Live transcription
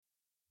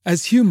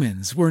As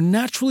humans, we're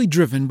naturally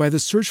driven by the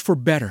search for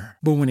better.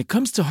 But when it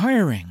comes to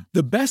hiring,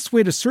 the best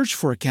way to search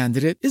for a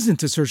candidate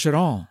isn't to search at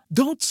all.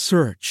 Don't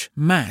search,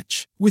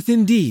 match with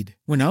Indeed.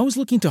 When I was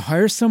looking to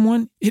hire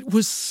someone, it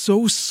was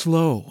so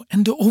slow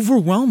and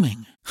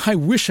overwhelming. I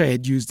wish I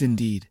had used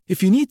Indeed.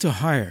 If you need to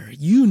hire,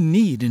 you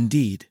need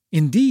Indeed.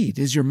 Indeed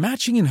is your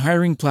matching and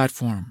hiring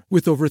platform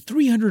with over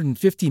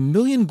 350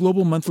 million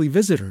global monthly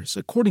visitors,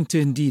 according to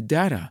Indeed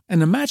data,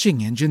 and a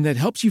matching engine that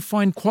helps you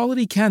find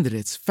quality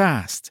candidates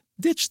fast.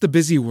 Ditch the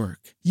busy work.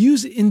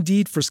 Use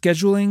Indeed for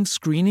scheduling,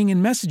 screening,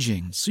 and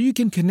messaging so you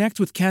can connect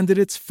with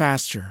candidates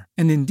faster.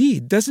 And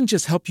Indeed doesn't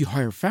just help you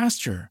hire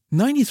faster.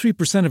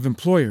 93% of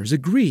employers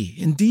agree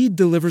Indeed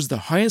delivers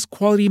the highest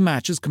quality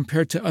matches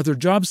compared to other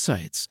job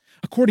sites,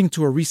 according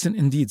to a recent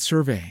Indeed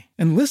survey.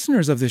 And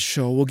listeners of this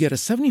show will get a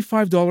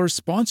 $75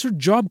 sponsored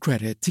job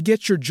credit to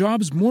get your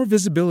jobs more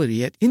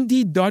visibility at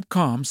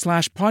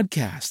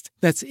Indeed.com/podcast.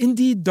 That's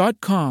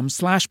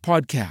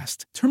Indeed.com/podcast.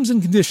 Terms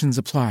and conditions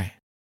apply.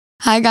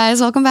 Hi guys,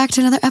 welcome back to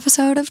another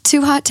episode of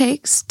Two Hot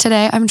Takes.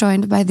 Today I'm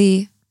joined by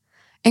the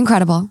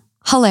incredible,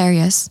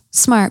 hilarious,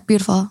 smart,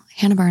 beautiful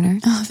Hannah Berner.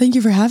 Oh, thank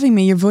you for having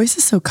me. Your voice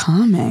is so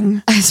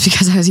calming. It's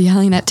because I was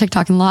yelling at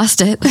TikTok and lost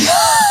it.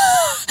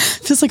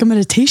 Feels like a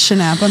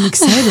meditation app. I'm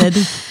excited.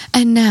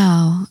 And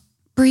now,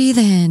 breathe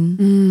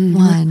in.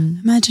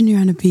 1. Imagine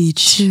you're on a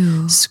beach,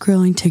 2,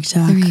 scrolling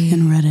TikTok 3,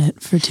 and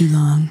Reddit for too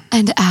long.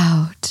 And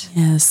out.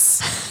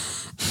 Yes.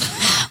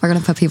 We're going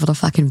to put people to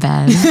fucking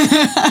bed.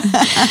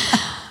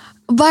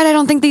 But I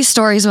don't think these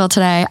stories will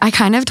today. I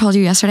kind of told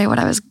you yesterday what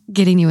I was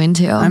getting you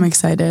into. I'm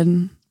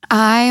excited.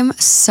 I'm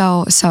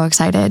so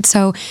excited.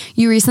 So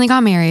you recently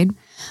got married.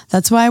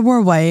 That's why I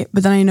wore white.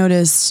 But then I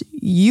noticed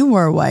you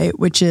wore white,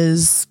 which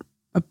is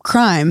a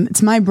crime.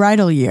 It's my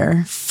bridal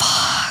year.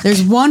 Fuck.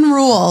 There's one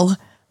rule.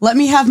 Let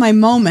me have my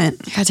moment.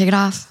 You gotta take it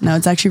off. No,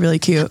 it's actually really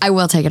cute. I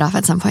will take it off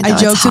at some point, though. I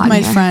joked with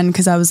my friend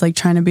because I was like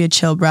trying to be a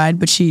chill bride,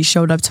 but she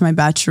showed up to my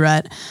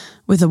bachelorette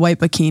with a white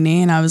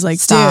bikini. And I was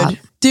like, Stop.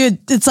 dude,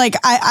 it's like,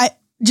 I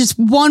just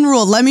one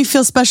rule. Let me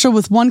feel special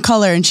with one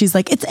color. And she's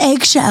like, it's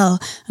eggshell.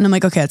 And I'm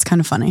like, okay, it's kind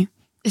of funny.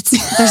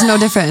 There's no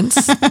difference.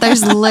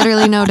 There's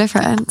literally no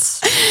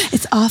difference.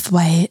 It's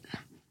off-white.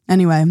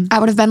 Anyway. I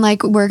would have been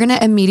like, we're going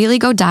to immediately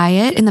go dye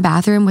it in the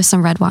bathroom with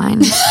some red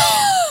wine.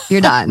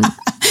 You're done.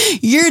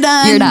 You're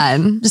done. You're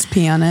done. Just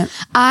pee on it.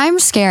 I'm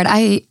scared.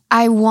 I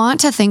want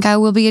to think I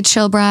will be a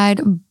chill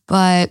bride,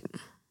 but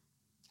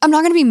I'm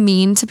not going to be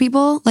mean to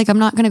people. Like, I'm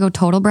not going to go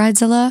total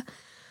bridezilla.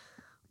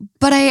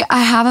 But I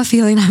have a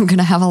feeling I'm going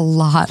to have a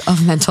lot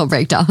of mental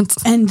breakdowns.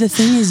 And the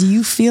thing is,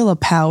 you feel a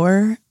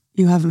power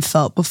you haven't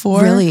felt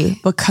before. Really?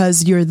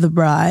 Because you're the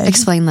bride.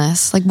 Explain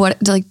this. Like what,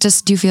 like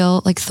just, do you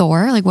feel like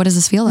Thor? Like what does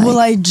this feel like? Well,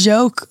 I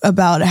joke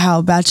about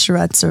how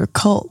bachelorettes are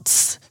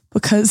cults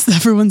because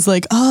everyone's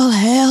like, oh,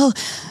 hell,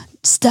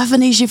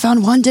 Stephanie, she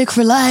found one dick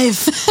for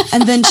life.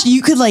 And then she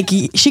could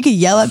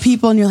yell at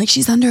people and you're like,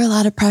 she's under a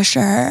lot of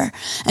pressure.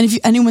 And if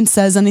anyone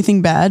says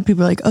anything bad,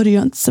 people are like, oh, do you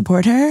don't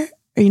support her?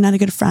 Are you not a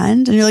good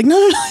friend? And you're like,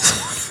 no.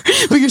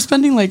 But you're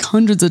spending like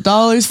hundreds of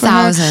dollars for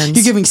Thousands. her.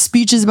 You're giving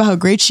speeches about how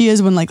great she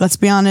is when, like, let's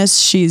be honest,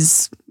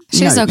 she's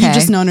okay. You've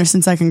just known her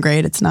since second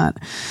grade. She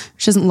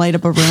doesn't light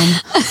up a room.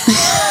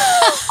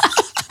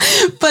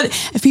 But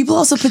if people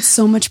also put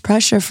so much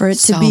pressure for it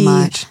to be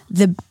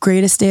the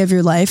greatest day of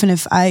your life. And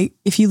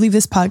if you leave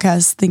this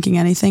podcast thinking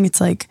anything, it's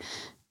like,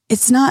 it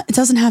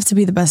doesn't have to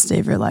be the best day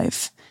of your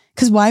life.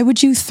 Because why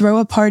would you throw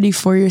a party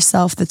for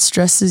yourself that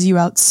stresses you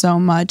out so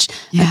much?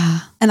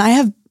 Yeah. And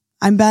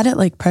I'm bad at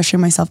like pressuring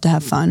myself to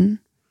have fun.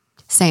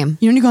 Same.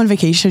 You know, when you go on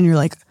vacation, you're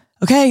like,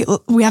 okay,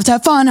 we have to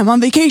have fun. I'm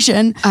on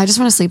vacation. I just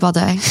want to sleep all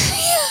day.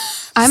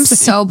 I'm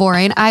so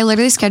boring. I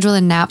literally schedule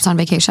in naps on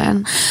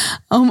vacation.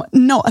 Oh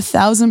no,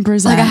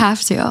 1,000%. Like I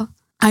have to.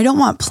 I don't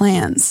want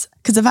plans.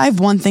 Because if I have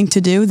one thing to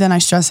do, then I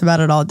stress about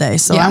it all day.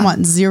 So I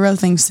want 0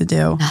 things to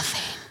do.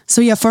 Nothing. So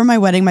yeah, for my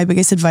wedding, my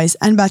biggest advice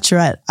and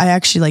bachelorette, I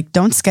actually like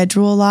don't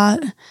schedule a lot.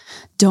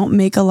 Don't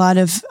make a lot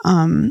of,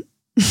 I'm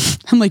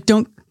like,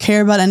 don't care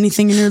about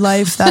anything in your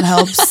life. That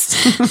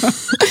helps.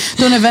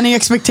 Don't have any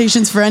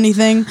expectations for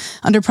anything.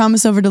 Under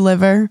promise, over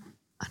deliver.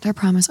 Under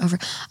promise, over.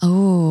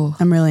 Oh.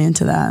 I'm really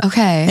into that.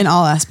 Okay. In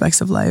all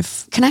aspects of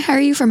life. Can I hire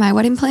you for my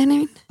wedding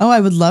planning? Oh,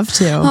 I would love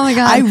to. Oh my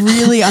God. I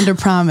really under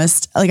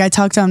promised. Like I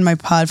talked on my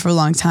pod for a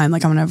long time,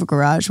 like I'm gonna have a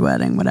garage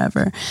wedding,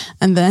 whatever.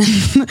 And then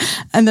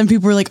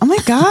people were like, oh my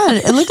God,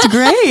 it looked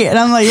great. And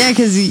I'm like, yeah,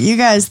 because you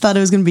guys thought it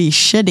was gonna be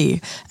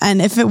shitty.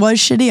 And if it was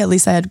shitty, at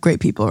least I had great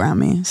people around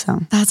me. So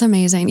that's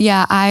amazing.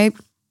 Yeah, I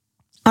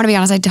want to be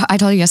honest, I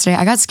told you yesterday,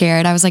 I got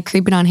scared. I was like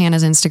creeping on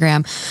Hannah's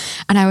Instagram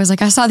and I was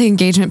like, I saw the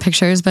engagement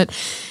pictures, but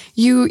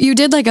you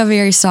did like a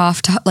very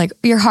soft, like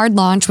your hard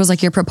launch was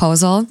like your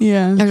proposal.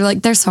 Yeah.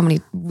 There's so many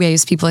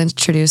ways people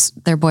introduce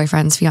their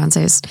boyfriends,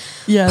 fiancés,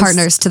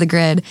 partners to the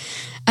grid.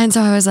 And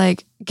so I was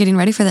like getting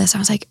ready for this. I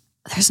was like,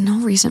 there's no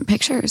recent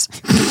pictures.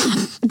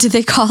 Did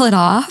they call it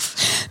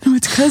off? No,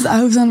 it's because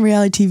I was on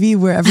reality TV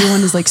where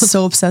everyone is like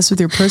so obsessed with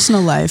your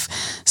personal life.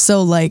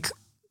 So like,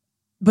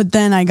 But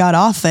then I got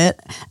off it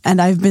and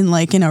I've been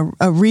like in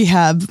a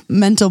rehab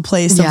mental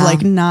place of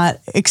like not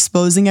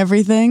exposing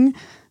everything.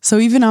 So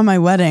even on my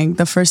wedding,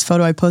 the first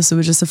photo I posted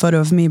was just a photo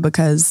of me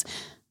because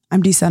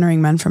I'm decentering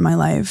men from my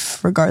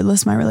life,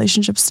 regardless my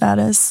relationship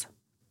status.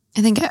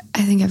 I think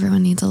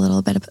everyone needs a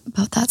little bit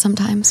about that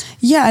sometimes.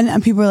 Yeah,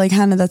 and people are like,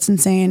 Hannah, that's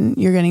insane.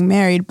 You're getting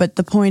married. But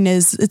the point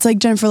is, it's like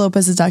Jennifer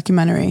Lopez's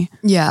documentary.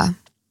 Yeah,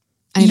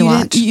 I need to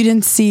watch. You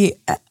didn't see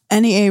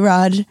any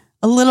A-Rod,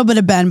 a little bit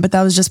of Ben, but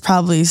that was just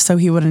probably so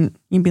he wouldn't,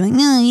 you'd be like,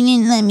 no, you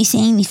didn't let me say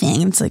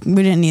anything. It's like, we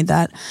didn't need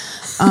that.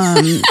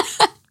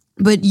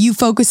 But you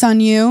focus on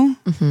you.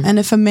 Mm-hmm. And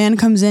if a man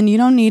comes in, you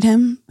don't need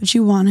him, but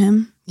you want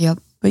him. Yep.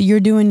 But you're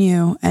doing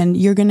you, and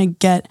you're going to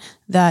get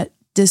that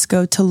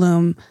Disco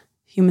Tulum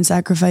human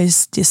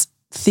sacrifice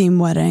theme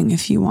wedding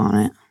if you want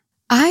it.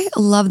 I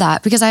love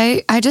that because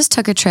I just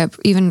took a trip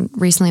even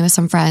recently with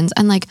some friends,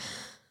 and like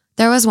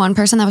there was one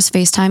person that was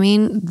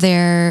FaceTiming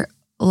their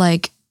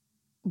like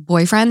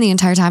boyfriend the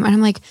entire time. And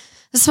I'm like,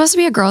 this is supposed to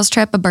be a girl's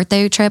trip, a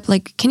birthday trip.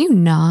 Like, can you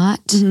not?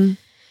 Mm-hmm.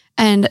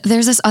 And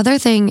there's this other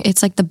thing.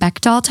 It's like the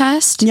Bechdel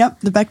test.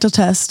 Yep, the Bechdel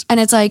test. And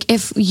it's like,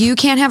 if you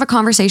can't have a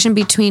conversation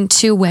between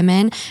two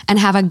women and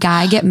have a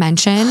guy get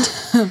mentioned,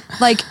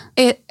 like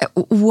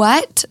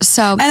what?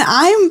 So. And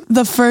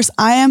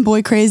I am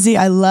boy crazy.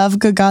 I love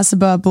good gossip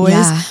about boys.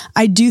 Yeah.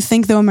 I do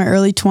think though in my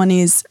early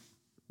 20s,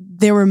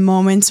 there were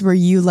moments where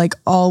you like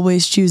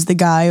always choose the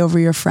guy over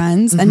your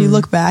friends. Mm-hmm. And you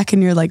look back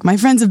and you're like, my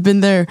friends have been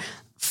there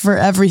for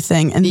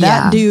everything. And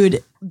that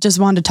dude just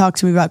wanted to talk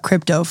to me about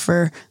crypto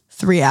for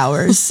 3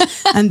 hours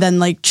and then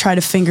like try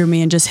to finger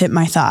me and just hit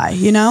my thigh,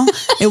 you know?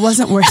 It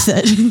wasn't worth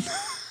it.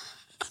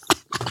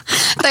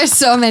 There's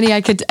so many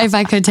if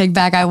I could take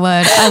back, I would.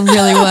 I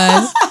really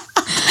would.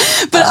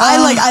 But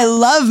I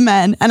love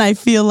men, and I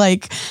feel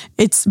like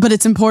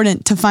it's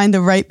important to find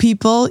the right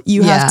people.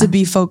 You have to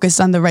be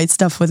focused on the right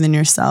stuff within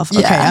yourself.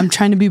 Okay, I'm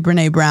trying to be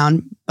Brene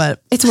Brown,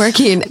 but it's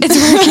working.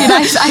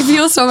 I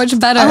feel so much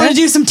better. I want to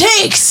do some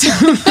takes.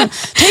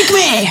 Take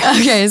me.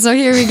 Okay, so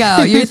here we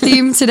go. Your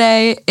theme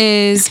today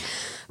is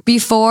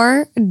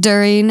before,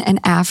 during, and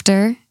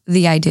after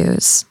the I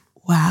do's.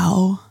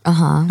 Wow.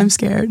 Uh-huh. I'm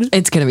scared.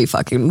 It's going to be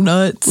fucking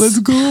nuts. Let's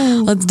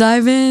go. Let's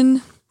dive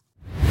in.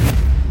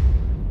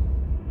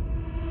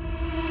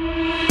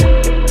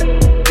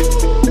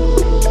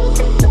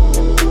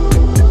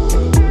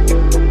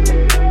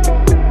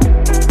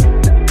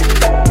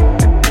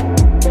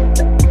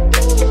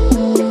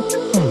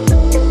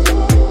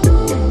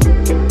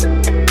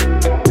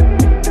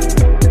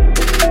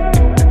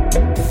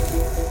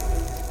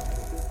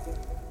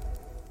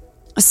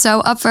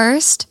 So up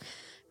first,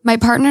 my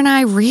partner and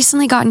I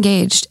recently got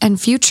engaged, and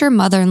future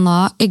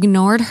mother-in-law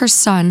ignored her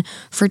son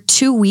for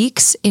 2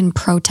 weeks in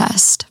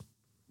protest.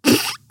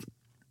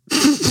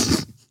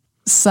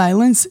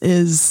 Silence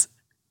is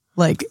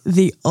like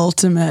the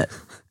ultimate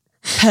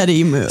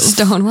petty move.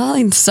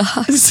 Stonewalling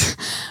sucks.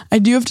 I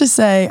do have to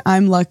say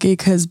I'm lucky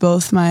because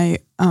both my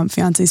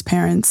fiance's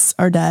parents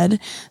are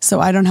dead, so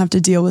I don't have to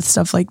deal with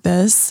stuff like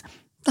this.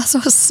 That's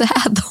so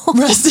sad though.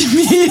 Rest in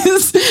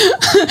peace.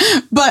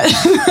 But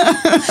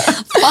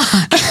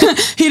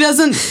he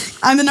doesn't,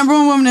 I'm the number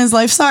one woman in his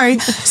life. Sorry.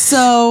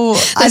 So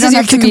I don't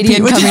have to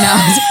comedian coming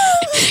out.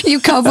 You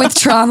cope with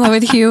trauma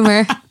with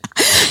humor.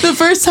 The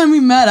first time we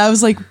met, I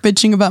was like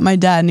bitching about my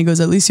dad, and he goes,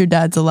 at least your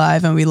dad's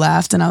alive. And we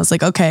laughed, and I was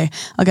like, okay,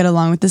 I'll get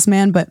along with this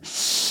man. But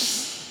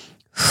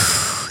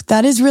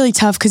that is really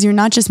tough because you're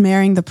not just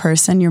marrying the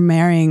person, you're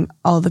marrying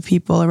all the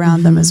people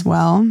around them as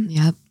well.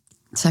 Yep.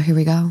 So here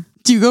we go.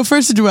 Do you go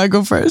first or do I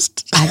go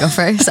first? I go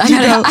first. I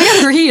gotta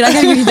read. I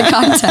gotta read the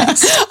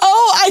context.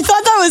 Oh, I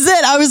thought that was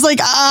it. I was like,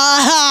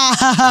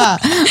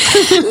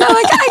 No,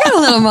 I got a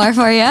little more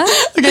for you.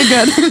 Okay,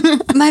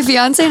 good. My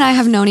fiance and I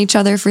have known each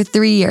other for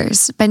 3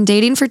 years, been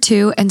dating for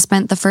 2, and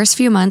spent the first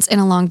few months in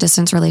a long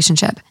distance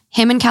relationship.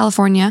 Him in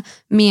California,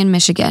 me in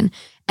Michigan.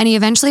 And he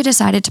eventually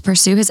decided to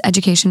pursue his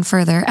education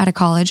further at a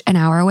college an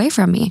hour away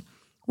from me.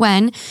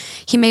 When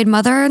he made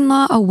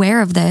mother-in-law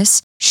aware of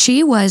this,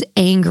 she was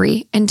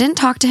angry and didn't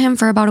talk to him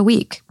for about a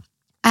week.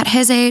 At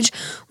his age,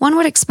 one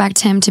would expect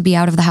him to be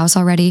out of the house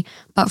already,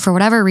 but for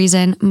whatever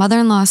reason,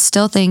 mother-in-law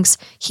still thinks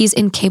he's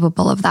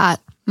incapable of that.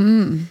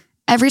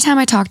 Every time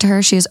I talk to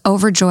her, she is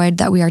overjoyed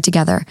that we are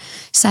together,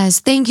 says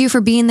thank you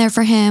for being there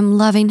for him,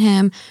 loving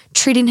him,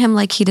 treating him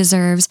like he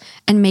deserves,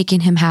 and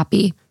making him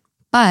happy.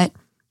 But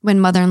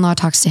when mother-in-law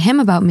talks to him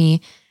about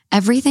me,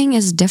 everything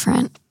is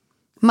different.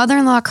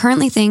 Mother-in-law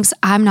currently thinks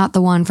I'm not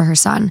the one for her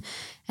son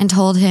and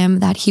told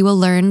him that he will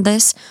learn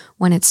this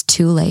when it's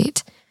too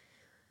late.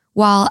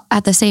 While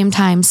at the same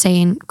time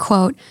saying,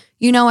 quote,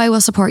 you know I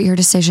will support your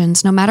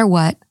decisions no matter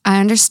what.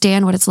 I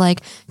understand what it's like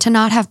to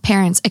not have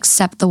parents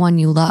except the one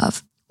you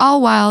love.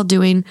 All while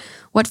doing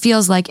what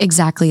feels like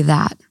exactly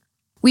that.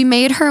 We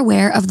made her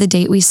aware of the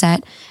date we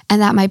set and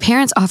that my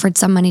parents offered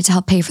some money to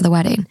help pay for the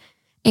wedding.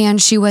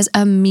 And she was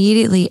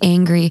immediately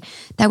angry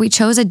that we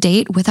chose a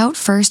date without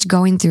first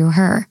going through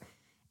her,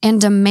 and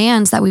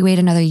demands that we wait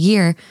another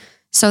year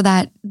so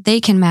that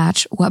they can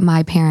match what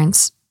my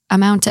parents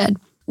amounted.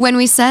 When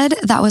we said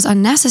that was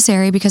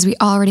unnecessary because we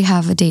already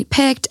have a date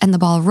picked and the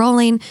ball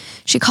rolling,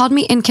 she called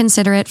me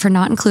inconsiderate for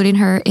not including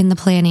her in the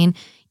planning,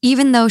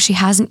 even though she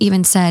hasn't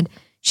even said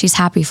she's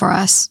happy for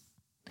us.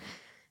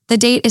 The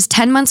date is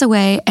 10 months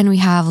away and we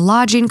have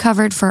lodging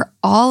covered for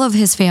all of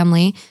his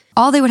family.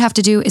 All they would have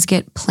to do is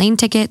get plane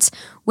tickets,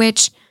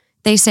 which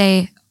they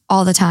say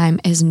all the time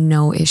is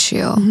no issue.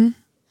 Mm-hmm.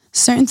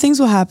 Certain things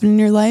will happen in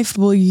your life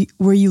where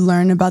you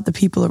learn about the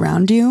people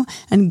around you,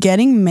 and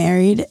getting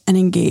married and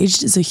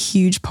engaged is a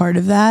huge part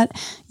of that.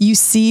 You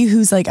see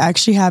who's like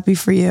actually happy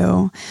for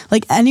you.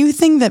 Like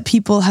anything that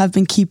people have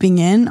been keeping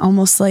in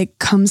almost like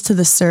comes to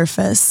the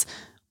surface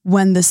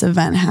when this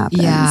event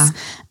happens. Yeah.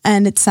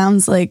 And it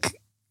sounds like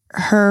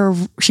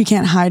she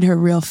can't hide her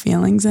real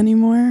feelings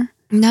anymore.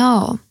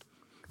 No.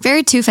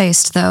 Very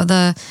two-faced though.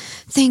 The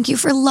thank you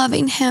for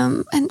loving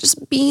him and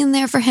just being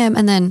there for him.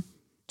 And then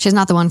she's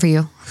not the one for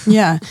you.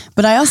 Yeah.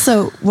 But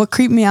what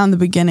creeped me out in the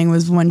beginning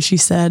was when she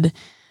said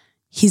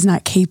he's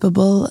not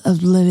capable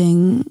of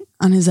living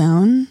on his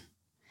own.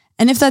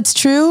 And if that's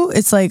true,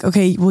 it's like,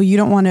 okay, well, you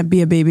don't want to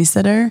be a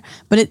babysitter,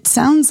 but it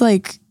sounds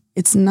like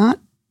it's not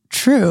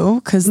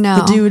true because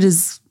the dude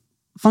is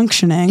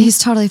functioning. He's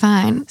totally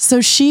fine.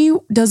 So she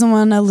doesn't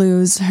want to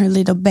lose her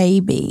little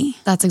baby.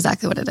 That's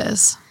exactly what it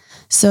is.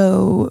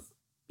 So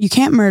you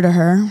can't murder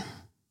her.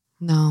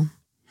 No.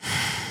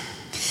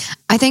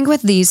 I think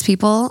with these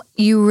people,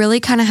 you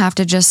really kind of have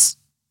to just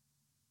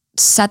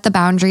set the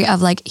boundary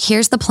of like,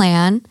 here's the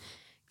plan,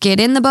 get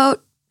in the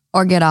boat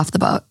or get off the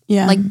boat.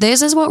 Yeah. Like,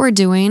 this is what we're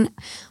doing.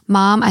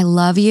 Mom, I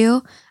love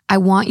you. I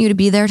want you to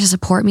be there to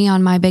support me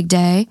on my big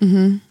day.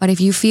 Mm-hmm. But if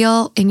you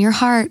feel in your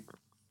heart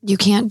you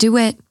can't do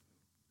it,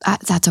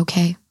 that's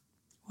okay.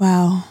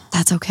 Wow.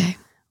 That's okay.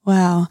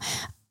 Wow.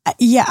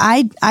 Yeah,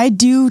 I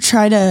do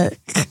try to,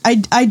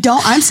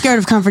 I'm scared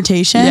of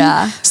confrontation.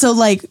 Yeah. So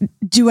like,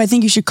 do I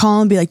think you should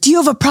call and be like, do you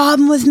have a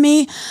problem with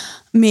me?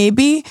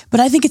 Maybe. But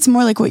I think it's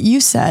more like what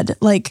you said,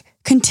 like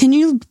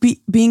continue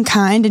being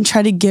kind and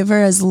try to give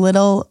her as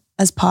little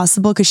as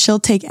possible because she'll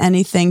take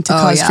anything to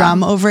cause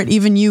drama over it.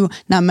 Even you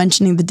not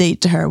mentioning the date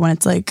to her when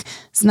it's like,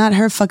 it's not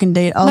her fucking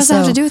date. Also, what does that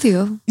have to do with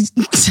you?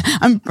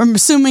 I'm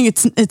assuming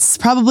it's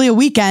probably a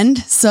weekend.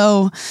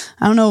 So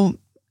I don't know.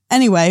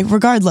 Anyway,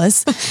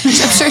 regardless. I'm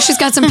sure she's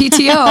got some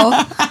PTO.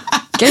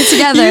 Get it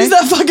together. Use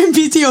that fucking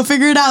PTO.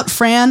 Figure it out,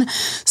 Fran.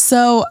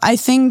 So I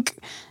think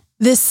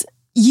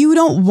you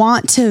don't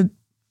want to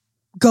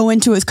go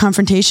into his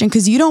confrontation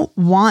because you don't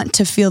want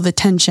to feel the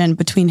tension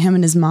between him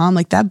and his mom.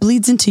 Like that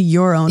bleeds into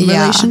your own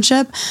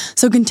relationship.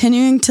 So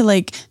continuing to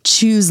like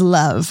choose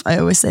love, I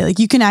always say, like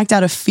you can act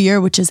out of fear,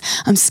 which is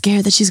I'm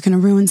scared that she's going to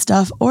ruin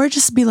stuff, or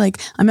just be like,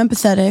 I'm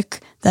empathetic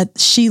that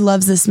she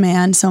loves this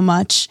man so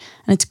much.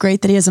 And it's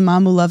great that he has a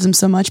mom who loves him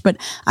so much, but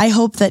I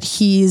hope that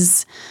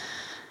he's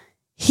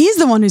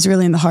the one who's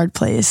really in the hard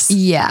place.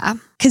 Yeah.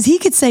 Cause he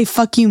could say,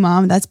 fuck you,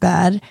 mom. That's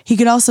bad. He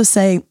could also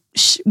say,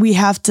 we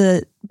have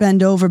to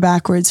bend over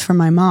backwards for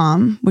my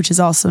mom, which is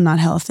also not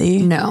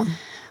healthy. No.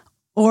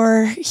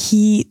 Or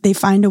they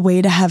find a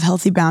way to have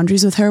healthy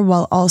boundaries with her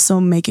while also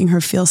making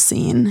her feel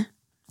seen.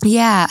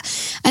 Yeah.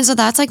 And so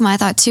that's like my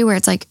thought too, where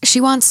it's like,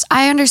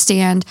 I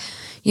understand,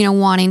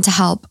 wanting to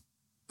help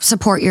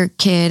support your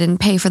kid and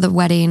pay for the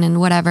wedding and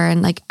whatever.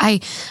 And like, I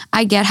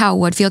get how it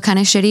would feel kind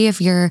of shitty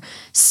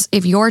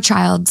if your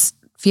child's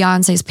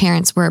fiance's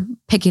parents were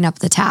picking up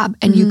the tab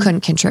and you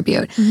couldn't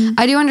contribute. Mm-hmm.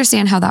 I do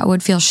understand how that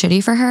would feel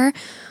shitty for her.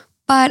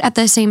 But at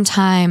the same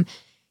time,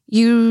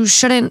 you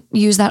shouldn't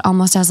use that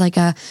almost as like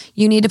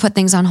you need to put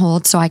things on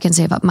hold so I can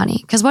save up money.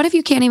 Because what if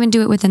you can't even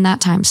do it within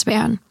that time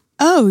span?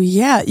 Oh,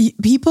 yeah.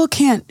 People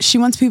can't. She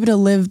wants people to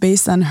live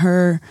based on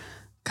her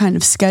kind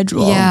of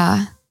schedule.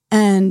 Yeah.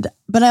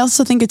 But I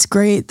also think it's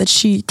great that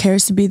she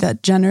cares to be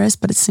that generous,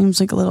 but it seems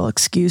like a little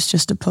excuse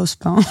just to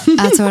postpone.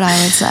 That's what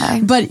I would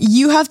say. But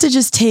you have to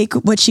just take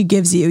what she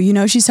gives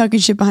you. She's talking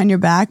shit behind your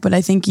back, but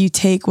I think you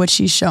take what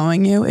she's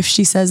showing you. If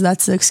she says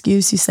that's the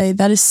excuse, you say,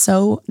 that is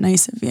so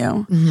nice of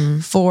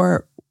you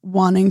for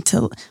wanting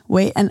to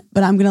wait.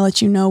 But I'm going to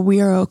let you know we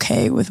are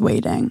okay with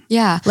waiting.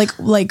 Yeah.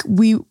 Like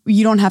you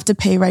don't have to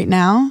pay right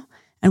now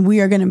and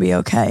we are going to be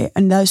okay.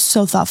 And that was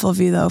so thoughtful of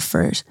you though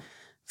for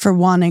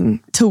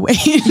wanting to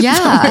wait.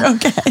 Yeah.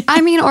 Okay.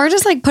 I mean, or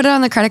just like put it on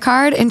the credit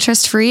card,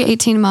 interest free,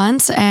 18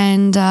 months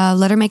and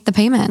let her make the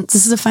payments.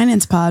 This is a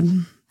finance pod.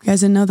 You guys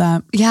didn't know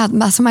that. Yeah.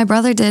 That's what my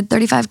brother did.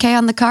 $35,000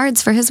 on the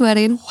cards for his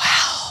wedding.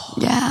 Wow.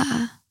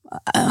 Yeah.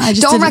 I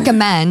just don't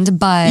recommend,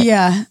 but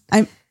yeah,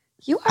 I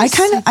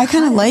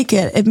kind of like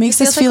it. It makes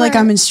us feel like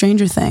I'm in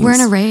Stranger Things. We're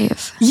in a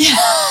rave. Yeah.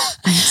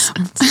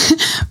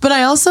 But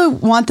I also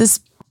want this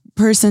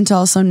person to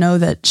also know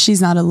that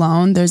she's not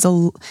alone. There's a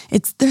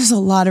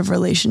lot of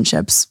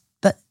relationships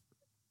that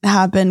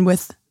happen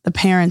with the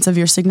parents of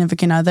your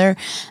significant other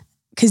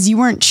because you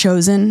weren't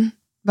chosen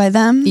by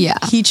them. Yeah.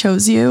 He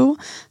chose you.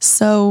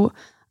 So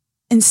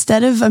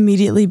instead of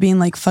immediately being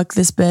like, fuck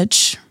this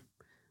bitch,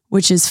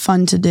 which is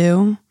fun to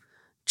do,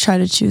 try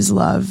to choose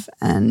love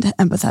and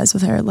empathize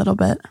with her a little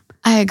bit.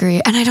 I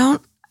agree. And I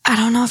don't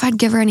know if I'd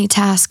give her any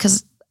tasks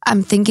because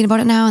I'm thinking about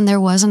it now. And there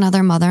was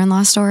another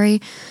mother-in-law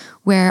story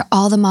where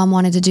all the mom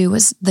wanted to do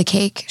was the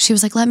cake. She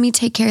was like, let me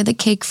take care of the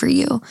cake for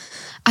you.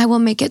 I will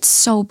make it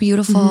so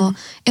beautiful.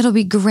 It'll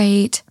be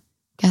great.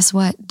 Guess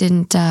what?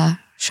 Didn't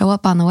show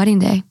up on the wedding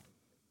day.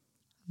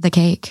 The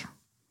cake.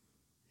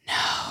 No.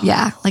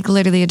 Yeah, like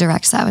literally a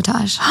direct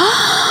sabotage.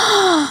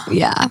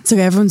 Yeah. It's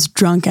okay. Everyone's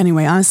drunk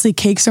anyway. Honestly,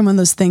 cakes are one of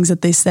those things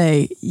that they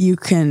say you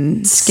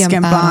can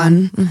skimp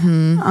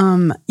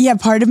on. Yeah,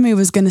 part of me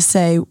was going to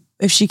say,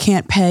 if she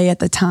can't pay at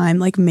the time,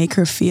 like make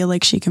her feel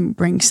like she can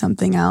bring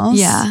something else.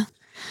 Yeah.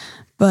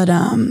 But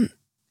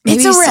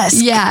it's a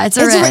risk. Yeah, it's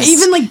a risk.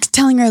 Even like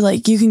telling her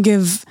like you can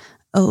give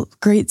a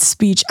great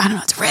speech. I don't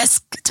know. It's a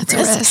risk. It's a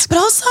risk. But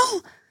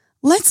also,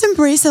 let's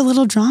embrace a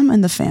little drama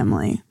in the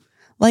family.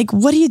 Like,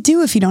 what do you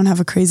do if you don't have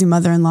a crazy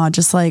mother-in-law?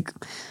 Just like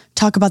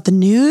talk about the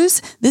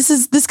news.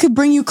 This could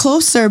bring you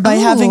closer by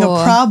having a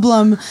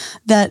problem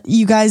that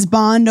you guys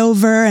bond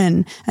over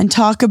and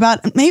talk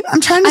about. Maybe I'm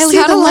trying to see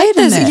the light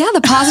in it. Yeah,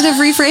 the positive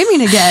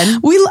reframing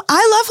again.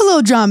 I love a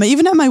little drama.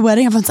 Even at my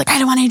wedding, everyone's like, I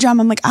don't want any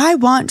drama. I'm like, I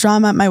want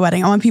drama at my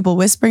wedding. I want people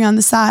whispering on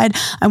the side.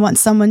 I want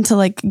someone to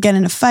like get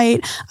in a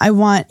fight. I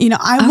want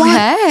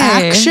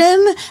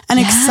action and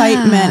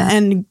excitement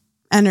and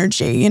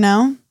energy, you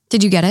know?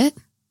 Did you get it?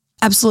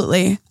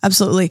 Absolutely.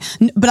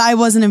 But I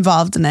wasn't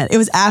involved in it. It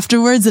was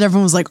afterwards that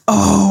everyone was like,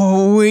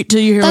 oh, wait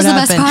till you hear what happened.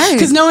 That's the best part.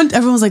 Because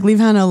everyone was like, leave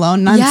Hannah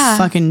alone. And I'm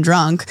fucking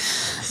drunk.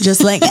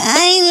 Just like,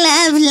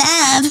 I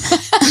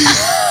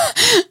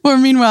love. Or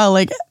meanwhile,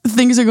 like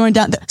things are going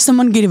down.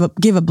 Someone gave a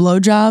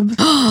blowjob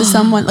to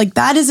someone. Like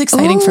that is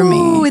exciting for me.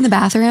 Oh, in the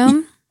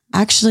bathroom?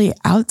 Actually,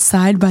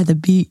 outside by the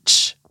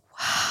beach.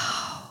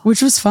 Wow.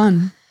 Which was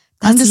fun.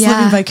 I'm just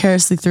living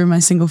vicariously through my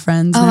single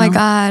friends. Oh my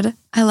God.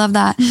 I love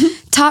that.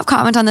 Top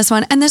comment on this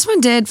one. And this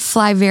one did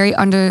fly very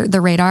under the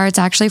radar. It's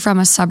actually from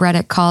a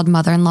subreddit called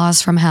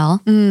Mother-in-Laws from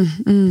Hell.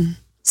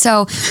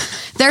 So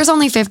there's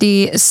only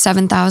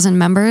 57,000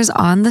 members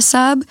on the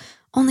sub.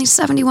 Only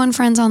 71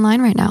 friends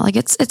online right now. Like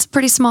it's a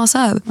pretty small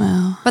sub.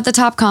 Wow. But the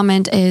top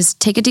comment is,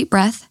 take a deep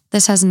breath.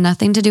 This has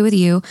nothing to do with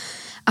you.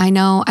 I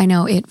know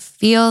it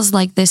feels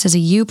like this is a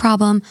you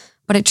problem,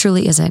 but it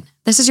truly isn't.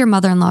 This is your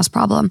mother-in-law's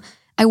problem.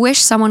 I wish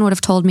someone would have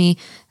told me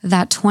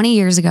that 20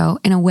 years ago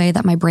in a way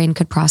that my brain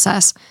could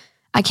process.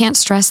 I can't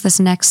stress this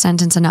next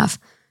sentence enough.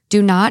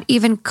 Do not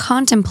even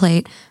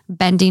contemplate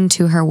bending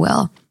to her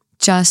will.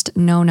 Just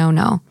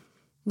no.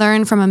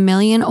 Learn from a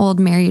million old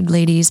married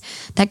ladies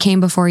that came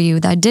before you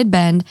that did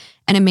bend,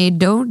 and it made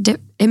no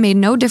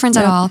difference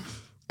at all,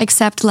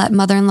 except let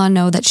mother-in-law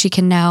know that she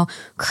can now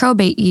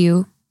crowbait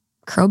you.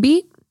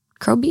 Crowbeat?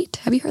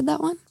 Have you heard that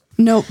one?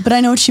 No, but I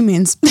know what she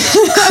means.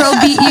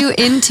 Crowbeat you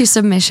into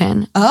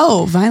submission.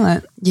 Oh,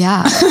 violent.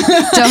 Yeah.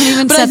 Don't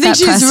even but set that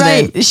precedent. But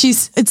I think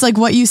she's right. It's like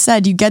what you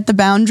said. You get the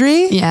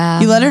boundary.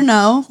 Yeah. You let her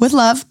know with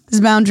love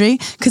is boundary.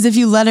 Because if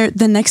you let her,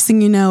 the next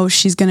thing you know,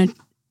 she's going to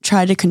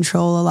try to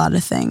control a lot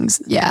of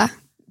things. Yeah.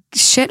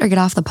 Shit or get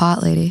off the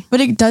pot, lady.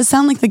 But it does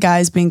sound like the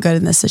guy's being good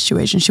in this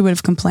situation. She would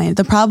have complained.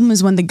 The problem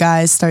is when the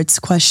guy starts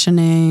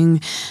questioning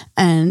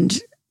and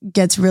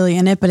gets really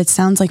in it, but it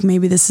sounds like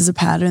maybe this is a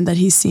pattern that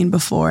he's seen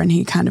before and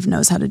he kind of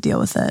knows how to deal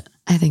with it.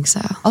 I think so.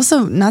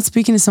 Also, not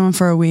speaking to someone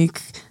for a week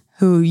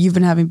who you've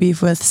been having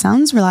beef with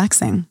sounds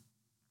relaxing.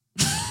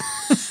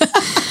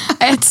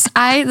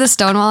 The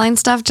stonewalling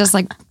stuff, just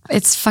like,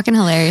 it's fucking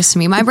hilarious to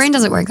me. My brain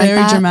doesn't work like that.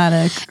 Very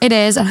dramatic. It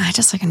is. And I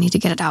need to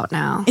get it out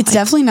now. It's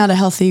definitely not a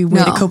healthy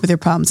way to cope with your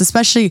problems,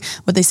 especially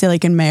what they say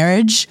like in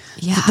marriage.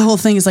 Yeah. The whole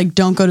thing is like,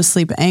 don't go to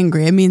sleep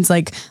angry. It means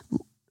like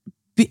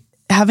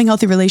having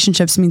healthy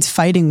relationships means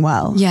fighting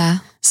well. Yeah.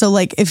 So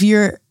like if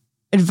your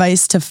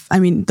advice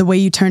the way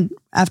you turn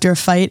after a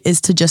fight is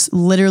to just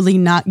literally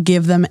not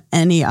give them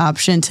any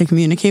option to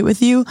communicate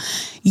with you,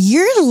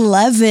 you're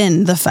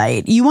loving the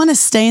fight. You want to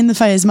stay in the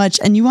fight as much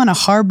and you want to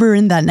harbor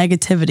in that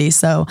negativity.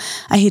 So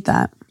I hate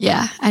that.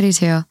 Yeah, I do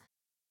too.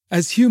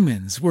 As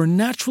humans, we're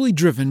naturally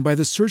driven by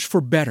the search for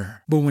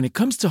better. But when it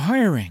comes to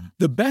hiring,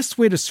 the best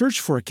way to search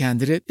for a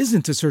candidate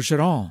isn't to search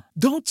at all.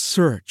 Don't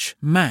search,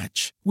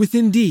 match with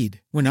Indeed.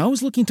 When I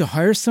was looking to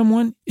hire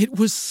someone, it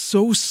was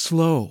so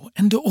slow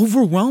and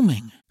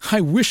overwhelming.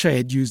 I wish I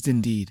had used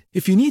Indeed.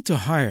 If you need to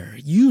hire,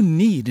 you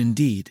need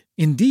Indeed.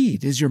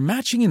 Indeed is your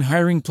matching and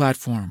hiring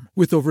platform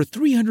with over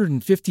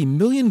 350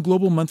 million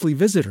global monthly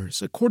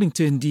visitors, according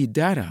to Indeed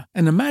data,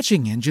 and a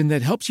matching engine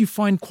that helps you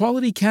find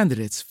quality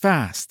candidates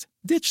fast.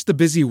 Ditch the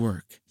busy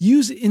work.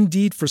 Use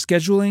Indeed for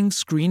scheduling,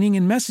 screening,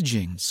 and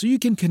messaging so you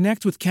can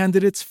connect with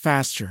candidates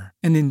faster.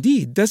 And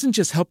Indeed doesn't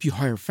just help you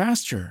hire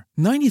faster.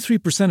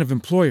 93% of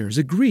employers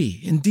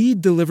agree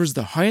Indeed delivers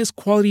the highest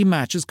quality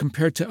matches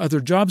compared to other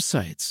job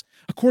sites,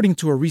 according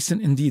to a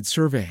recent Indeed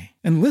survey.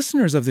 And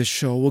listeners of this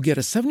show will get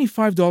a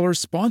 $75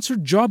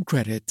 sponsored job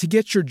credit to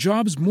get your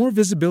jobs more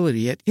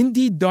visibility at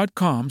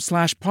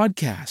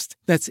Indeed.com/podcast.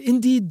 That's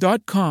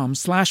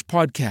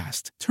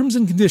Indeed.com/podcast. Terms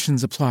and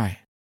conditions apply.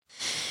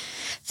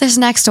 This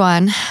next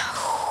one,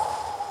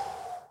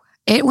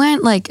 it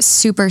went like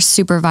super,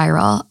 super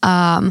viral.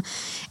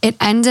 It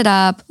ended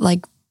up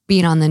like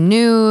being on the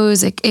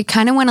news. It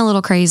kind of went a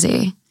little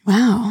crazy.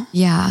 Wow.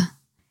 Yeah.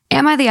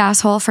 Am I the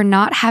asshole for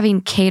not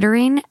having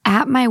catering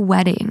at my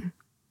wedding?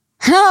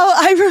 Oh,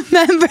 I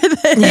remember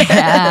this.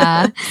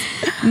 Yeah.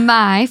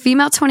 My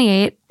female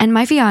 28 and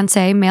my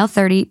fiance, male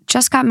 30,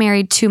 just got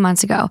married 2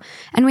 months ago,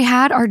 and we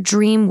had our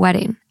dream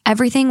wedding.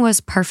 Everything was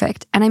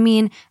perfect, and I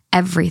mean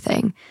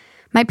everything.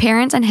 My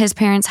parents and his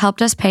parents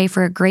helped us pay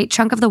for a great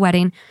chunk of the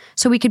wedding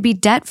so we could be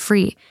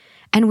debt-free,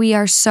 and we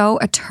are so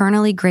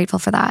eternally grateful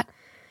for that.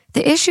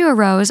 The issue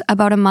arose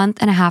about a month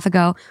and a half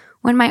ago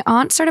when my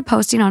aunt started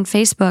posting on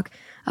Facebook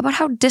about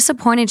how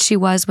disappointed she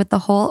was with the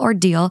whole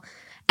ordeal,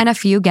 and a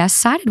few guests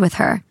sided with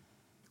her.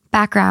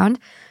 Background,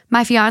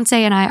 my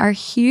fiance and I are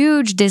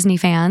huge Disney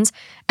fans,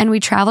 and we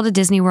travel to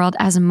Disney World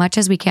as much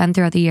as we can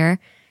throughout the year.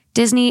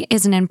 Disney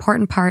is an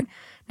important part,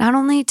 not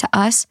only to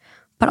us,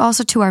 but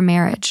also to our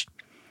marriage.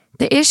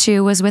 The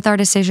issue was with our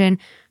decision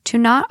to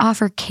not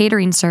offer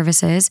catering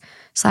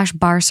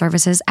services/bar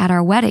services at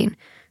our wedding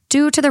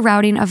due to the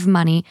routing of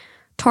money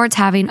towards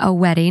having a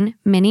wedding,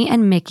 Minnie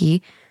and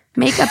Mickey,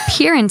 make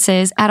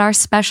appearances at our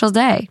special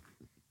day.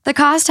 The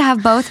cost to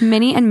have both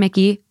Minnie and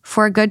Mickey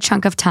for a good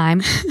chunk of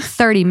time,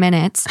 30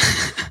 minutes,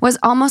 was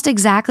almost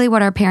exactly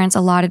what our parents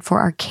allotted for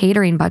our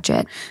catering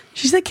budget.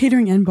 She said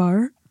catering and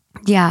bar?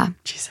 Yeah.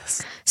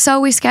 Jesus. So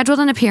we scheduled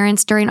an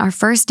appearance during our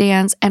first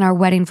dance and our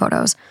wedding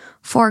photos,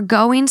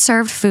 foregoing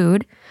served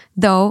food,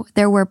 though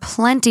there were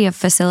plenty of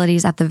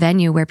facilities at the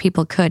venue where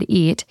people could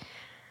eat.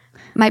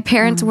 My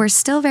parents were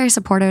still very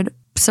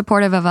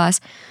supportive of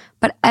us,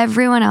 but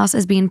everyone else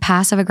is being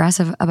passive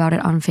aggressive about it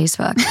on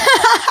Facebook.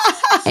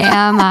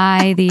 Am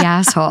I the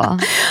asshole?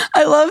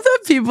 I love that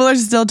people are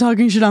still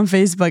talking shit on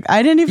Facebook.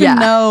 I didn't even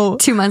know.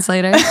 2 months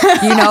later,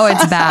 you know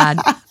it's bad.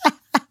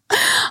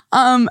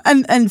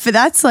 And for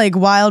that's like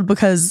wild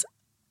because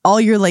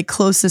all your like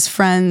closest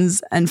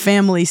friends and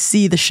family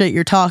see the shit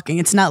you're talking.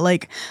 It's not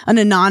like an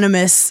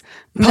anonymous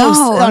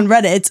post on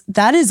Reddit.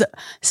 That is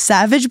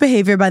savage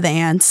behavior by the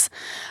ants.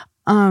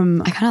 I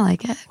kind of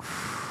like it.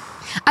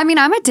 I mean,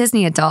 I'm a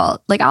Disney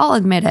adult. Like, I'll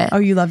admit it. Oh,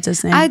 you love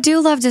Disney? I do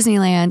love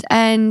Disneyland.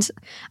 And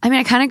I mean,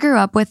 I kind of grew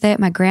up with it.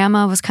 My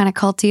grandma was kind of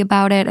culty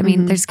about it. I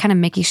mean, there's kind of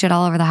Mickey shit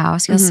all over the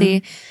house, you'll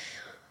see.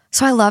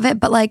 So I love it.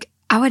 But like,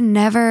 I would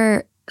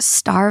never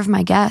starve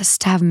my guests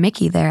to have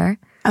Mickey there.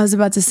 I was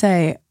about to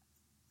say,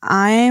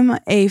 I'm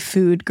a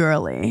food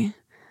girly.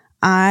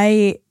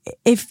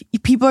 If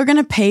people are going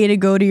to pay to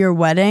go to your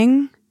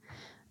wedding,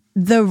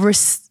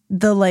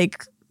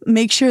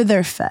 make sure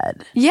they're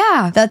fed.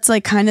 Yeah. That's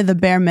like kind of the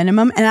bare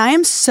minimum. And I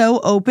am so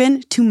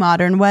open to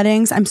modern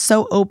weddings. I'm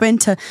so open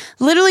to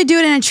literally do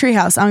it in a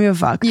treehouse. I don't give a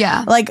fuck.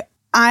 Yeah. Like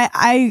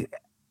I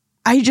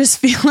just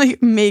feel like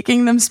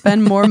making them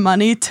spend more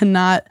money to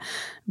not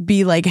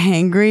be like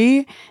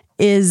hangry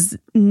is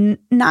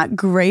not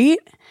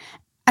great.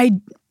 I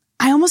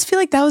almost feel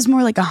like that was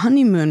more like a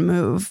honeymoon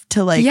move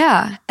to like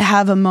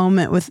have a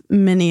moment with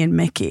Minnie and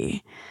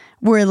Mickey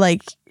where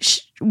like,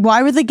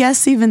 why were the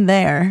guests even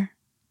there?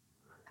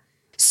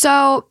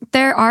 So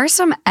there are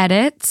some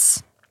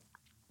edits.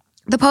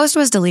 The post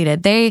was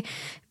deleted.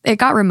 It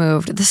got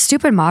removed. The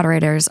stupid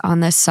moderators on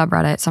this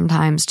subreddit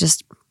sometimes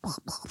just, I want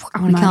to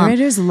kill them.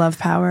 Moderators love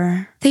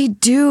power. They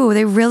do.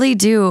 They really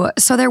do.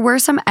 So there were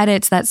some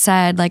edits that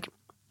said, like,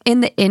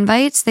 in the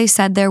invites, they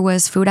said there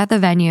was food at the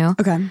venue.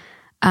 Okay.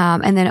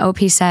 And then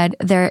OP said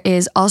there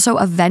is also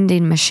a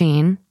vending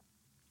machine.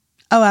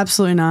 Oh,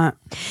 absolutely not.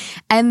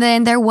 And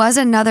then there was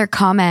another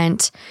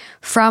comment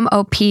from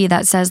OP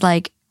that says,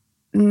 like,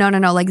 no,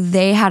 like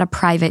they had a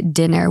private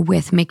dinner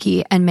with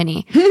Mickey and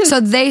Minnie.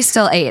 So they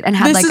still ate and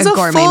had like a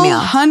gourmet full meal.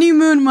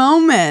 Honeymoon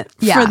moment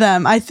for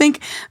them. I think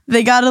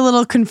they got a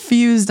little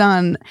confused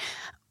on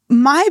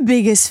my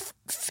biggest,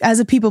 as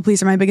a people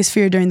pleaser, my biggest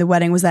fear during the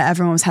wedding was that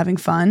everyone was having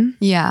fun.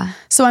 Yeah.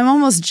 So I'm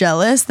almost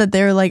jealous that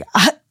they're like,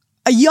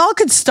 y'all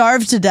could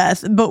starve to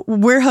death, but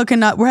we're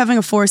hooking up. We're having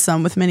a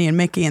foursome with Minnie and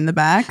Mickey in the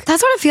back.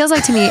 That's what it feels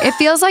like to me. It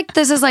feels like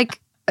this is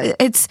like,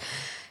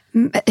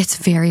 it's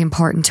very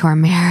important to our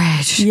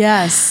marriage.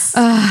 Yes.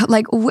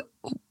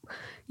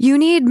 You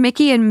need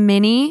Mickey and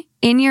Minnie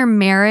in your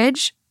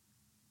marriage.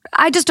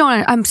 I just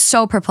don't, I'm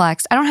so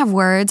perplexed. I don't have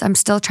words. I'm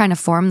still trying to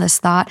form this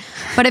thought,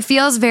 but it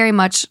feels very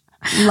much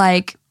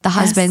like the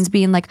husband's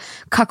being like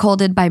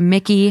cuckolded by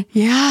Mickey.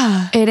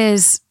 Yeah. It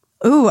is.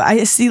 Ooh,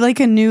 I see like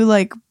a new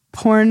like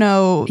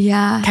porno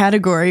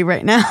category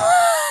right now.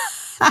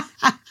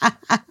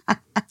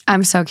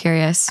 I'm so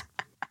curious.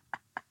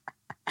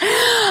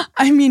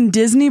 I mean,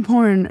 Disney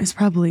porn is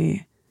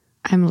probably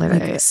I'm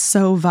literally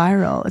so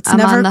viral. It's I'm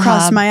never on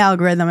crossed hub. my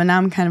algorithm, and now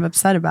I'm kind of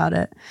upset about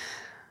it.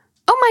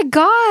 Oh my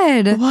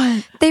God.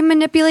 What? They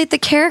manipulate the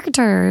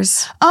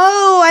characters.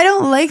 Oh, I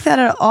don't like that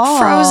at all.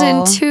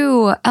 Frozen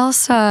 2,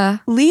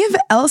 Elsa. Leave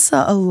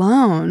Elsa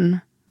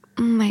alone.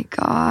 Oh my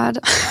God.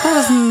 That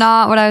was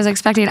not what I was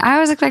expecting. I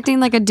was expecting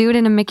like a dude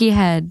in a Mickey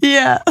head.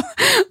 Yeah.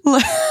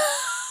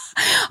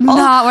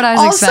 Not what I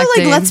was expecting.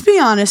 Also, like, let's be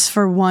honest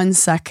for 1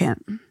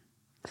 second.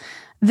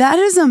 That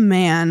is a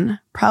man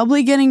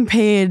probably getting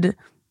paid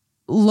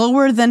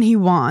lower than he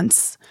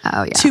wants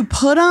Oh yeah. to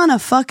put on a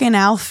fucking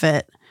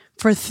outfit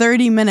for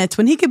 30 minutes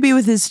when he could be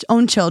with his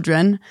own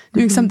children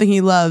doing something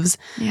he loves.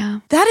 Yeah.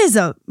 That is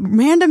a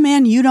random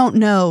man you don't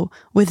know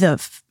with a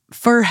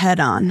fur head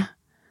on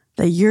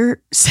that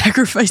you're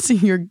sacrificing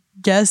your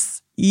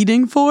guests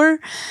eating for.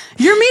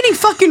 You're meeting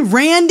fucking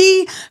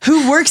Randy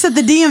who works at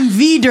the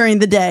DMV during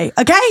the day,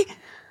 okay?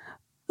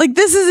 Like,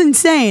 this is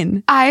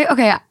insane.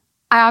 I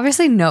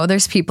obviously know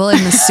there's people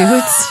in the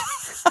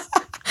suits,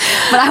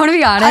 but I want to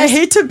be honest. I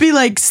hate to be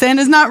like,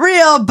 Santa's not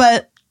real,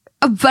 but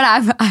I'm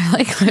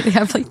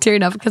like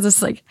tearing up because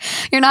it's like,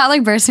 you're not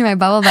like bursting my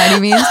bubble by any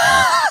means.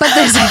 But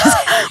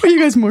are you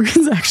guys,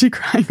 Morgan's actually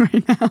crying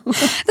right now.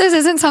 This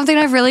isn't something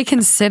I've really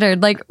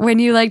considered. Like when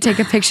you like take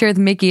a picture with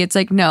Mickey, it's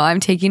like, no, I'm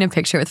taking a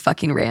picture with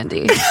fucking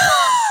Randy.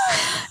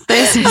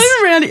 This is, not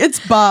even Randy,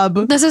 it's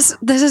Bob. This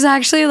is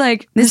actually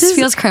like, this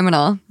feels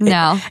criminal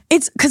now.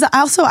 It's because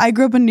I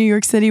grew up in New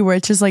York City where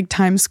it's just like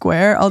Times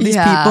Square. All these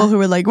people who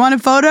are like, want a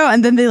photo?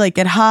 And then they like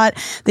get hot.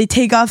 They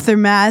take off their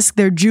mask.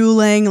 They're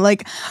jeweling.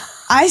 Like,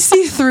 I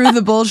see through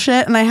the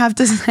bullshit, and I have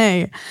to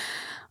say,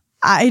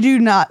 I do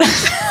not.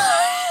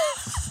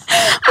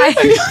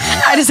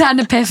 I just had an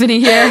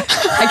epiphany here.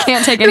 I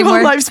can't take anymore.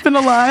 Your whole life's been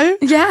a lie?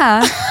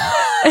 Yeah.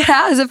 It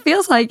has. It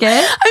feels like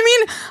it.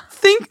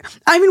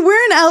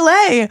 We're in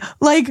LA.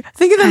 Like,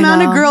 think of the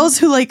amount of girls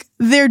who like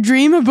their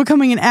dream of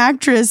becoming an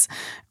actress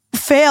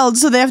failed,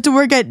 so they have to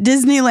work at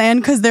Disneyland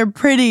because they're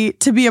pretty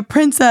to be a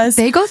princess.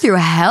 They go through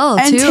hell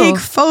and too. Take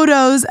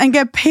photos and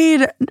get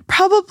paid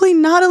probably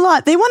not a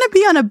lot. They want to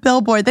be on a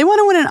billboard. They want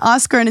to win an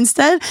Oscar, and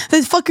instead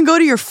they fucking go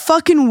to your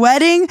fucking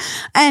wedding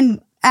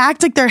and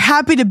act like they're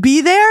happy to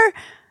be there,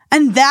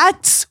 and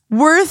that's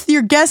worth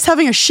your guests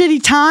having a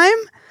shitty time.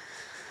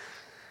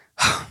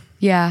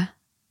 Yeah,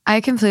 I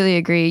completely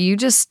agree. You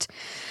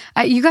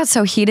got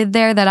so heated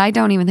there that I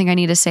don't even think I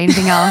need to say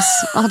anything else.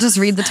 I'll just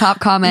read the top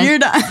comment. You're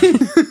done.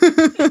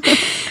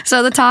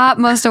 So the top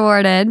most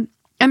awarded.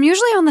 I'm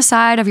usually on the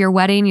side of your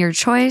wedding, your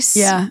choice.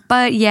 Yeah.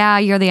 But yeah,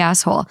 you're the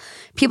asshole.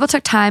 People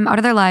took time out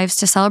of their lives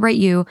to celebrate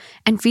you,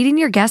 and feeding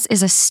your guests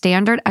is a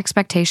standard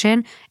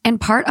expectation and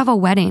part of a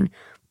wedding.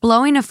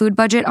 Blowing a food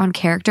budget on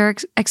character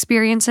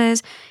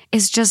experiences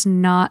is just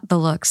not the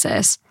look,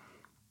 sis.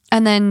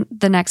 And then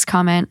the next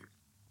comment.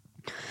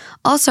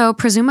 Also,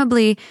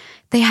 presumably,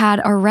 they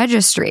had a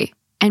registry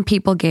and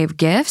people gave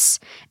gifts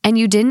and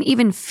you didn't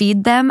even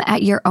feed them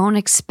at your own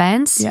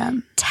expense. Yeah.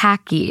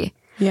 Tacky.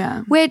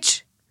 Yeah.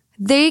 Which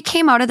they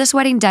came out of this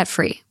wedding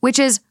debt-free, which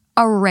is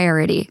a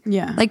rarity.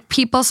 Yeah. Like,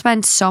 people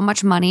spend so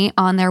much money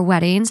on their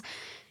weddings.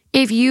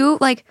 If you,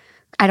 like,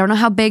 I don't know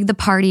how big the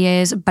party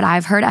is, but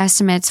I've heard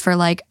estimates for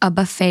like a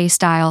buffet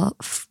style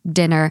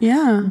dinner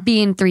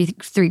being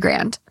three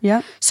grand.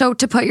 Yeah. So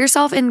to put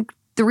yourself in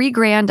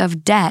 $3,000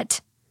 of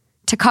debt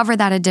to cover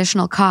that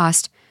additional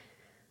cost,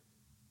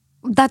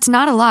 that's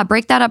not a lot.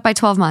 Break that up by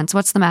 12 months.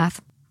 What's the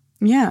math?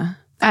 Yeah.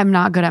 I'm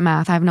not good at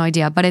math. I have no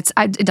idea, but it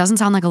doesn't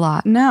sound like a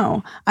lot.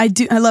 No, I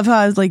do. I love how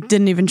I was like,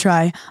 didn't even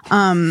try.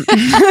 We're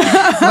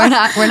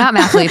not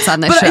mathletes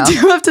on this show. But I do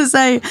have to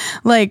say,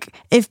 like,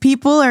 if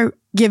people are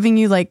giving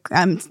you, like,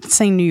 I'm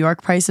saying New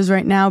York prices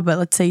right now, but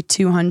let's say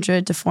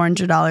 $200 to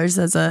 $400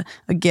 as a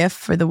gift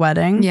for the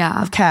wedding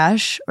of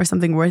cash or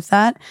something worth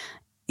that,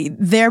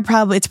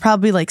 it's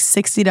probably like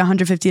 $60 to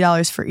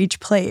 $150 for each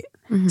plate.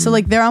 Mm-hmm. So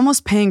like they're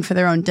almost paying for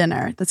their own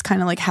dinner. That's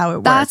kind of like how it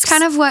works. That's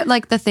kind of what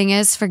like the thing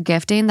is for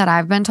gifting that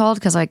I've been told,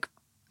 because like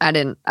I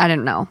didn't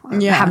know.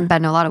 Yeah. I haven't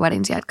been to a lot of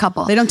weddings yet.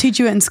 Couple. They don't teach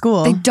you it in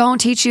school. They don't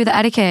teach you the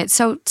etiquette.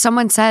 So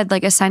someone said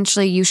like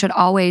essentially you should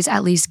always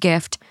at least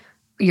gift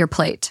your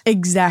plate.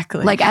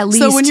 Exactly. Like at least.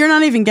 So when you're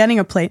not even getting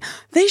a plate,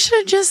 they should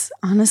have just,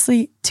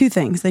 honestly, two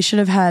things. They should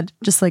have had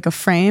just like a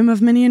frame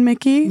of Minnie and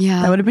Mickey.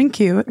 Yeah. That would have been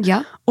cute.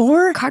 Yeah.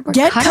 Or cardboard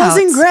get cutouts.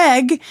 Cousin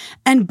Greg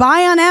and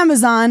buy on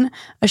Amazon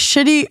a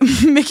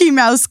shitty Mickey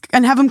Mouse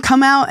and have him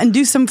come out and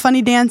do some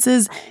funny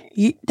dances.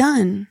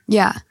 Done.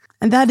 Yeah.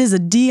 And that is a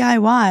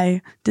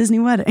DIY Disney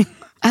wedding.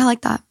 I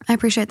like that. I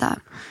appreciate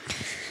that.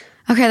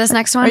 Okay, this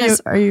next one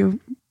Are you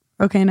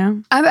okay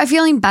now? I'm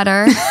feeling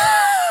better.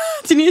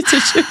 Do you need a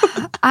tissue?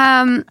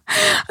 I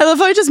love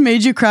how I just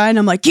made you cry and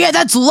I'm like, yeah,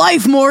 that's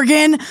life,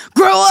 Morgan.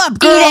 Grow up,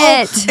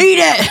 girl. Eat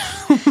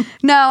it.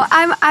 No,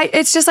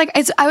 it's just like,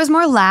 I was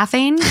more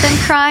laughing than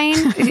crying.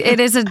 It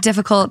is a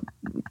difficult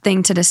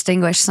thing to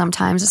distinguish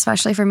sometimes,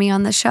 especially for me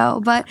on the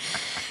show. But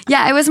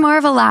yeah, it was more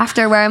of a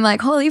laughter where I'm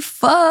like, holy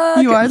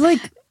fuck. You are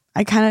like,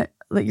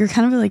 you're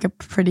kind of like a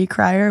pretty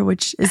crier,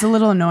 which is a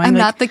little annoying. I'm like,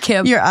 not the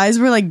Kim. Your eyes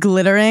were like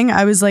glittering.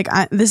 I was like,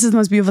 this is the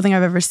most beautiful thing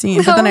I've ever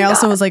seen. But then I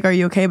also was like, are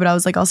you okay? But I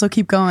was like, also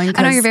keep going.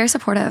 I know, you're very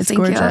supportive. It's Thank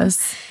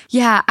gorgeous.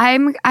 You. Yeah, I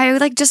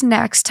like just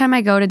next time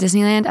I go to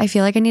Disneyland, I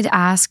feel like I need to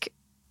ask,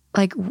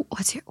 like,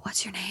 what's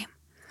your name?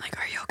 Like,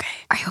 are you okay?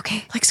 Are you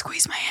okay? Like,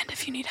 squeeze my hand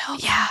if you need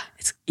help. Yeah.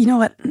 You know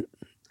what?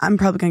 I'm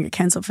probably gonna get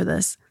canceled for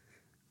this.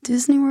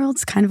 Disney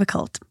World's kind of a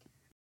cult.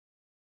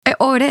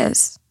 It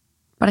is,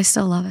 but I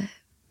still love it.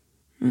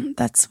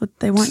 That's what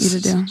they want you to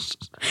do.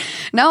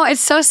 No,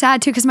 it's so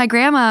sad too, because my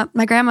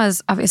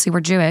grandma's obviously, we're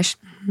Jewish,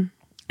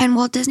 and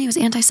Walt Disney was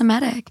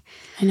anti-Semitic.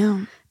 I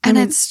know. And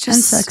I mean, it's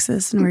just and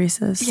sexist and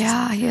racist.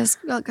 Yeah, he's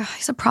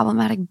a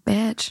problematic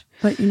bitch.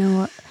 But you know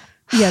what?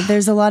 Yeah,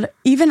 there's a lot of,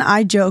 even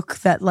I joke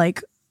that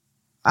like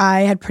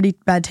I had pretty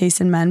bad taste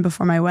in men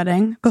before my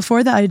wedding,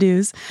 before the I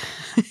do's.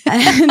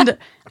 And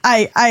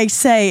I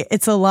say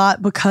it's a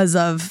lot because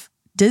of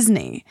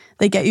Disney.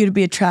 They get you to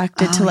be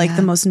attracted to like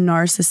the most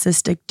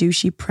narcissistic,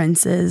 douchey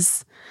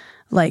princes.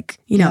 Like,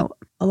 you know,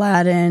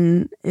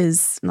 Aladdin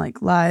is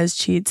like lies,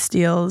 cheats,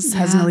 steals,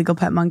 has an illegal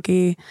pet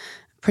monkey.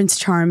 Prince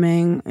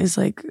Charming is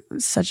like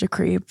such a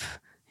creep.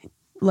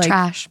 Like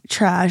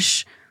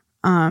trash.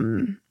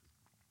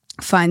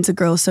 Finds a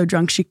girl so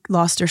drunk she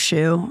lost her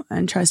shoe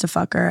and tries to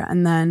fuck her.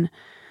 And then,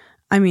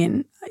 I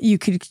mean,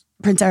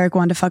 Prince Eric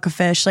wanted to fuck a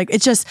fish. Like,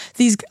 it's just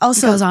these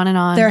also it goes on and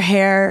on. Their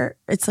hair,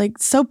 it's like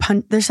so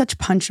they're such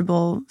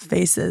punchable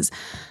faces.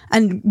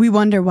 And we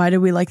wonder, why do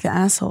we like the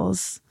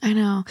assholes? I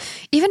know.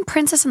 Even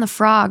Princess and the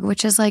Frog,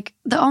 which is like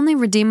the only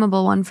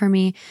redeemable one for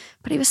me,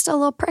 but he was still a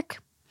little prick.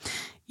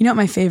 You know what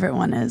my favorite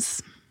one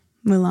is?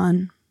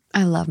 Mulan.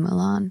 I love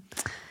Mulan.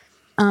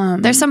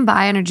 There's some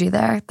bi energy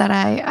there that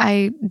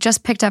I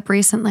just picked up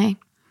recently.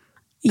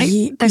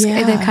 They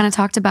kind of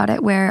talked about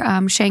it where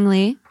Shang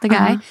Li, the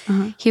guy,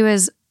 he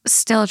was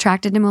still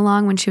attracted to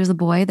Mulan when she was a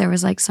boy. There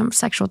was like some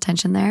sexual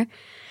tension there.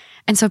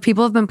 And so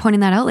people have been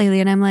pointing that out lately.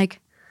 And I'm like,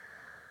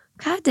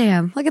 God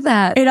damn, look at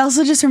that. It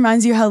also just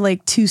reminds you how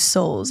like two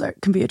souls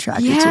can be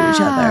attracted to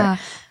each other.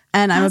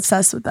 And I'm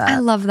obsessed with that. I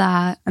love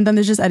that. And then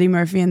there's just Eddie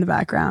Murphy in the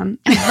background.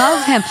 I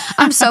love him.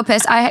 I'm so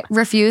pissed. I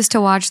refuse to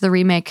watch the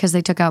remake because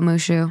they took out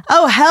Mushu.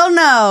 Oh, hell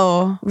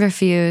no.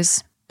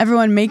 Refuse.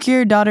 Everyone, make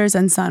your daughters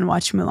and son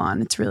watch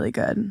Mulan. It's really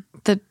good.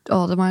 The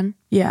older one?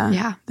 Yeah.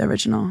 Yeah. The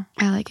original.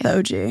 I like it. The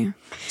OG.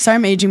 Sorry,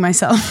 I'm aging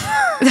myself.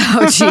 The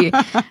OG.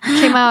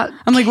 Came out.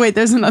 I'm like, wait,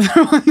 there's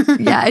another one.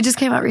 Yeah, it just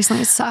came out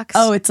recently. It sucks.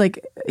 Oh, it's like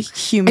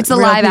human. It's the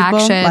live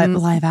action.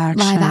 Live action.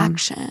 Live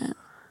action.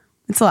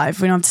 It's live.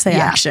 We don't have to say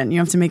action. You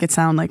have to make it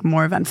sound like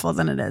more eventful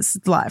than it is.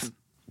 It's live.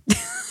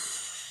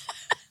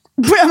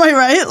 Am I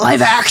right?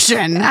 Live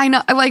action. I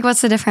know. Like,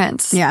 what's the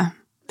difference? Yeah.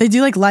 They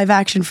do like live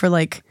action for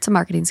like... It's a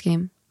marketing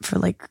scheme. For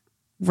like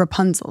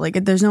Rapunzel.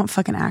 Like, there's no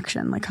fucking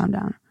action. Like, calm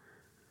down.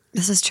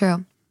 This is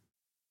true.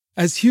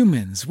 As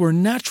humans, we're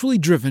naturally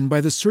driven by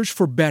the search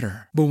for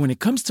better. But when it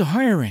comes to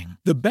hiring,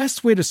 the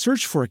best way to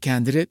search for a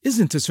candidate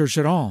isn't to search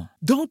at all.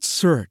 Don't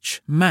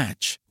search,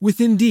 match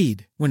with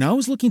Indeed. When I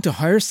was looking to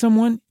hire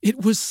someone,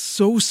 it was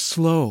so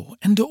slow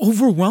and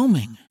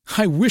overwhelming.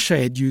 I wish I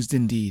had used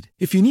Indeed.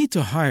 If you need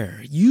to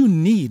hire, you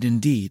need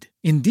Indeed.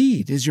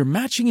 Indeed is your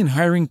matching and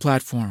hiring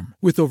platform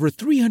with over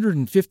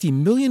 350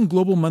 million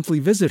global monthly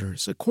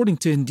visitors, according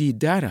to Indeed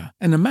data,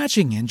 and a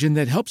matching engine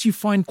that helps you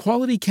find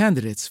quality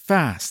candidates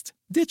fast.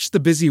 Ditch the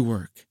busy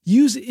work.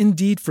 Use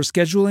Indeed for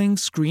scheduling,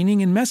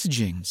 screening, and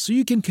messaging so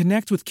you can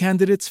connect with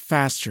candidates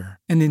faster.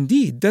 And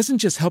Indeed doesn't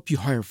just help you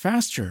hire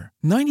faster.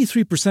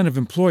 93% of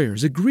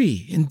employers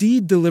agree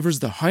Indeed delivers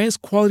the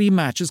highest quality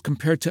matches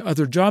compared to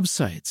other job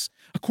sites,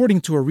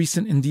 according to a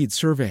recent Indeed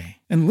survey.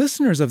 And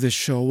listeners of this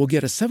show will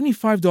get a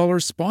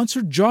 $75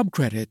 sponsored job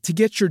credit to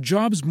get your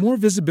jobs more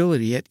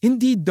visibility at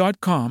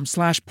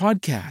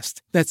Indeed.com/podcast.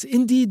 That's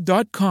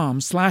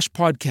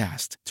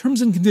Indeed.com/podcast.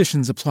 Terms and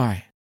conditions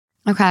apply.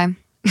 Okay.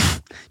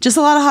 Just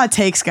a lot of hot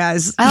takes,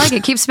 guys. I like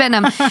it. Keep spitting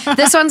them.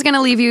 This one's going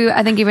to leave you,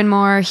 I think, even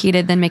more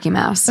heated than Mickey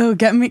Mouse. Oh,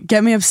 get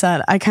me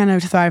upset. I kind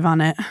of thrive on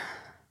it.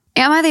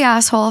 Am I the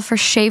asshole for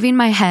shaving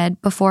my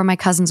head before my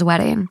cousin's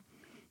wedding?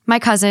 My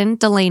cousin,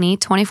 Delaney,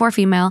 24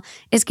 female,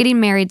 is getting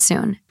married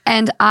soon.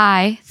 And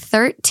I,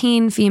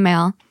 13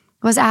 female,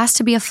 was asked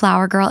to be a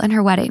flower girl in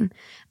her wedding.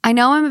 I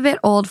know I'm a bit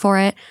old for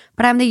it,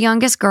 but I'm the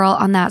youngest girl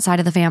on that side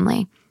of the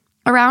family.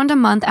 Around a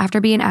month after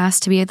being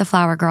asked to be the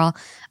flower girl,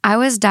 I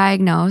was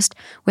diagnosed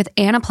with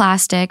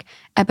anaplastic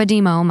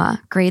epidemoma,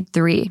 grade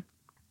 3.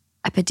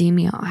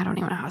 Epidemio, I don't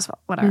even know how to spell,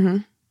 whatever. Mm-hmm.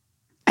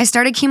 I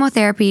started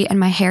chemotherapy and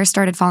my hair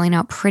started falling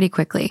out pretty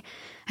quickly.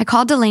 I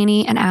called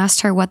Delaney and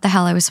asked her what the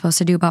hell I was supposed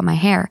to do about my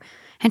hair.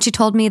 And she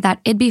told me that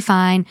it'd be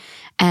fine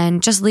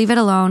and just leave it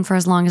alone for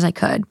as long as I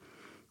could.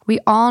 We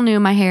all knew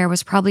my hair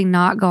was probably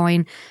not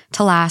going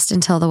to last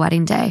until the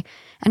wedding day.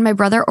 And my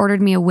brother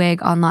ordered me a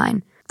wig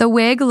online. The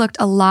wig looked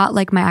a lot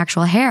like my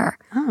actual hair.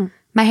 Oh.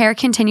 My hair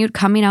continued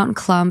coming out in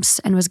clumps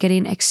and was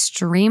getting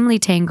extremely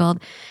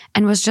tangled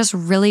and was just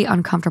really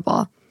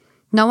uncomfortable.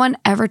 No one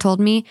ever told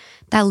me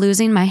that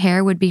losing my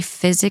hair would be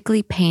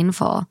physically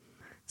painful.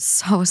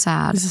 So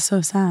sad. This is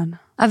so sad.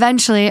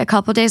 Eventually, a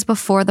couple days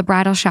before the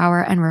bridal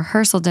shower and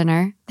rehearsal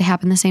dinner, they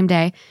happened the same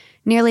day,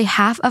 nearly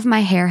half of my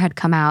hair had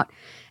come out,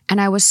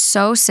 and I was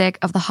so sick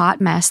of the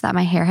hot mess that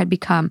my hair had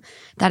become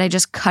that I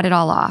just cut it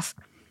all off.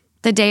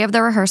 The day of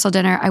the rehearsal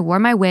dinner, I wore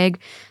my wig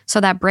so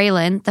that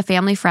Braylon, the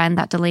family friend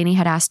that Delaney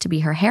had asked to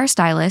be her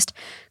hairstylist,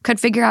 could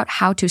figure out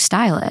how to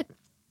style it.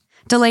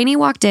 Delaney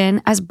walked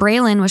in as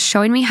Braylon was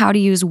showing me how to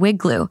use wig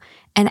glue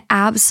and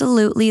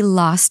absolutely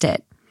lost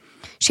it.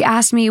 She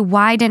asked me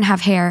why I didn't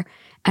have hair,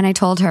 and I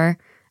told her,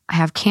 I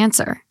have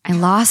cancer. I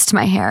lost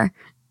my hair.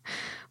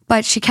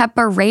 But she kept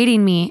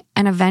berating me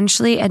and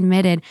eventually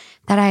admitted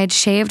that I had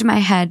shaved my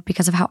head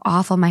because of how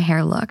awful my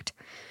hair looked.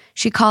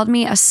 She called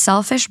me a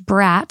selfish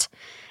brat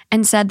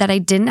and said that I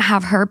didn't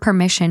have her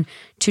permission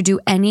to do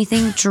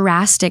anything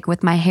drastic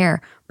with my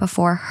hair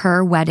before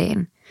her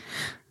wedding.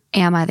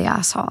 Am I the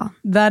asshole?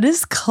 That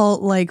is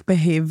cult-like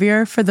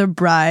behavior for the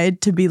bride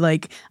to be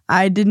like,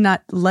 I did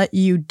not let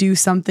you do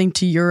something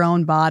to your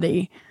own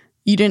body.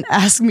 You didn't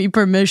ask me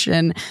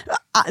permission.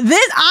 A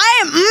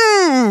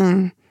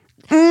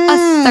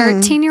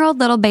 13-year-old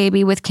little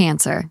baby with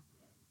cancer.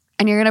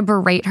 And you're going to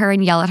berate her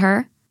and yell at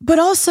her? But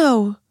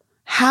also,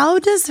 how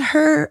does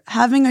her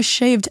having a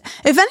shaved...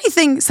 If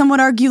anything, some would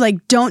argue,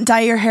 like, don't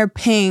dye your hair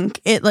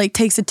pink. It, like,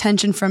 takes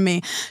attention from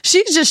me.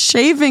 She's just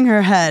shaving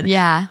her head.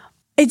 Yeah.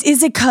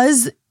 Is it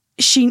because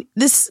she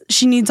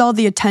needs all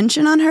the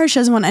attention on her? She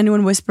doesn't want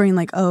anyone whispering,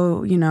 like,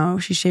 oh, you know,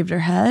 she shaved her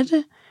head?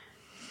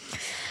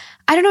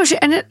 I don't know.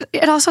 And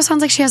it also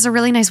sounds like she has a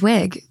really nice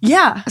wig.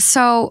 Yeah.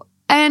 So,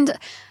 and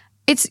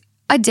it's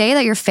a day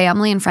that your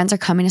family and friends are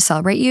coming to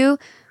celebrate you.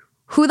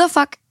 Who the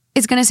fuck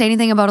is going to say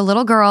anything about a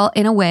little girl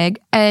in a wig?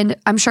 And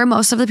I'm sure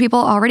most of the people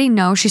already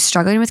know she's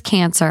struggling with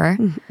cancer.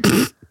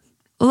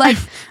 Like,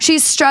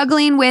 she's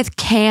struggling with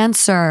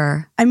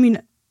cancer. I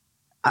mean,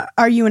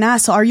 are you an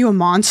asshole? Are you a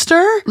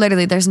monster?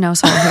 Literally, there's no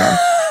soul here.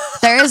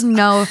 There is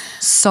no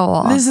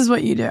soul. This is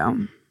what you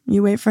do.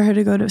 You wait for her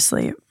to go to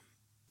sleep.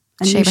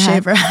 And Shave you her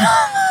shave her head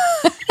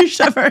off. You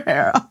shave her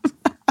hair off.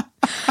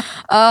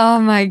 Oh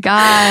my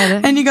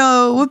God. And you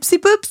go, whoopsie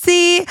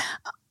poopsie.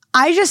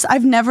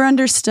 I've never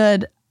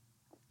understood.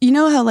 You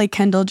know how like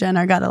Kendall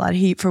Jenner got a lot of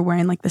heat for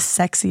wearing like the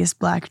sexiest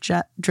black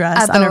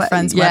dress on her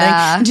friend's wedding?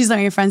 And she's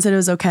like, your friend said it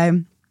was okay.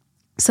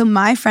 So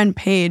my friend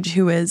Paige,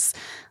 who is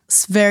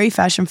very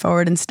fashion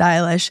forward and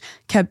stylish,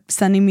 kept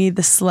sending me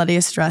the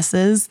sluttiest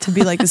dresses to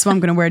be like, this is what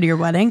I'm going to wear to your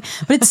wedding.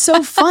 But it's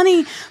so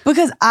funny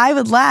because I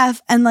would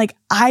laugh and like,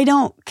 I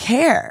don't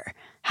care.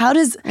 How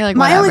does like,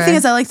 my whatever. only thing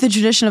is I like the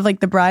tradition of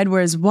like the bride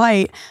wears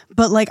white,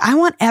 but like I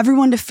want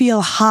everyone to feel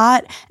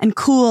hot and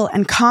cool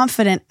and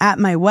confident at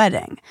my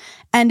wedding.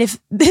 And if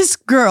this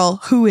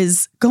girl who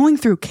is going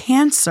through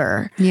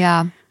cancer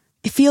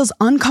feels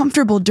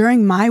uncomfortable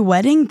during my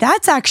wedding,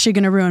 that's actually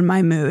going to ruin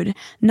my mood.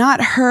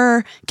 Not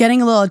her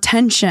getting a little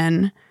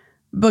attention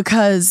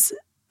because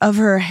of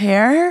her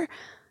hair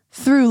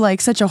through like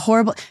such a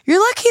horrible...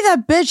 You're lucky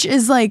that bitch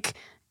is like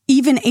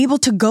even able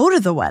to go to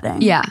the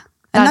wedding. Yeah.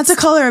 And that's a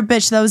color of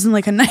bitch that was in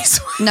like a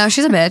nice way. No,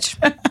 she's a bitch.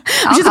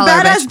 She's a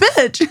badass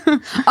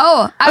bitch.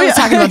 Oh, I was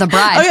talking about the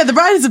bride. Oh yeah, the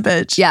bride is a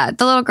bitch. Yeah,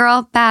 the little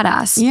girl,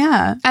 badass.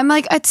 Yeah. I'm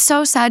like, it's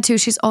so sad too.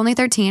 She's only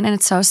 13 and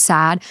it's so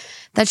sad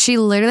that she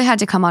literally had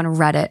to come on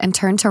Reddit and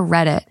turn to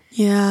Reddit.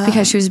 Yeah.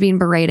 Because she was being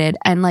berated.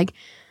 And like,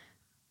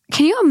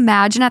 can you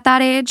imagine at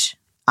that age?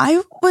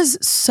 I was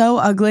so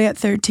ugly at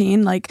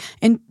 13, like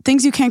in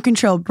things you can't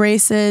control,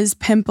 braces,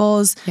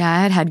 pimples. Yeah,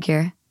 I had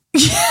headgear.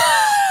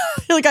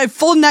 Like I have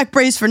full neck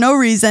brace for no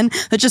reason.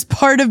 That's just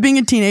part of being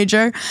a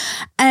teenager.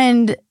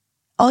 And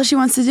all she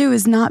wants to do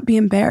is not be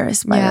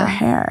embarrassed by her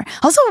hair.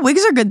 Also,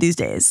 wigs are good these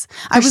days.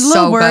 I was a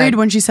little worried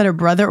when she said her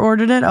brother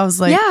ordered it. I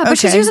was like, yeah, but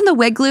she's using the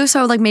wig glue,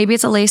 so like maybe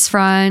it's a lace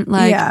front.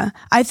 Like, yeah,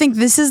 I think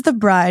this is the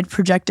bride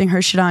projecting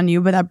her shit on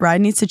you, but that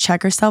bride needs to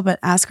check herself and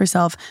ask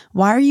herself,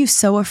 why are you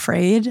so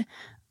afraid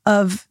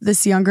of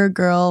this younger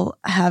girl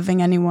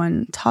having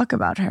anyone talk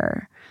about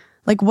her?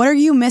 Like, what are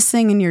you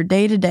missing in your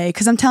day-to-day?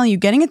 Because I'm telling you,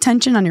 getting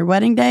attention on your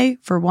wedding day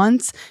for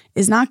once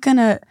is not going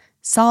to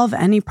solve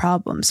any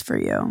problems for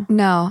you.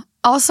 No.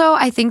 Also,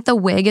 I think the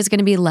wig is going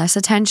to be less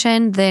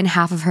attention than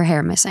half of her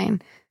hair missing.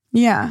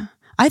 Yeah.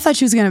 I thought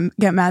she was going to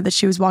get mad that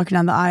she was walking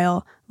down the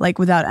aisle, like,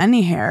 without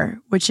any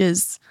hair, which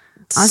is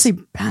honestly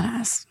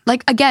badass.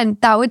 Like, again,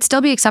 that would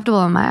still be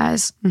acceptable in my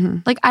eyes. Mm-hmm.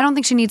 Like, I don't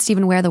think she needs to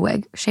even wear the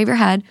wig. Shave your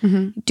head.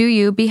 Mm-hmm. Do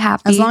you. Be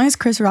happy. As long as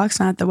Chris Rock's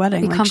not at the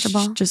wedding. Be like,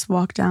 comfortable. Just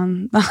walk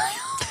down the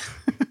aisle.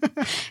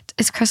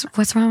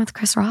 What's wrong with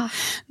Chris Rock?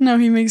 No,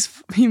 he made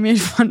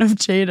fun of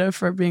Jada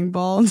for being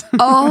bald.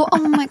 Oh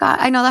my God.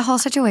 I know that whole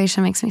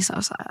situation makes me so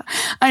sad.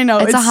 I know.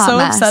 It's a hot so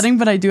mess. upsetting,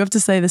 but I do have to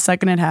say the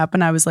second it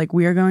happened, I was like,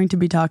 we are going to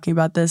be talking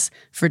about this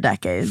for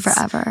decades.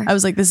 Forever. I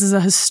was like, this is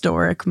a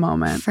historic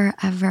moment.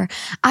 Forever.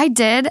 I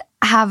did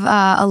have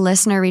a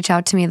listener reach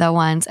out to me though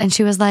once, and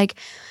she was like,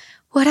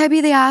 would I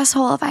be the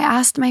asshole if I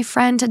asked my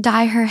friend to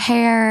dye her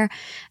hair?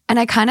 And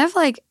I kind of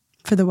like,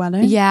 for the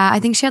wedding? Yeah, I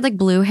think she had like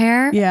blue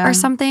hair or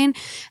something.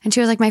 And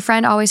she was like, my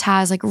friend always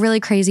has like really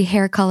crazy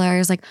hair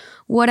colors. Like,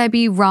 would I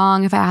be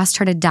wrong if I asked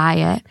her to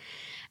dye it?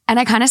 And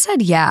I kind of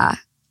said, yeah.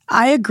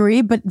 I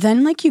agree, but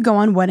then like you go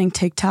on wedding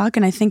TikTok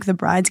and I think the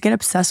brides get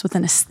obsessed with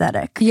an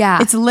aesthetic.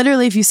 Yeah. It's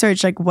literally if you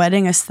search like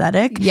wedding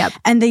aesthetic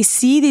and they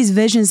see these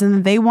visions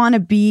and they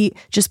want to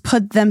just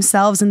put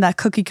themselves in that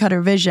cookie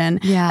cutter vision.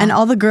 Yeah. And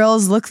all the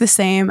girls look the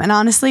same. And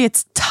honestly,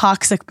 it's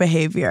toxic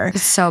behavior.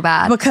 It's so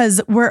bad.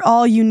 Because we're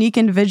all unique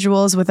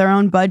individuals with our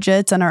own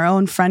budgets and our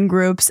own friend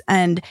groups,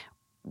 and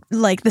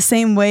like the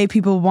same way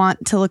people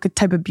want to look a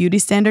type of beauty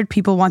standard,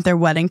 people want their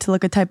wedding to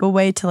look a type of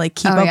way to like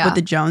keep up with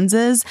the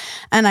Joneses.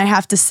 And I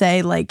have to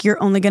say, like,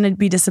 you're only going to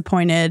be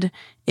disappointed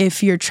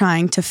if you're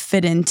trying to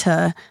fit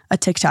into a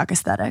TikTok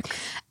aesthetic.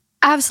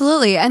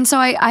 Absolutely. And so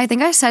I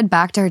think I said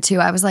back to her too,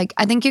 I was like,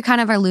 I think you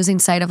kind of are losing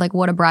sight of like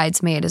what a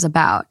bridesmaid is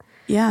about.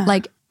 Yeah.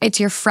 Like it's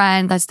your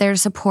friend that's there to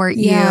support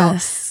you.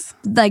 Yes.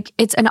 Like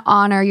it's an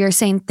honor. You're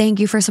saying, thank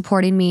you for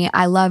supporting me.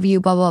 I love you,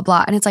 blah, blah,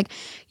 blah. And it's like,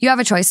 you have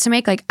a choice to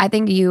make. Like, I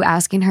think you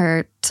asking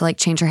her to like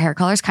change her hair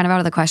color is kind of out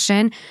of the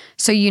question.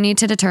 So you need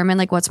to determine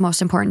like what's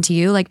most important to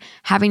you, like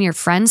having your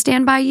friend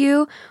stand by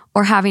you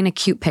or having a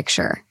cute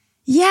picture.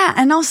 Yeah.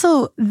 And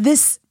also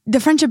the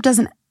friendship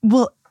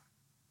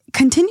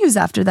continues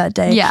after that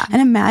day. Yeah.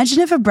 And imagine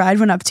if a bride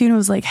went up to you and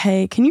was like,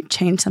 hey, can you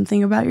change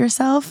something about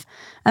yourself?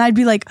 And I'd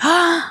be like,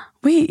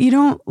 wait, you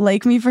don't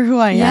like me for who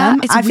I Yeah,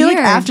 am? it's I feel like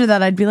weird. after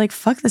that, I'd be like,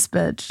 fuck this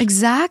bitch.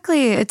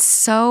 Exactly. It's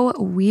so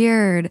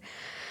weird.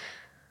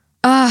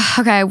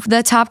 Okay.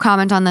 The top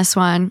comment on this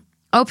one.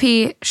 OP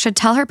should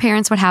tell her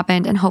parents what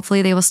happened and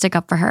hopefully they will stick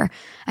up for her.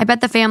 I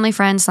bet the family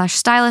friend /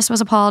 stylist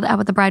was appalled at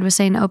what the bride was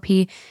saying to OP,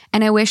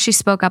 and I wish she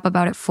spoke up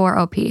about it for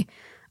OP.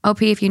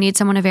 OP, if you need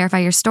someone to verify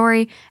your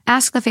story,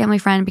 ask the family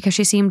friend because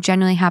she seemed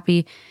genuinely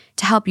happy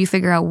to help you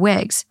figure out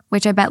wigs,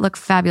 which I bet look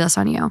fabulous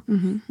on you.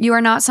 Mm-hmm. You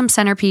are not some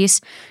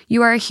centerpiece.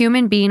 You are a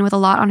human being with a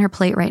lot on her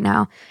plate right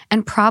now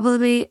and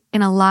probably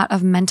in a lot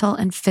of mental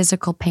and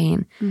physical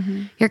pain.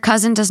 Mm-hmm. Your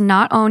cousin does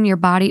not own your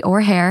body or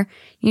hair.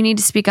 You need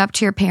to speak up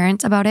to your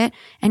parents about it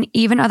and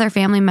even other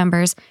family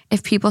members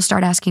if people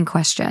start asking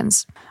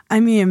questions. I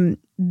mean,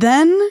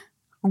 then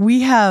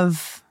we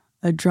have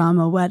a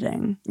drama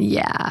wedding.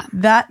 Yeah.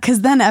 Because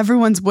then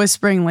everyone's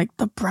whispering like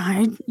the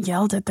bride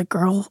yelled at the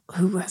girl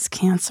who has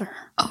cancer.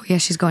 Oh, yeah,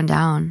 she's going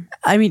down.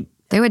 I mean,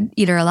 They would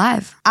eat her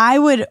alive. I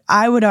would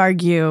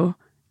argue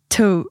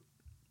to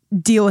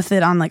deal with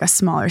it on like a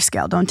smaller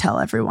scale. Don't tell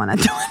everyone at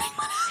the wedding.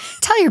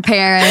 Tell your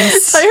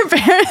parents. Tell your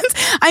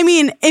parents. I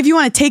mean, if you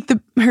want to take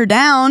her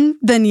down,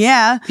 then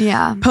yeah.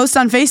 Yeah. Post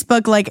on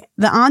Facebook like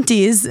the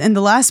aunties in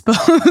the last post.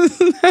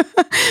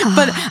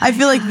 But I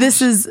feel like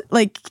this is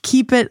like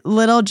keep it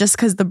little just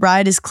because the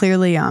bride is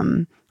clearly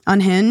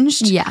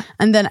unhinged. Yeah.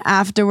 And then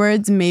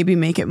afterwards, maybe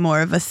make it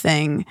more of a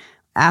thing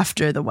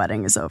after the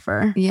wedding is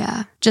over.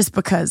 Yeah. Just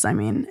because, I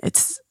mean,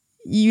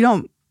 you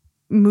don't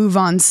move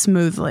on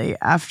smoothly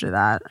after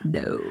that.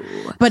 No.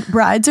 But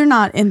brides are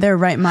not in their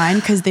right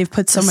mind because they've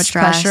put so much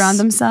Stress. pressure on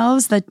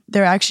themselves that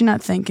they're actually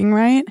not thinking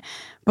right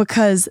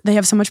because they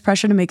have so much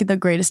pressure to make it the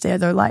greatest day of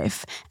their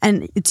life.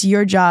 And it's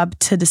your job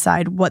to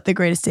decide what the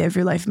greatest day of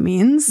your life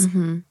means.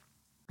 Mm-hmm.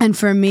 And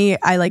for me,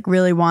 I like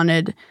really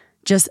wanted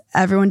just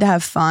everyone to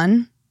have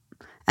fun.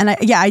 And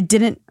I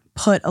didn't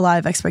put a lot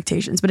of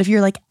expectations. But if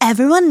you're like,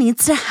 everyone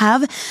needs to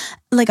have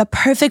like a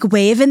perfect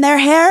wave in their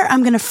hair,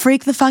 I'm going to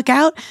freak the fuck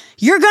out.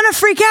 You're going to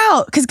freak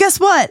out. Because guess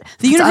what?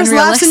 The universe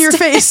laughs in your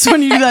face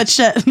when you do that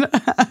shit.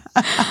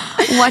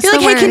 What's You're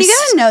like, the hey, can you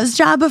worst? get a nose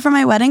job for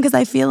my wedding? Because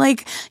I feel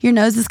like your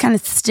nose is kind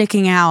of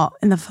sticking out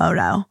in the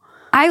photo.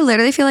 I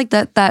literally feel like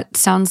that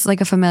sounds like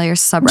a familiar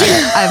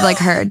subreddit I've like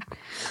heard.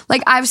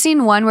 Like I've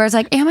seen one where it's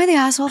like, am I the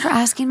asshole for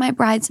asking my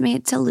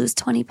bridesmaid to lose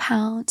 20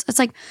 pounds? It's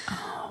like,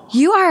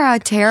 you are a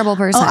terrible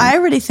person. Oh, I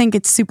already think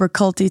it's super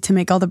culty to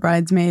make all the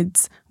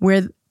bridesmaids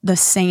wear the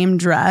same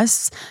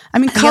dress. I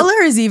mean, color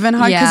is even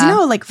hard because, Yeah.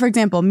 like, for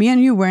example, me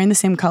and you wearing the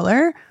same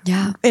color,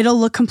 Yeah. it'll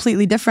look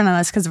completely different on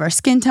us because of our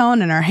skin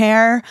tone and our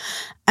hair.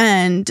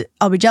 And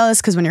I'll be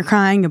jealous because when you're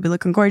crying, you'll be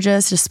looking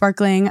gorgeous, just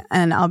sparkling,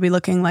 and I'll be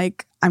looking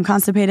like I'm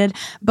constipated.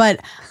 But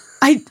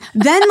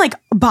then like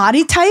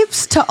body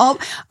types to all,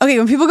 okay,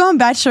 when people go on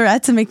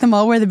bachelorettes and make them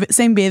all wear the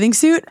same bathing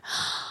suit,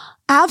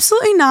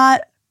 absolutely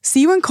not.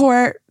 See you in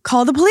court,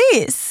 call the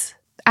police.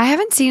 I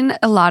haven't seen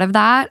a lot of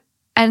that.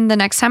 And the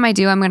next time I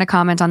do, I'm going to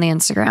comment on the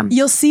Instagram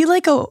You'll see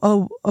like a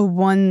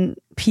one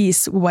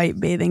piece white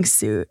bathing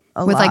suit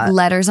with lot. like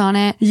letters on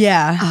it.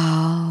 Yeah.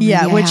 Oh,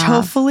 Yeah, maybe I which have.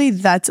 hopefully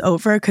that's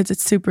over because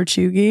it's super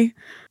chuggy.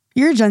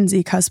 You're a Gen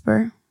Z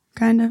cusper,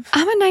 kind of.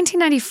 I'm a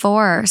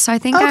 1994, so I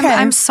think Okay.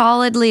 I'm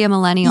solidly a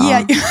millennial.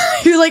 Yeah,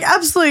 you're like,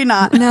 absolutely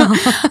not. No.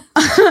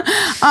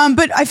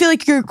 But I feel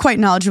like you're quite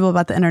knowledgeable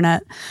about the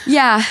internet.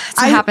 Yeah. That's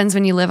what happens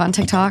when you live on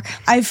TikTok.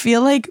 I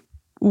feel like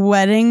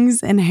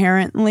weddings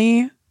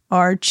inherently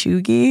are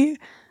chuggy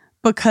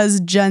because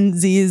Gen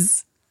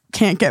Zs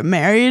can't get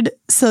married.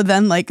 So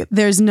then like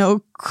there's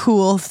no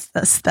cool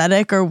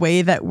aesthetic or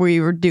way that we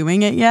were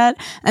doing it yet.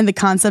 And the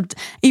concept,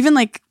 even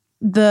like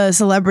the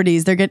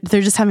celebrities, they're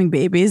just having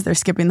babies. They're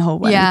skipping the whole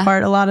wedding Yeah.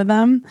 part, a lot of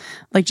them.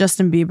 Like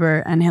Justin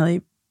Bieber and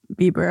Hailey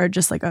Bieber are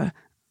just like a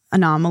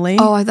anomaly.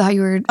 Oh, I thought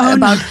you were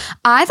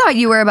I thought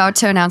you were about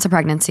to announce a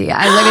pregnancy.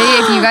 I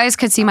literally, if you guys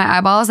could see my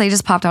eyeballs, they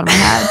just popped out of my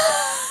head.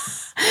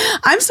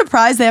 I'm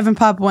surprised they haven't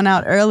popped one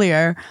out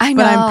earlier. I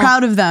But know. I'm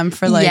proud of them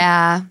for like,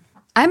 yeah.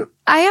 I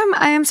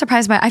am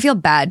surprised by it. I feel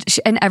bad.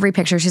 In every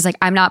picture, she's like,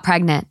 I'm not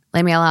pregnant.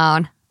 Leave me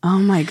alone. oh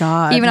my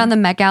God. Even on the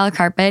Met Gala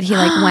carpet, he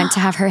like went to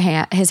have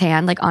his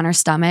hand like on her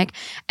stomach,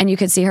 and you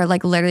could see her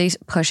like literally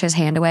push his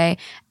hand away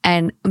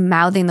and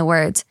mouthing the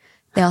words,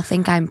 "They'll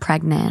think I'm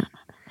pregnant."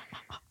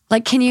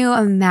 Like, can you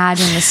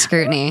imagine the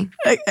scrutiny?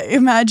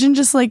 Imagine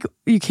just like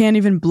you can't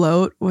even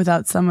bloat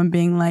without someone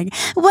being like,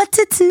 "What's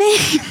its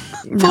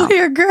name?" Boy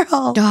or girl?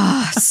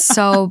 Oh,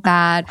 so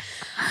bad.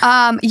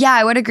 Yeah,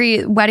 I would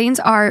agree. Weddings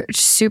are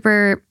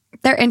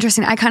they're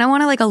interesting. I kind of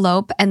want to like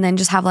elope and then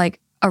just have like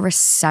a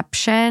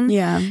reception.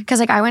 Yeah. Because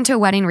like I went to a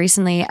wedding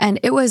recently and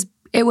it was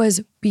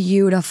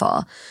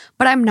beautiful,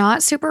 but I'm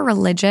not super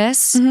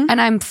religious, and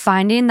I'm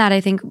finding that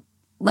I think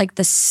like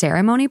the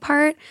ceremony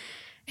part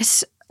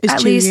is at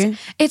cheesy.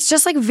 least it's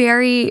just like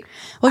very.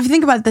 Well, if you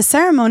think about it, the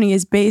ceremony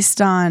is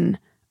based on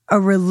a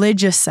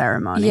religious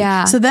ceremony.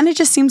 Yeah. So then it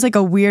just seems like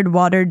a weird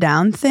watered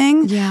down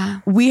thing.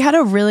 Yeah. We had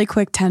a really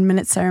quick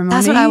 10-minute ceremony.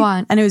 That's what I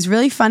want. And it was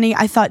really funny.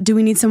 I thought, do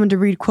we need someone to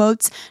read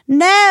quotes?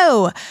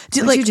 No.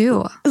 What'd you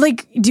do?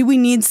 Like, do we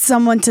need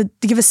someone to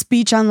give a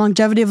speech on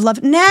longevity of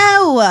love?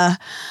 No.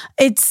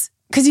 It's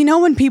because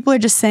when people are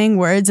just saying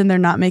words and they're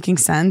not making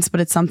sense, but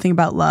it's something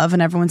about love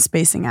and everyone's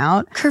spacing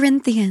out.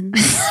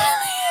 Corinthians.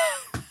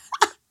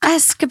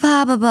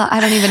 Blah, blah, blah.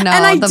 I don't even know.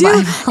 And I the do.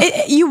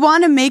 Bible. You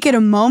want to make it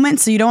a moment,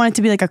 so you don't want it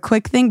to be like a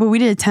quick thing. But we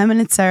did a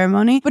 10-minute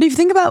ceremony. But if you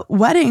think about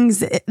weddings,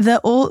 the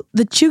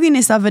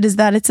chugginess of it is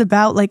that it's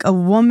about like a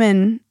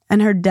woman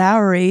and her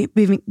dowry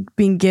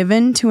being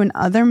given to an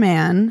other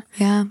man.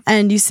 Yeah.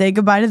 And you say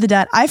goodbye to the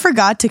dad. I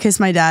forgot to kiss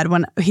my dad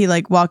when he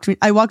like walked me.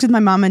 I walked with my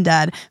mom and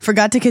dad.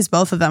 Forgot to kiss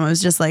both of them. It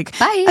was just like,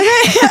 bye. Okay.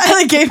 I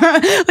like gave her,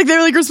 like they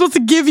were like, we're supposed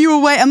to give you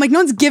away. I'm like, no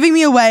one's giving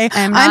me away.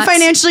 I'm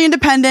financially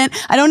independent.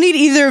 I don't need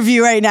either of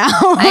you right now.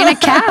 I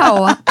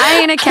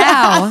ain't a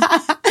cow.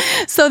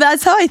 So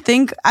that's how I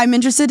think. I'm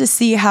interested to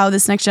see how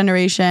this next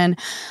generation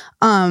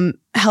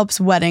helps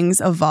weddings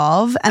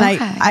evolve. And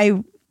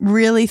I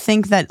really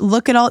think that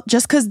look at all,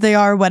 just because they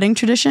are a wedding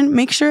tradition,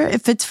 make sure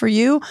it fits for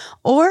you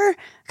or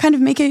kind of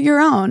make it your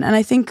own. And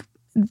I think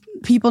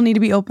people need to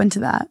be open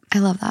to that. I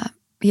love that.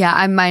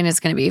 Yeah, mine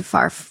is going to be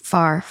far,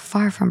 far,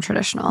 far from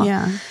traditional.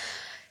 Yeah.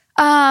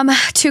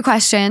 2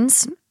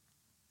 questions.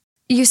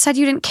 You said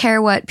you didn't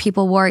care what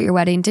people wore at your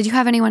wedding. Did you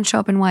have anyone show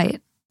up in white?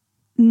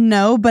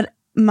 No, but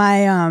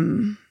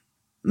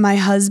my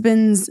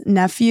husband's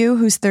nephew,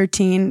 who's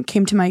 13,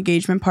 came to my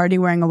engagement party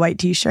wearing a white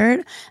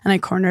t-shirt, and I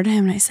cornered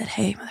him and I said,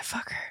 "Hey,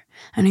 motherfucker,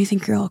 I know you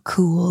think you're all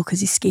cool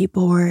because you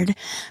skateboard,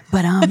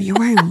 but you're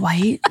wearing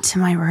white to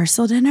my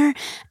rehearsal dinner,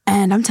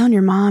 and I'm telling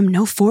your mom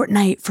no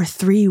Fortnite for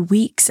 3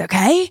 weeks,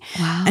 okay?"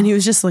 Wow. And he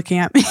was just looking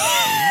at me.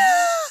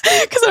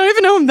 Because I don't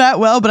even know him that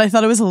well, but I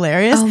thought it was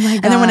hilarious. Oh my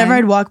God. And then whenever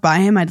I'd walk by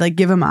him, I'd like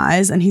give him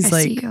eyes, and he's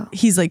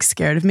like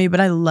scared of me, but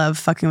I love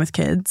fucking with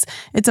kids.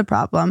 It's a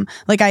problem.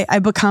 Like I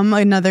become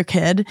another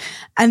kid,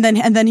 and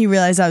then he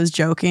realized I was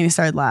joking and he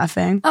started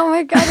laughing. Oh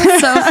my God,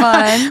 it's so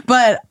fun.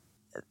 But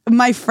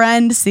my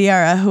friend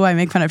Sierra, who I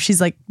make fun of,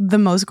 she's like the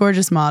most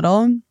gorgeous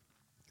model,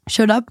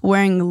 showed up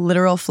wearing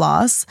literal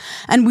floss,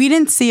 and we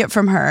didn't see it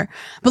from her.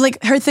 But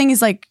like her thing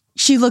is like,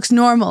 she looks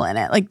normal in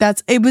it. Like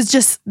it was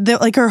just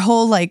like her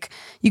whole, like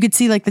you could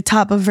see like the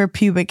top of her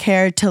pubic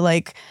hair to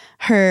like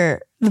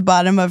the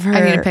bottom of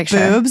her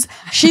boobs.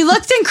 She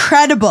looked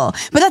incredible.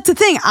 But that's the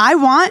thing. I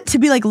want to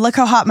be like, look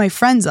how hot my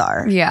friends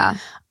are. Yeah.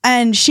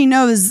 And she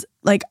knows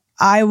like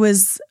I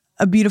was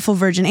a beautiful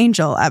virgin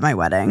angel at my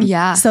wedding.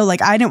 Yeah. So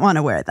like I didn't want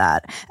to wear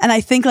that. And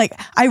I think like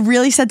I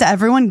really said to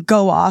everyone,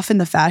 go off in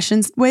the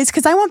fashion ways,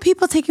 because I want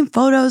people taking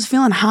photos,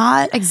 feeling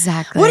hot.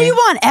 Exactly. What do you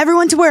want?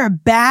 Everyone to wear a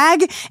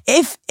bag?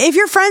 If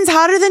your friend's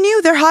hotter than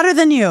you, they're hotter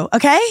than you.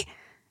 Okay?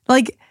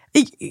 Like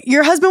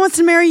your husband wants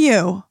to marry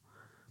you.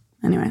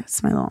 Anyway,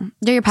 that's my little.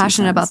 Yeah, you're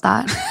passionate about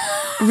that.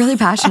 Really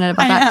passionate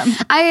about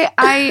that.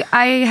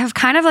 I have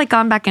kind of like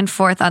gone back and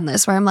forth on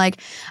this, where I'm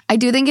like, I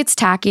do think it's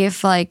tacky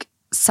if like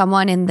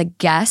someone in the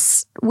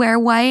guests wear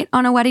white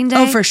on a wedding day.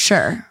 Oh, for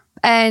sure.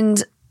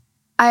 And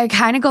I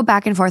kind of go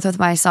back and forth with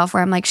myself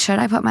where I'm like, should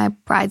I put my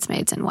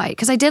bridesmaids in white?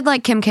 Because I did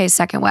like Kim K's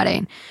second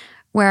wedding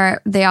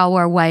where they all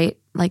wore white,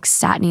 like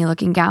satiny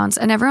looking gowns,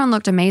 and everyone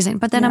looked amazing.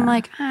 But then I'm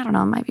like, I don't know,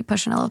 I might be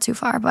pushing a little too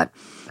far, but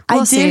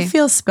we'll see. I did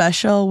feel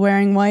special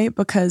wearing white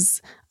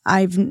because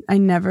I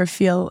never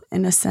feel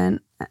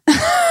innocent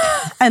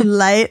and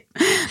light.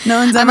 No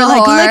one's ever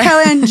like, look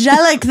how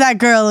angelic that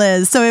girl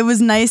is. So it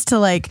was nice to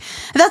like,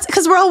 that's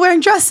because we're all wearing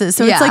dresses.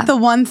 So it's like the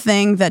one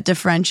thing that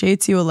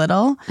differentiates you a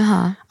little.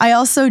 Uh-huh. I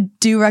also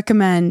do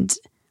recommend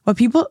what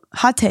people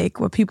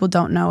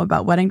don't know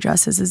about wedding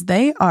dresses is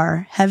they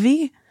are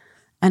heavy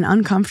and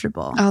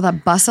uncomfortable. Oh, the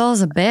bustle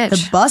is a bitch.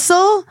 The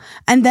bustle,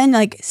 and then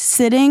like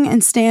sitting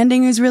and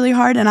standing is really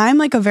hard. And I'm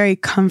like a very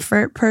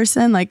comfort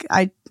person. Like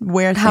I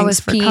wear things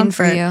for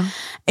comfort. For you?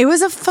 It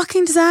was a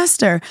fucking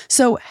disaster.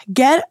 So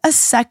get a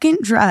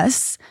second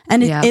dress,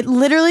 and it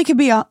literally could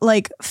be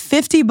like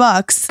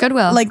 $50.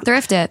 Goodwill, like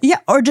thrift it. Yeah,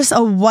 or just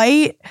a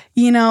white,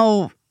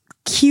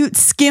 cute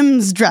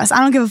Skims dress. I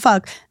don't give a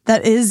fuck.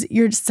 That is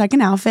your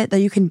second outfit that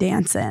you can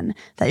dance in,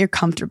 that you're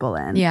comfortable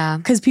in. Yeah.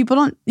 Because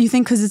you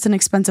think because it's an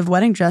expensive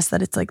wedding dress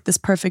that it's like this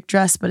perfect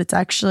dress, but it's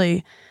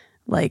actually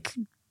like,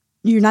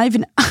 you're not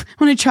even,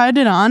 when I tried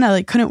it on, I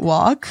like couldn't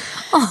walk.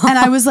 Oh. And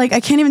I was like, I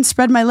can't even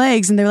spread my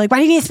legs. And they were like, why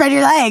do you need to spread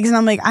your legs? And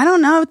I'm like, I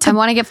don't know. I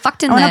want to get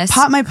fucked in I this. want to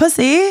pop my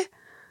pussy.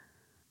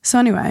 So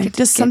anyway,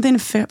 just something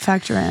to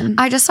factor in.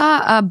 I just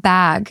saw a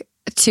bag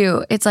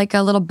too. It's like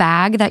a little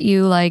bag that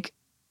you like,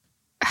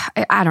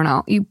 I don't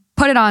know, you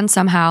put it on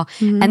somehow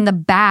and the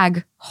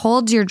bag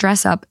holds your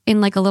dress up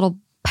in like a little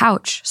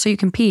pouch so you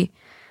can pee.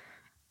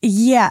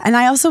 Yeah. And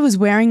I also was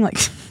wearing like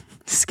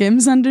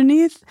Skims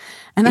underneath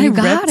and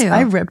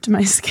I ripped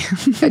my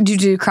Skims. Did you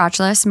do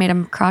crotchless? Made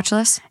them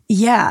crotchless?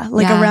 Yeah.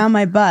 Like around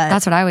my butt.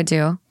 That's what I would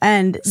do.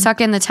 And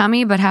suck in the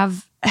tummy, but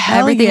have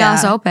everything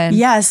else open.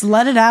 Yes.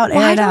 Let it out.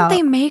 Why air it out. don't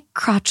they make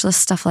crotchless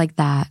stuff like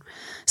that?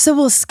 So,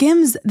 well,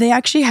 Skims, they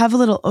actually have a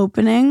little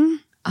opening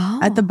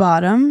at the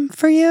bottom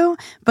for you,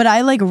 but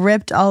I like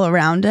ripped all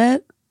around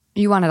it.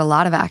 You wanted a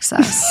lot of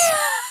access.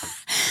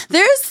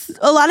 There's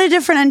a lot of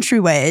different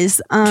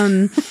entryways.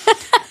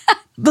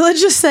 But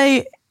let's just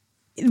say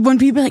when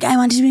people are like, I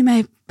want it to be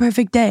my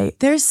perfect day,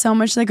 there's so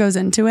much that goes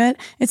into it.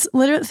 It's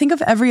literally, think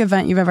of every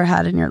event you've ever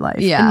had in your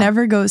life. Yeah. It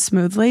never goes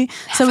smoothly.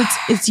 Never. So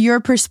it's your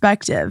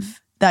perspective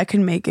that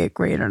can make it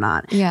great or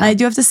not. Yeah. And I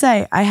do have to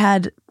say, I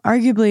had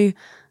arguably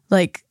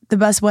like the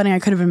best wedding I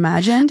could have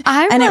imagined.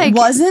 It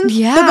wasn't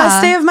the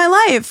best day of my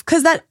life.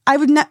 Cause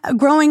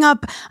growing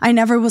up, I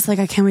never was like,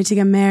 I can't wait to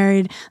get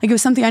married. Like it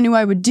was something I knew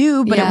I would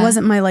do, but it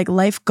wasn't my like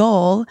life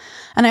goal.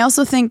 And I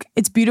also think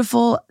it's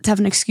beautiful to have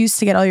an excuse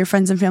to get all your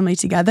friends and family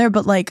together.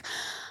 But like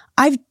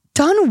I've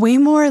done way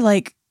more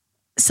like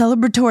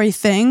celebratory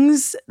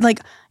things. Like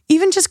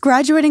even just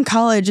graduating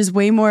college is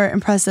way more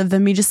impressive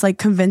than me just like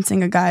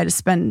convincing a guy to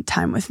spend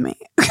time with me.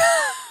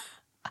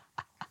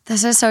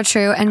 This is so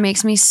true and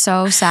makes me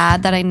so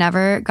sad that I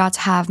never got to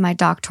have my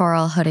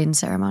doctoral hooding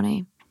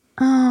ceremony.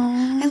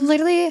 Oh.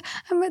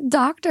 I'm a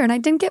doctor and I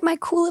didn't get my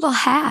cool little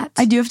hat.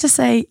 I do have to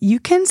say, you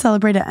can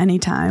celebrate at any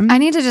time. I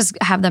need to just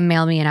have them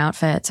mail me an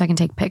outfit so I can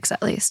take pics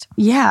at least.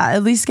 Yeah,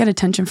 at least get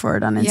attention for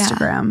it on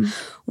Instagram. Yeah.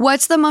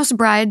 What's the most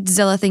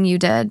Bridezilla thing you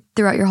did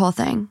throughout your whole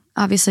thing?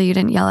 Obviously, you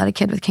didn't yell at a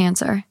kid with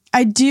cancer.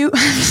 I do.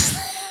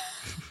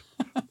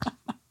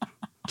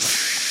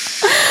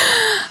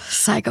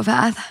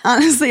 Psychopath.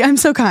 Honestly, I'm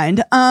so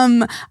kind.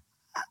 I'm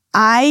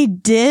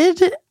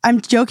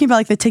joking about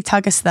like the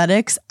TikTok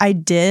aesthetics. I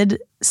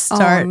did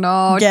start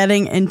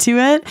getting into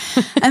it.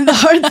 And the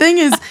hard thing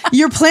is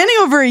you're planning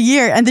over a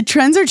year and the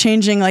trends are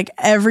changing like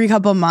every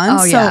couple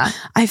months. So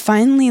I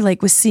finally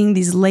like was seeing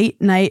these late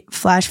night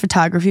flash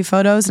photography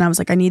photos and I was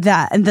like, I need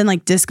that. And then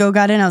like disco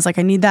got in. I was like,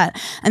 I need that.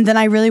 And then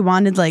I really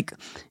wanted like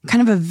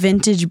kind of a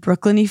vintage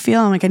Brooklyn-y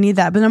feel. I'm like, I need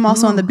that. But I'm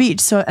also on the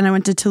beach. And I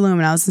went to Tulum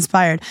and I was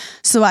inspired.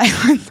 So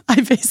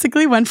I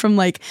basically went from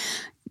like,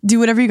 do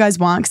whatever you guys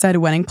want because I had a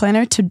wedding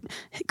planner to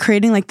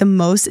creating like the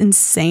most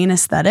insane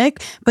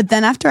aesthetic. But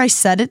then after I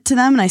said it to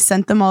them and I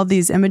sent them all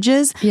these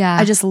images,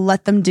 I just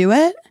let them do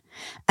it.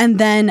 And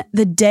then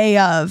the day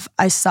of,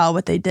 I saw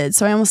what they did.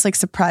 So I almost like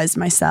surprised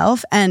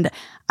myself and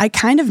I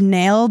kind of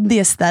nailed the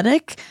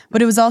aesthetic,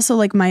 but it was also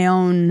like my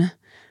own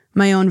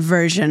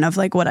version of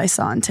like what I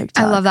saw on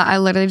TikTok. I love that. I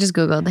literally just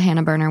Googled the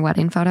Hannah Berner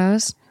wedding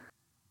photos.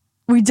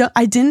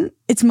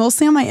 It's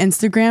mostly on my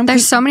Instagram.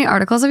 There's so many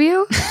articles of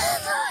you.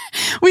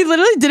 We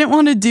literally didn't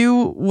want to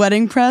do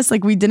wedding press.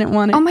 Like we didn't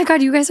want to. Oh my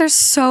God, you guys are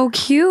so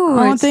cute.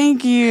 Oh,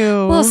 thank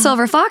you. Little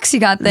silver fox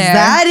you got there.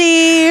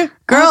 Zaddy.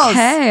 Girls,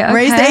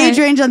 raise the age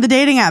range on the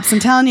dating apps. I'm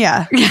telling you.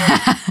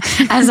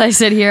 As I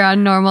sit here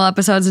on normal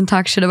episodes and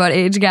talk shit about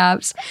age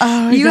gaps.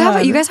 Oh my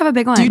God. You guys have a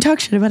big one. Do you talk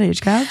shit about age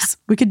gaps?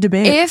 We could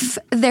debate. If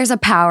there's a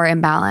power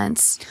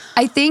imbalance,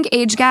 I think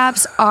age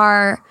gaps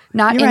are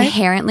not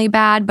inherently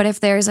bad, but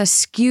if there's a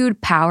skewed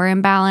power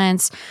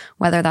imbalance,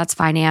 whether that's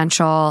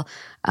financial,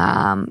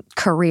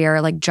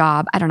 career, like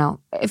job, I don't know,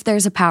 if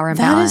there's a power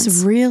imbalance. That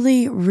is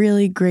really,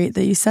 really great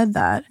that you said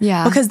that.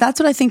 Yeah. Because that's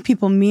what I think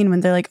people mean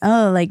when they're like,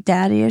 oh, like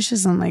daddy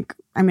issues. I'm like,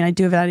 I mean, I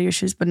do have daddy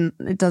issues, but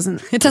it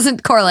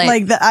doesn't correlate.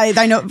 Like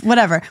I know,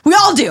 whatever. We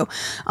all do.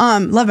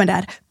 Love my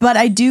dad. But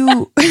I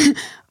do.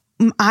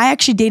 I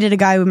actually dated a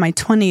guy in my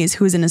 20s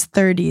who was in his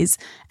 30s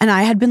and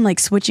I had been like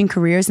switching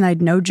careers and I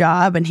had no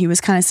job and he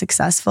was kind of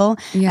successful.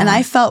 Yeah. And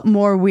I felt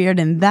more weird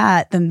in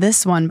that than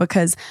this one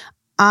because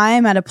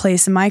I'm at a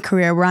place in my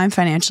career where I'm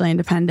financially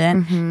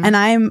independent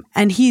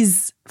and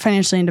he's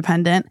financially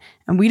independent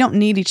and we don't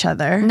need each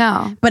other.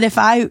 No. But if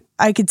I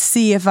could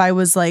see if I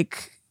was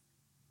like,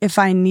 if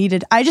I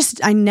needed,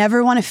 I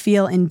never want to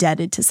feel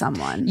indebted to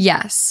someone.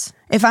 Yes.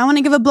 If I want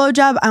to give a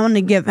blowjob, I want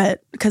to give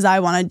it because I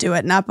want to do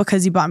it, not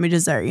because you bought me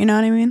dessert. You know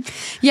what I mean?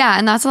 Yeah,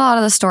 and that's a lot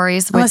of the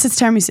stories. Unless it's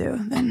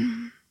tiramisu,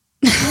 then.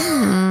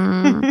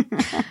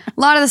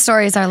 A lot of the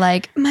stories are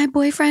like, my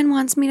boyfriend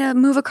wants me to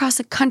move across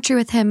the country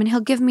with him and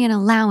he'll give me an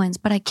allowance,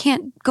 but I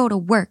can't go to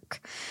work.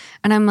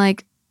 And I'm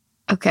like,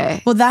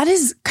 okay. Well, that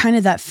is kind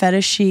of that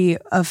fetishy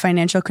of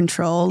financial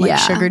control, like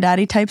sugar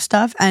daddy type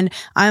stuff. And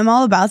I'm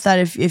all about that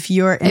if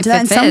you're into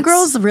that. And some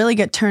girls really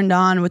get turned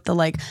on with the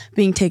like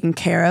being taken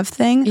care of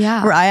thing.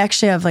 Yeah. Where I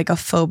actually have like a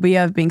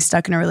phobia of being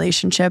stuck in a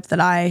relationship that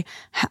I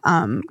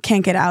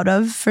can't get out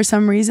of for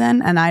some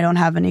reason. And I don't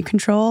have any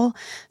control.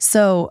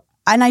 So,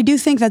 and I do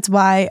think that's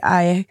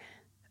why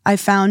I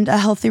found a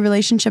healthy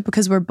relationship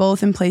because we're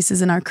both in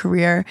places in our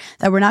career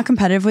that we're not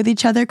competitive with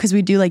each other because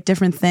we do like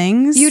different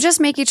things. You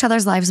just make each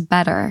other's lives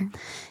better.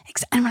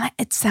 And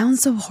it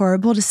sounds so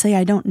horrible to say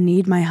I don't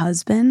need my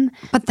husband.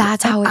 But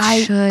that's how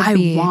it should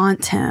be.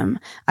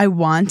 I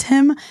want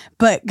him.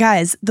 But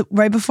guys,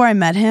 right before I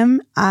met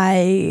him,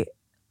 I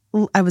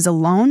was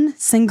alone,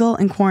 single,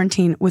 in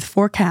quarantine with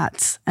 4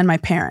 cats and my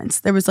parents.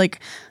 There was like...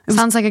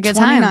 Sounds like a good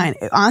 29.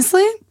 time.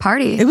 Honestly?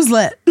 Party. It was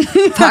lit.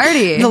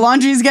 Party. The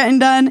laundry's getting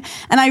done.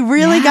 And I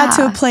really got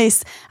to a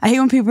place... I hate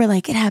when people are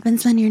like, it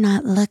happens when you're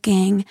not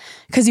looking.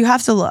 Because you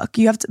have to look.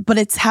 But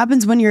it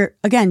happens when you're,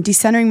 again,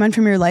 decentering men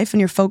from your life and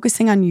you're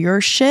focusing on your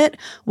shit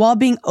while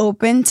being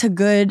open to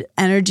good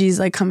energies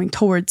like coming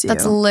towards you.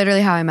 That's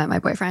literally how I met my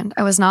boyfriend.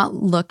 I was not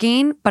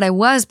looking, but I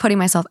was putting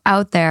myself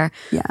out there.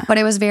 Yeah. But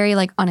it was very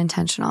like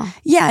unintentional.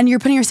 Yeah, and you're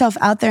putting yourself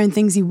out there in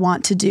things you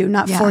want to do,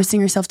 not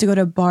forcing yourself to go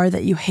to a bar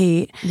that you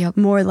hate. Yep.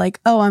 More like,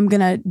 oh, I'm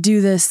going to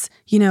do this,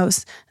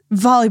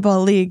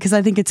 volleyball league because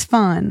I think it's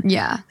fun.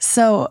 Yeah.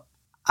 So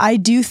I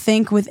do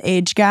think with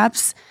age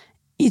gaps,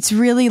 it's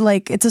really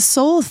like, it's a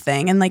soul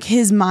thing. And like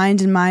his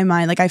mind and my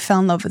mind, like I fell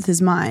in love with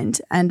his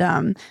mind. And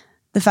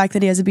the fact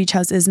that he has a beach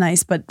house is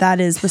nice, but that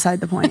is beside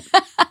the point.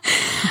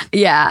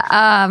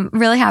 Yeah.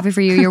 Really happy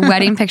for you. Your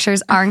wedding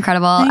pictures are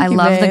incredible. I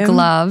love the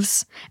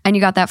gloves. And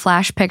you got that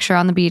flash picture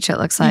on the beach, it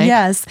looks like.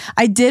 Yes.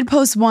 I did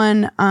post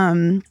one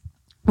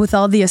with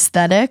all the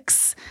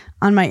aesthetics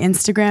on my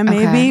Instagram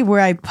maybe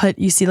where I put,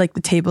 you see like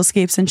the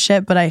tablescapes and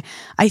shit, but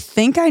I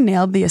think I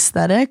nailed the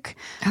aesthetic.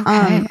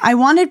 Okay.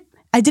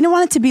 I didn't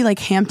want it to be like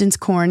Hamptons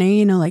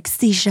corny, like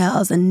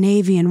seashells and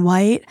navy and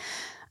white.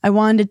 I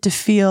wanted it to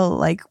feel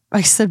like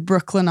I said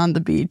Brooklyn on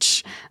the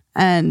beach.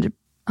 And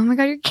oh my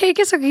God, your cake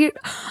is so cute.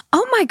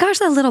 Oh my gosh,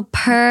 that little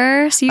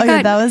purse. You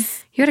had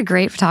a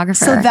great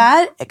photographer. So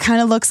that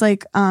kind of looks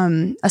like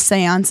a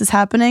seance is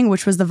happening,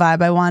 which was the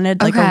vibe I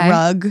wanted. Like a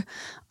rug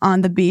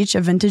on the beach,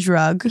 a vintage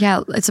rug.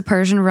 Yeah, it's a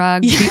Persian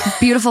rug.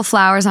 Beautiful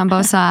flowers on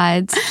both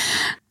sides.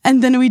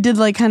 And then we did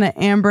like kind of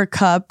amber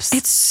cups.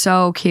 It's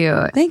so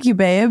cute. Thank you,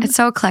 babe. It's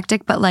so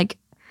eclectic, but like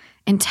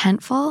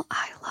intentful.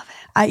 I love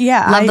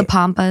it. Love the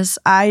pampas.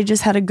 I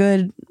just had a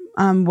good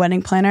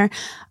wedding planner.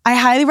 I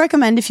highly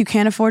recommend if you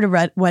can't afford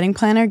a wedding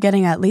planner,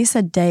 getting at least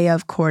a day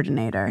of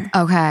coordinator.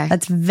 Okay.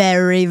 That's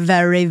very,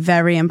 very,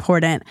 very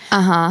important.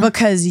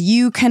 Because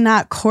you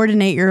cannot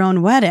coordinate your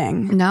own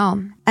wedding.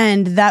 No.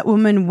 And that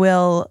woman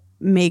will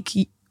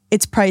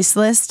it's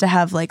priceless to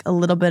have like a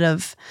little bit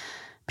of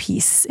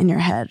peace in your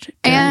head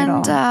during it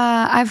all.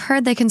 I've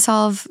heard they can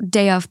solve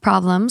day of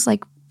problems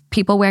like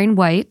people wearing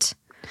white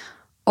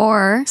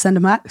or send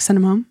them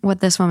home.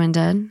 What this woman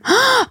did.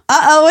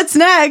 Uh-oh, what's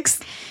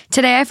next?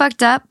 Today I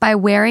fucked up by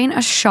wearing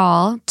a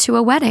shawl to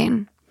a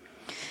wedding.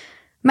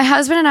 My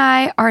husband and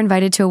I are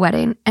invited to a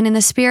wedding, and in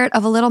the spirit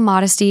of a little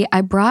modesty,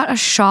 I brought a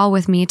shawl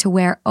with me to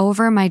wear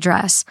over my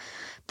dress.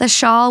 The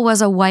shawl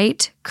was a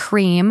white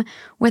cream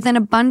with an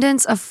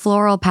abundance of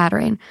floral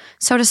patterning,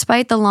 so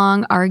despite the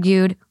long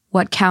argued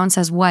what counts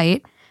as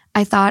white,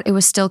 I thought it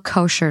was still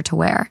kosher to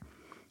wear.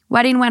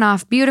 Wedding went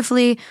off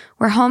beautifully,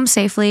 we're home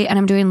safely, and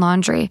I'm doing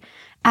laundry.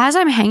 As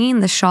I'm hanging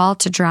the shawl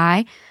to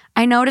dry,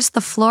 I noticed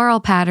the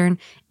floral pattern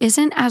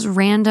isn't as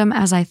random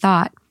as I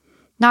thought.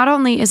 Not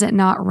only is it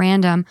not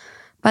random,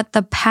 but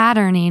the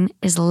patterning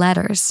is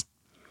letters.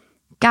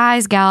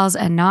 Guys, gals,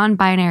 and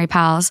non-binary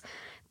pals,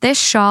 this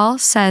shawl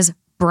says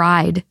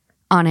bride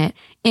on it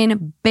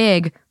in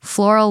big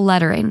floral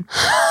lettering.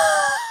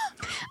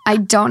 I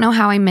don't know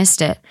how I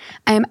missed it.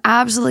 I am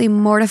absolutely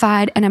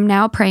mortified, and I'm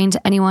now praying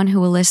to anyone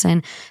who will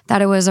listen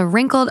that it was a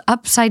wrinkled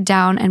upside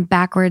down and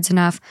backwards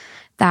enough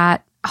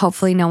that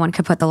hopefully no one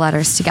could put the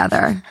letters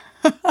together.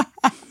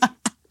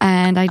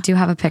 And I do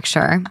have a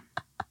picture.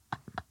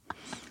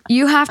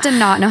 You have to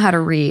not know how to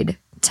read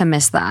to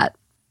miss that.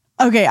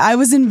 Okay, I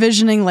was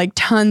envisioning like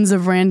tons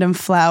of random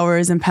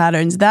flowers and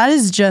patterns. That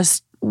is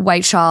just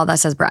white shawl that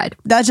says bride.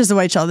 That's just a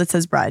white shawl that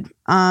says bride.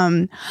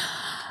 I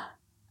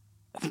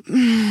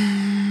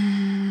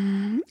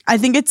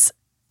think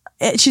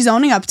she's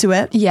owning up to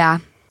it. Yeah.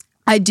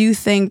 I do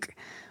think,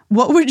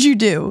 what would you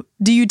do?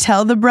 Do you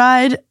tell the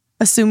bride,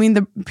 assuming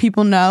the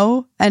people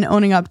know and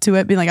owning up to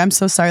it, being like, I'm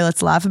so sorry,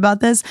 let's laugh about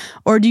this?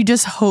 Or do you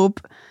just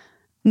hope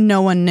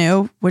no one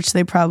knew, which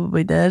they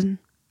probably did?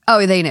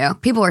 Oh, they knew.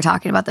 People were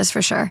talking about this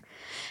for sure.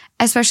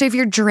 Especially if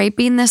you're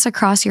draping this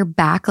across your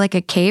back like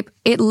a cape.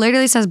 It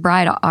literally says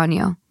bride on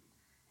you.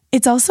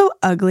 It's also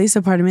ugly,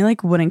 so part of me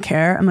like wouldn't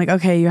care. I'm like,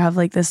 okay, you have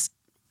like this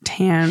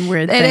tan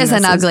weird thing. It is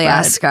an ugly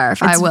ass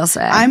scarf, I will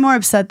say. I'm more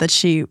upset that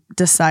she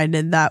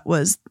decided that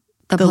was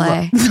the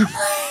play.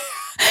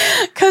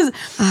 Because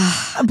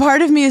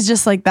part of me is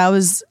just like, but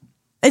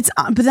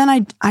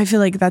then I feel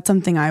like that's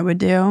something I would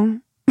do.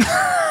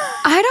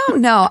 I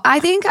don't know. I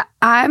think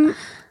I'm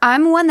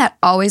one that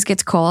always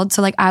gets cold.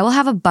 So like I will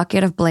have a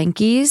bucket of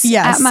blankies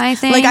at my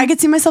thing. Like I could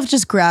see myself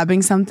just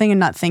grabbing something and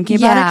not thinking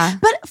about it.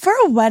 But for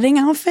a wedding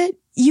outfit,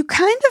 you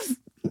kind of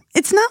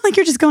it's not like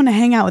you're just going to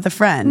hang out with a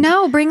friend.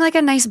 No, bring like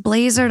a nice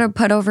blazer to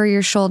put over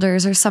your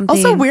shoulders or something.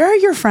 Also, where are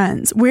your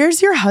friends?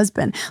 Where's your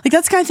husband? Like,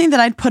 that's the kind of thing that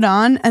I'd put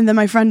on, and then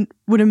my friend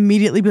would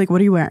immediately be like,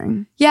 what are you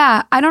wearing?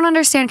 Yeah, I don't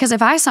understand, because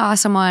if I saw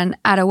someone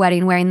at a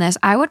wedding wearing this,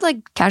 I would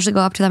like casually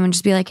go up to them and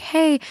just be like,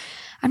 hey,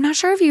 I'm not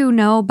sure if you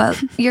know,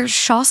 but your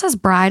shawl says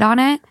bride on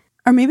it.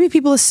 Or maybe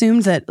people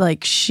assumed that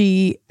like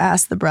she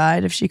asked the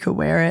bride if she could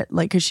wear it,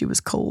 like because she was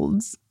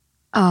cold.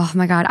 Oh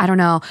my God, I don't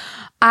know.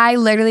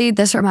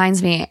 This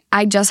reminds me,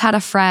 I just had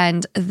a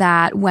friend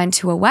that went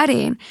to a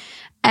wedding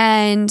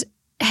and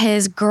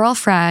his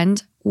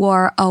girlfriend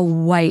wore a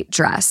white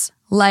dress,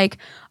 like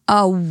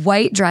a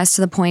white dress,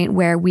 to the point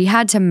where we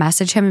had to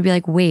message him and be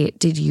like, wait,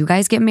 did you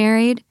guys get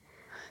married?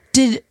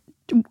 This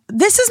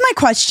is my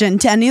question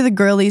to any of the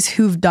girlies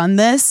who've done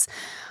this.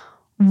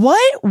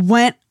 What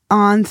went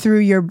on through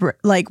your,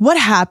 like, what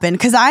happened?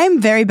 Because I am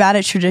very bad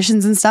at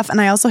traditions and stuff, and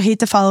I also hate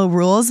to follow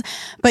rules,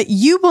 but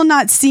you will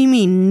not see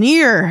me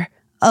near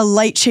a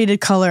light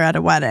shaded color at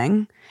a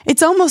wedding.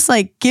 It's almost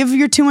like give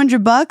your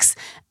 $200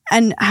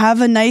 and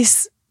have a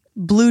nice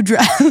blue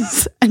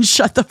dress and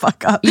shut the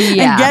fuck up and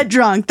get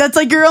drunk. That's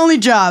like your only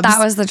job.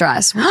 That was the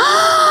dress.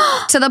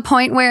 To the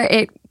point where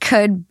it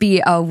could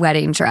be a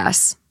wedding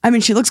dress. I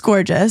mean, she looks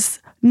gorgeous.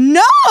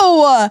 No.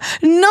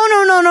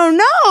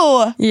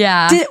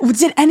 Yeah.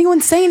 Did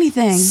anyone say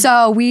anything?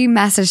 So we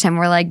messaged him.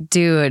 We're like,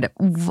 dude,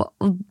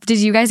 did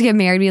you guys get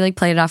married? We like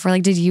played it off. We're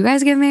like, did you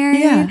guys get married?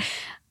 Yeah.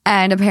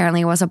 And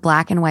apparently it was a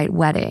black and white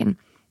wedding.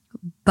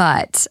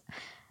 But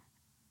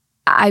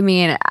I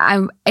mean,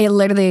 I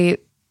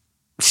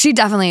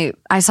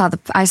saw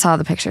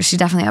the picture. She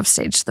definitely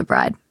upstaged the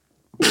bride.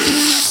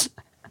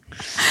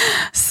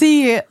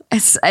 See,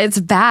 it's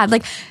bad.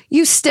 Like,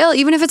 you still,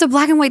 even if it's a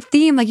black and white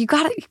theme, like you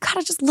gotta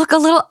just look a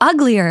little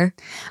uglier.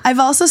 I've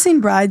also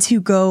seen brides who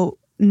go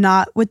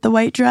not with the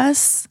white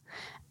dress.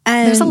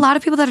 And there's a lot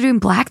of people that are doing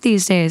black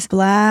these days.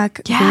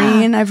 Black,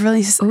 green. I've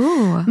really.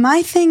 Ooh.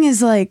 My thing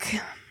is like,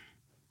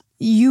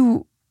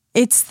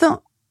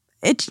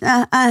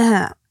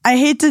 I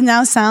hate to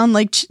now sound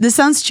like this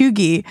sounds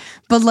chuggy,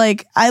 but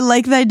like I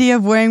like the idea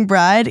of wearing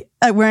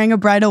a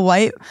bridal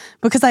white,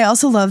 because I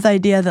also love the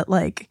idea that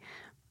like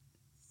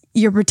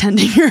you're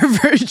pretending you're a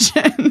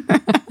virgin.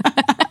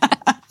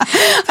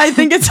 I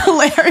think it's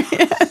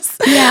hilarious.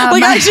 Yeah,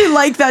 like I actually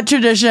like that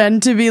tradition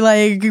to be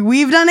like,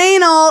 we've done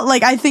anal.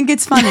 Like, I think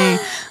it's funny.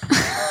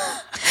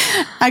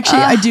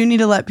 Actually, I do need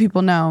to let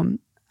people know.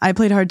 I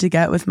played hard to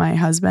get with my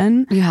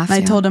husband. You have to.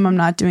 I told him I'm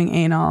not doing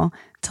anal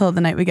till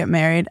the night we get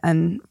married.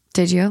 And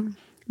did you?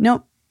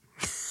 Nope.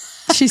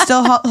 She's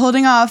still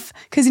holding off,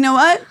 because you know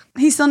what?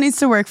 He still needs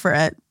to work for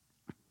it.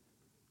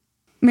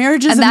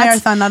 Marriage is a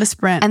marathon, not a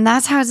sprint. And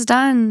that's how it's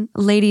done,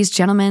 ladies,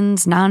 gentlemen,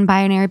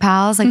 non-binary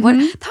pals. Like, what?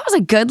 That was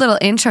a good little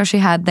intro she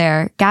had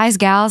there. Guys,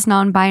 gals,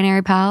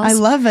 non-binary pals. I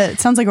love it. It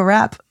sounds like a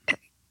rap.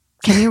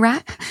 Can you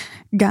rap?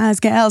 Guys,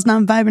 gals,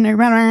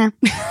 non-binary.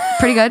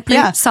 Pretty good.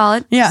 Pretty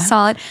solid. Yeah.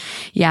 Solid.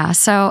 Yeah.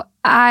 So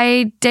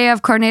day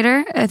of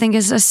coordinator, I think,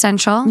 is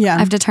essential. Yeah.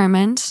 I've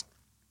determined.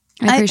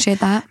 I appreciate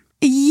that.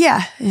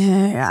 Yeah.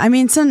 I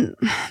mean,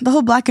 the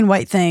whole black and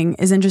white thing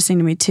is interesting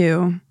to me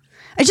too.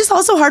 It's just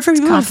also hard for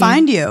people to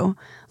find you.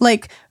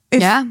 Like,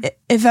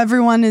 if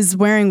everyone is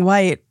wearing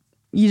white,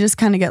 you just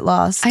kind of get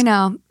lost. I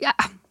know. Yeah.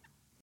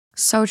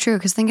 So true.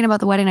 Because thinking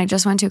about the wedding I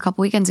just went to a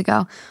couple weekends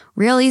ago,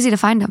 real easy to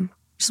find them.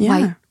 Just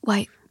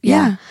white.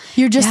 Yeah.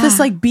 You're just this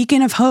like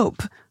beacon of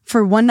hope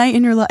for one night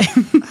in your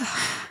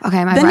life.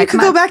 Okay, then you could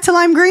go back to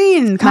lime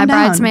green. My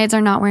bridesmaids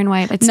are not wearing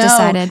white. It's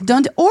decided.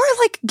 Don't. Or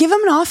like give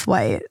them an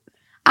off-white.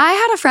 I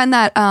had a friend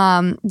that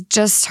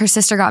just her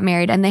sister got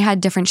married and they had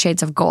different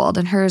shades of gold,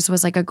 and hers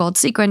was like a gold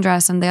sequin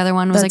dress and the other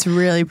one was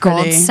really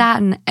pretty. Gold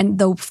satin, and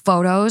the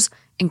photos,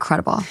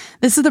 incredible.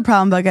 This is the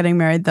problem about getting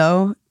married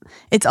though.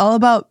 It's all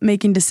about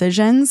making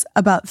decisions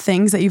about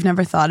things that you've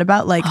never thought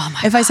about. Like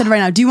if I said right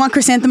now, do you want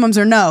chrysanthemums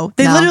or no?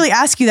 They literally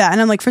ask you that.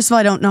 And I'm like, first of all,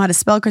 I don't know how to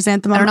spell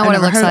chrysanthemum. I don't know what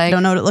it looks like. I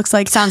don't know what it looks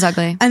like. Sounds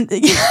ugly. And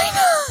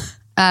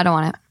I don't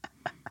want it.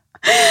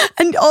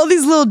 And all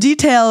these little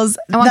details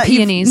that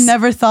peonies. You've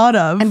never thought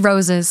of. And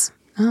roses.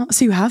 Oh,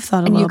 so you have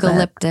thought a little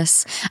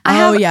eucalyptus. bit.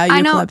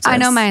 Eucalyptus. I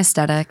know my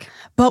aesthetic.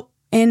 But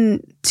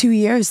in 2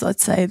 years,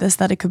 let's say, the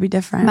aesthetic could be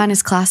different. Mine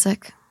is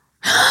classic.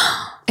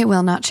 It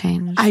will not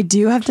change. I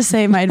do have to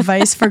say my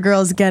advice for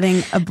girls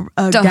getting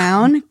a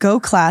gown, go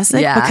classic,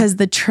 because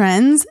the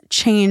trends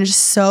change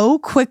so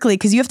quickly,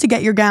 because you have to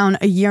get your gown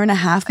a year and a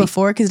half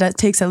before, because that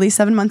takes at least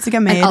 7 months to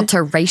get made. And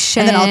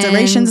alterations. And then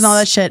alterations and all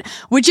that shit,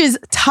 which is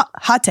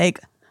hot take.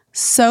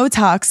 So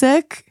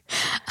toxic.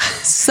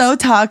 So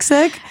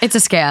toxic. It's a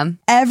scam.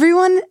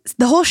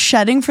 The whole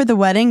shedding for the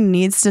wedding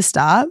needs to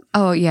stop.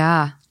 Oh,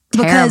 yeah.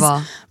 Terrible.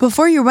 Because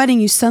before your wedding,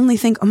 you suddenly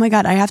think, oh my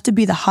God, I have to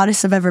be the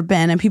hottest I've ever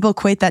been. And people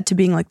equate that to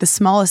being like the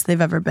smallest they've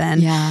ever been.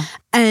 Yeah.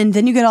 And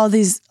then you get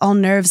all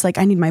nerves, like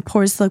I need my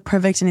pores to look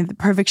perfect. I need the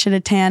perfect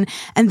shaded tan.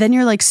 And then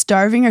you're like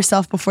starving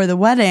yourself before the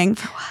wedding.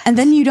 And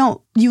then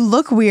you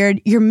look weird.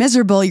 You're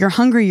miserable. You're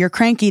hungry. You're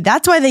cranky.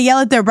 That's why they yell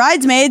at their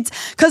bridesmaids,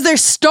 because they're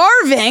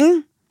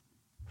starving.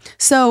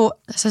 So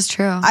This is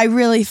true. I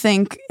really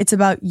think it's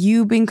about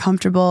you being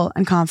comfortable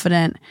and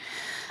confident,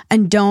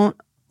 and don't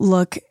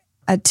look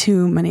at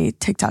too many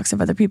TikToks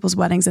of other people's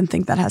weddings and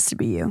think that has to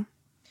be you.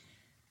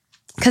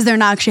 Because they're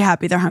not actually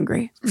happy, they're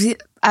hungry.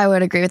 I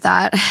would agree with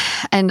that.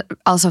 And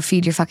also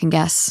feed your fucking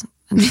guests.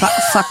 And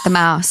fuck the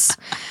mouse.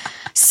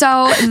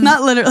 So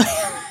Not literally.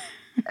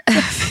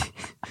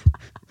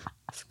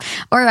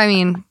 Or I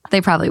mean,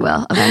 they probably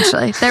will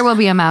eventually. There will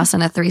be a mouse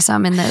and a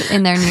threesome in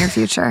their near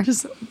future.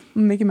 Just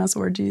Mickey Mouse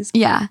orgies.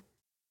 Yeah.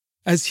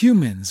 As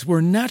humans,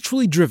 we're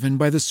naturally driven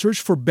by the search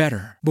for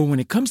better. But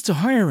when it comes to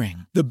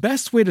hiring, the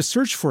best way to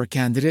search for a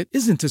candidate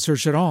isn't to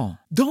search at all.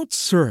 Don't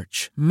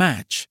search,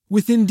 match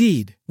with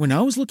Indeed. When I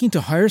was looking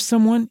to hire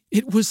someone,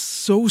 it was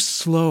so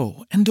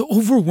slow and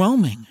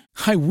overwhelming.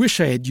 I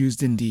wish I had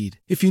used Indeed.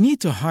 If you need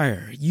to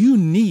hire, you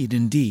need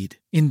Indeed.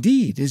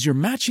 Indeed is your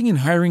matching and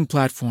hiring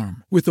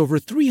platform with over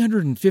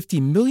 350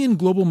 million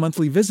global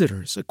monthly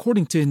visitors,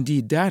 according to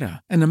Indeed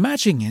data, and a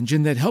matching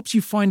engine that helps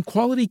you find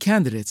quality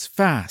candidates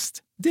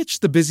fast. Ditch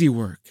the busy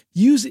work.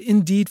 Use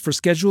Indeed for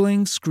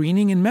scheduling,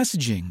 screening, and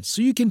messaging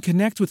so you can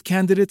connect with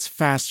candidates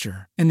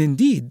faster. And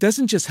Indeed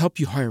doesn't just help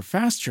you hire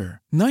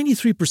faster.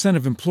 93%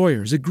 of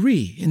employers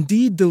agree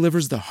Indeed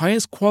delivers the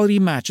highest quality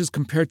matches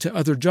compared to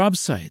other job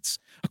sites,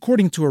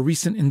 according to a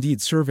recent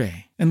Indeed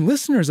survey. And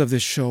listeners of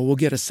this show will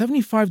get a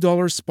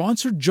 $75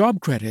 sponsored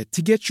job credit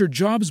to get your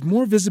jobs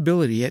more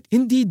visibility at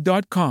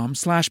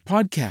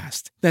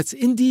Indeed.com/podcast. That's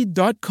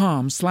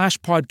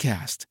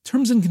Indeed.com/podcast.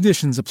 Terms and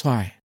conditions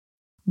apply.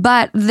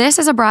 But this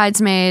is a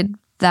bridesmaid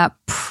that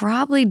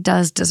probably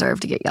does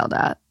deserve to get yelled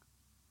at.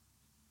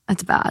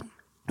 That's bad.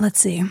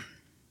 Let's see.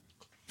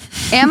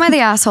 Am I the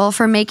asshole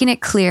for making it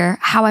clear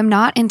how I'm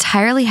not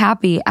entirely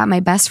happy at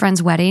my best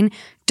friend's wedding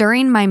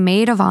during my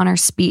maid of honor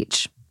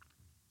speech?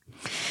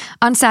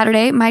 On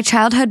Saturday, my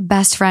childhood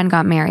best friend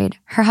got married.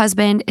 Her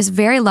husband is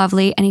very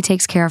lovely and he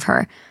takes care of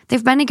her.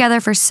 They've been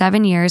together for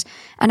 7 years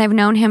and I've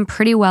known him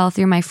pretty well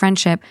through my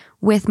friendship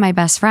with my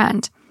best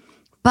friend.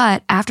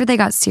 But after they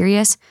got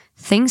serious,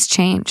 things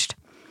changed.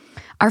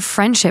 Our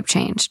friendship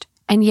changed.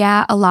 And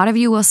yeah, a lot of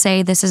you will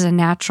say this is a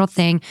natural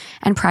thing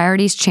and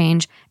priorities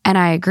change, and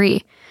I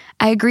agree.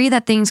 I agree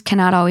that things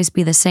cannot always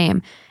be the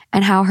same,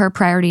 and how her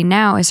priority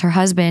now is her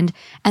husband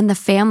and the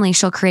family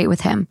she'll create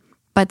with him.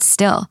 But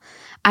still,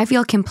 I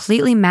feel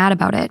completely mad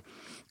about it.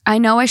 I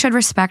know I should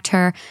respect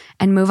her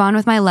and move on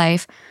with my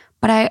life,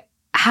 but I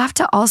have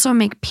to also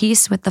make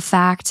peace with the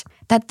fact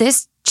that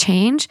this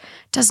change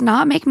does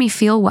not make me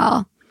feel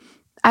well.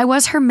 I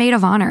was her maid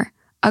of honor,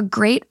 a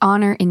great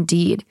honor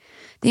indeed.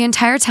 The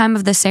entire time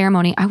of the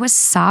ceremony, I was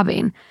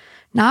sobbing,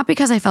 not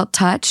because I felt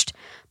touched,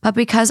 but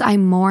because I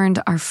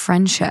mourned our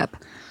friendship.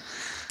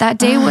 That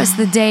day was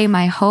the day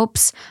my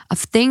hopes of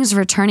things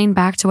returning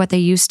back to what they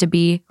used to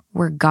be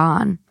were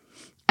gone.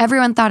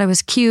 Everyone thought I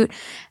was cute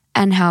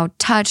and how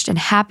touched and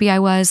happy I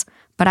was,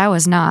 but I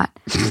was not.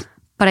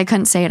 But I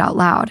couldn't say it out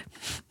loud.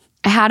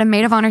 I had a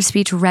maid of honor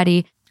speech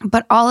ready,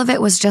 but all of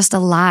it was just a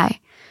lie.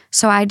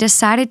 So I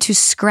decided to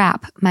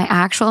scrap my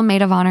actual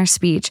maid of honor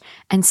speech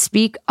and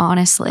speak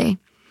honestly.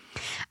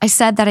 I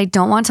said that I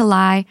don't want to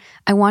lie.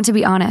 I want to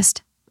be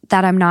honest,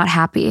 that I'm not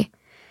happy.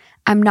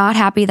 I'm not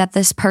happy that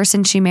this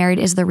person she married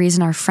is the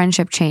reason our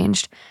friendship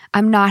changed.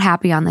 I'm not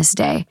happy on this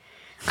day.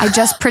 I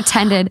just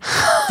pretended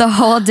the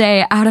whole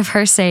day out of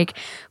her sake,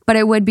 but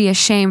it would be a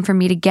shame for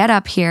me to get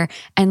up here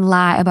and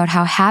lie about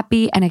how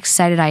happy and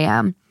excited I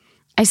am.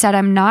 I said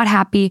I'm not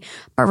happy,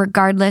 but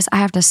regardless, I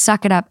have to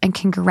suck it up and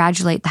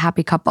congratulate the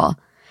happy couple.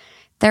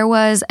 There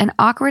was an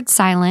awkward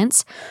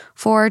silence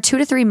for 2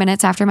 to 3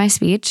 minutes after my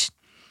speech.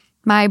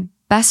 My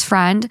best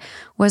friend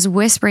was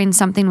whispering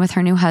something with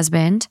her new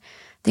husband.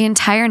 The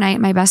entire night,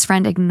 my best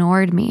friend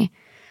ignored me.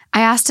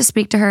 I asked to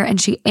speak to her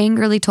and she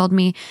angrily told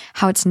me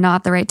how it's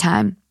not the right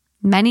time.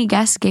 Many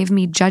guests gave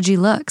me judgy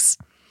looks.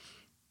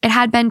 It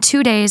had been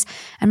 2 days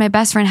and my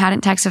best friend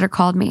hadn't texted or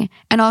called me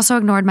and also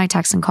ignored my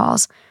texts and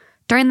calls.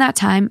 During that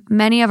time,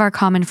 many of our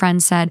common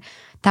friends said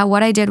that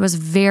what I did was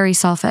very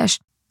selfish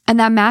and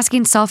that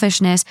masking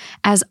selfishness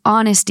as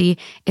honesty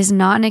is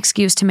not an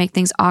excuse to make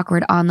things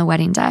awkward on the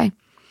wedding day.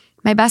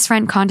 My best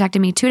friend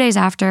contacted me 2 days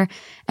after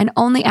and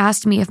only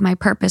asked me if my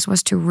purpose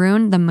was to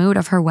ruin the mood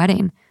of her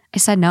wedding. I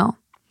said no.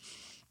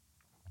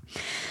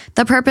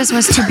 The purpose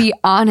was to be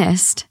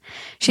honest.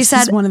 She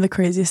said, "This is one of the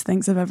craziest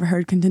things I've ever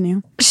heard."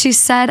 Continue. She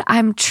said,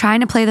 I'm trying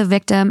to play the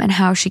victim and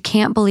how she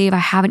can't believe I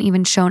haven't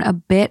even shown a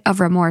bit of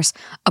remorse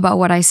about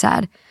what I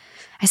said.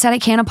 I said I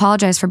can't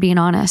apologize for being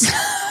honest.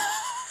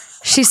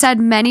 She said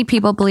many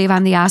people believe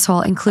I'm the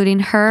asshole, including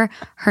her.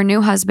 Her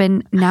new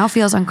husband now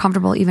feels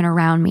uncomfortable even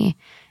around me.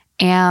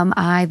 Am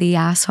I the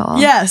asshole?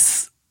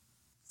 Yes.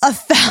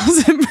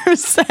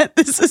 1,000%.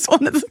 This is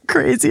one of the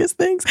craziest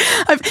things.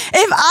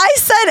 If I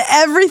said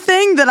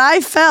everything that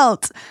I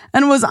felt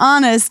and was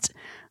honest,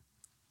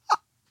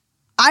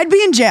 I'd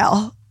be in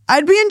jail.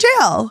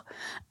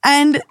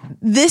 And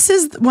this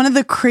is one of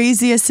the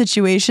craziest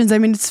situations. I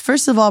mean, it's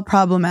first of all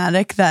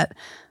problematic that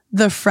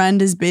the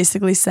friend is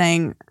basically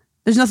saying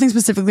there's nothing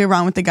specifically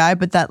wrong with the guy,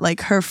 but that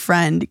like her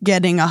friend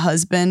getting a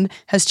husband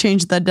has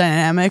changed the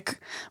dynamic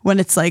when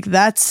it's like,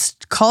 that's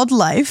called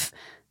life.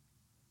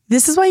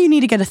 This is why you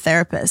need to get a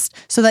therapist,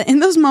 so that in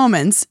those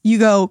moments you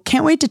go,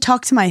 can't wait to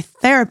talk to my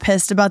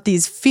therapist about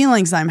these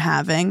feelings I'm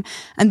having.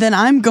 And then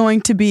I'm going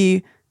to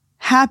be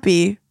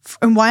happy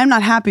and why I'm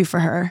not happy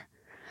for her.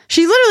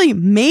 She literally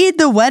made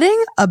the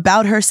wedding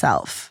about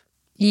herself.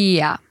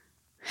 Yeah.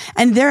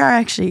 And there are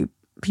actually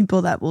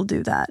people that will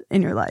do that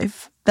in your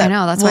life. That I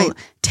know, that's will why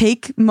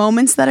take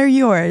moments that are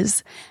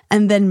yours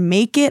and then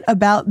make it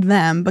about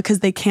them because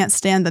they can't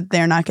stand that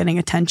they're not getting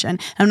attention. And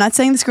I'm not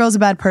saying this girl's a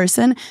bad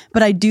person,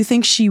 but I do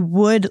think she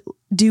would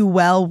do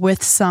well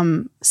with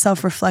some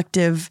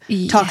self-reflective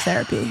talk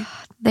therapy.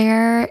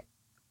 There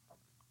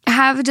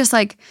have just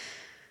like,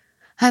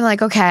 I'm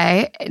like,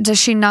 okay, does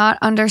she not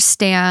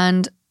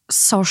understand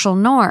social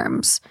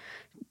norms?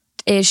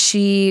 Is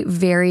she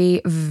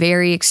very,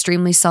 very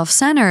extremely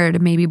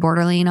self-centered, maybe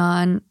bordering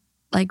on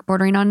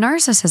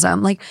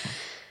narcissism? Like,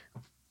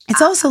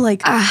 it's also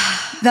like,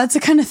 that's the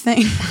kind of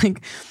thing,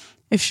 like,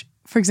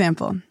 for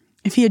example,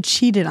 if he had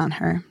cheated on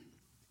her.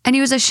 And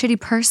he was a shitty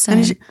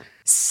person.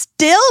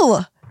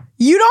 Still,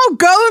 you don't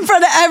go in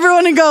front of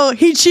everyone and go,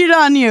 he cheated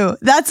on you.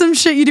 That's some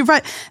shit you do.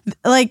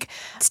 Like,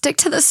 stick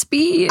to the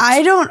speech.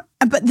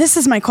 But this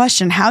is my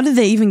question. How did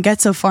they even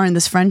get so far in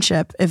this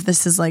friendship if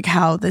this is like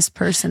how this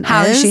person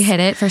How is? did she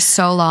hit it for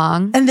so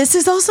long? And this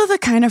is also the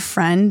kind of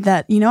friend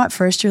that, you know, at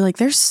first you're like,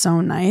 they're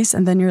so nice.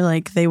 And then you're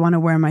like, they want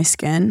to wear my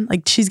skin.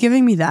 Like, she's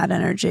giving me that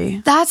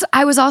energy.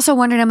 I was also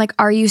wondering, I'm like,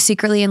 are you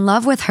secretly in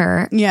love with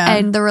her? Yeah.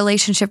 And the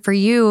relationship for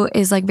you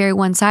is like very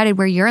one-sided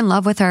where you're in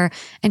love with her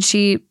and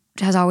she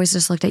has always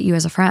just looked at you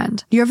as a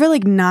friend. You ever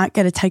like not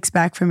get a text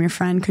back from your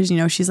friend because you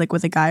know she's like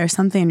with a guy or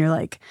something and you're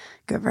like,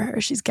 good for her,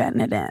 she's getting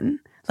it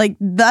in. Like,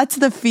 that's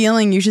the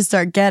feeling you should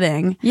start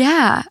getting.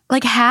 Yeah.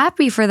 Like,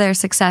 happy for their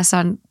success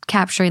on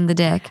capturing the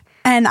dick.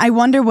 And I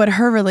wonder what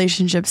her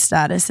relationship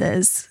status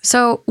is.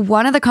 So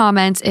one of the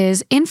comments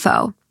is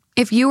info.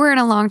 If you were in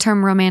a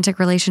long-term romantic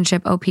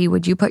relationship, OP,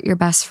 would you put your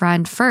best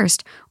friend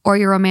first or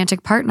your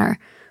romantic partner?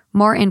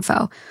 More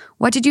info.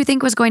 What did you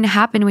think was going to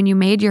happen when you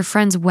made your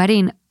friend's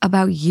wedding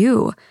about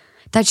you?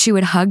 That she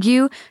would hug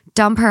you,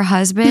 dump her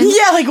husband?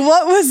 Yeah, like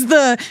what was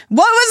the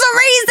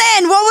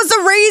reason? What was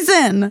the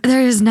reason?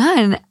 There is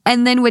none.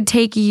 And then you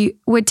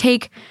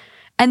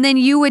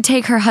would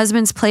take her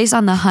husband's place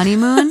on the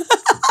honeymoon?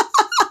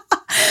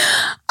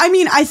 I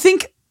mean, I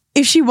think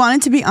if she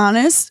wanted to be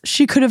honest,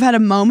 she could have had a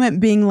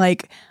moment being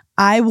like,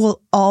 I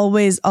will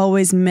always,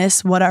 always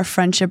miss what our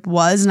friendship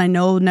was. And I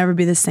know it'll never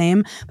be the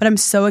same, but I'm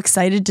so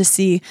excited to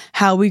see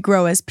how we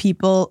grow as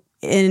people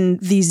in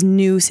these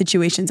new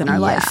situations in our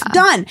life.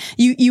 Done.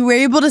 You were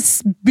able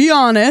to be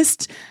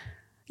honest.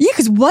 Yeah,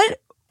 because what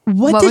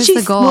did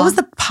she? What was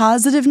the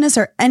positiveness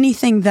or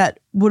anything that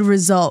would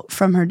result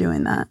from her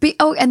doing that?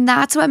 And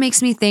that's what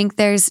makes me think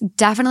there's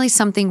definitely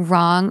something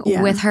wrong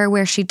with her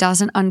where she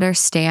doesn't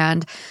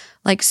understand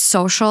like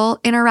social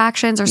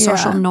interactions or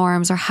social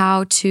norms or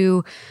how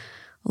to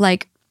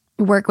like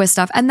work with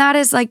stuff. And that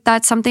is like,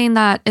 that's something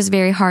that is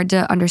very hard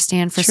to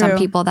understand for some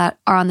people that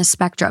are on the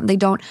spectrum. They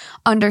don't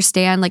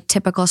understand like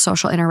typical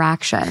social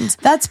interactions.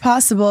 That's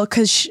possible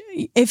because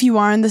if you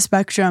are on the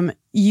spectrum,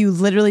 you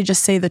literally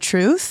just say the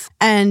truth.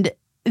 And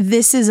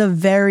this is a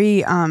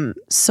very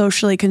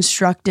socially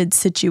constructed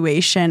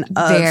situation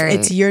of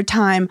it's your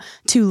time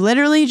to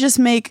literally just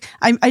make,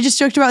 I just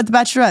joked about The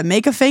Bachelorette,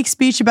 make a fake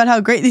speech about how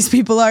great these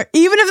people are,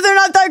 even if they're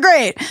not that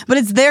great, but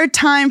it's their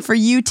time for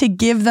you to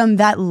give them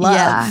that love.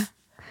 Yeah.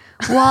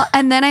 Well,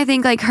 and then I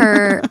think like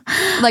her,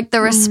 like the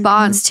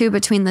response too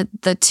between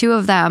the two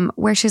of them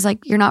where she's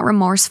like, you're not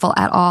remorseful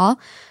at all.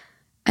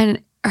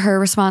 And her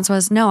response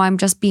was, no, I'm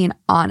just being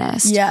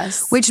honest.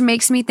 Yes. Which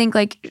makes me think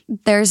like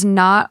there's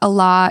not a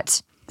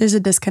lot. There's a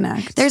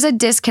disconnect. There's a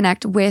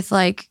disconnect with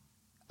like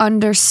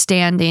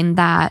understanding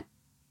that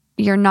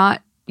you're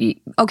not,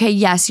 okay,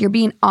 yes, you're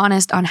being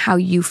honest on how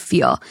you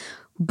feel,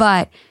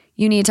 but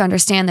you need to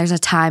understand there's a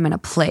time and a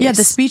place. Yeah,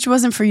 the speech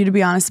wasn't for you to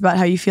be honest about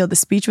how you feel. The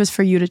speech was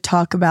for you to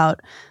talk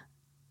about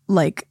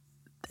like,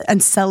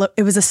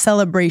 it was a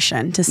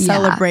celebration to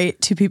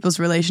celebrate two people's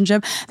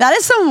relationship. That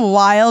is some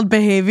wild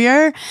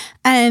behavior.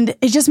 And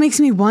it just makes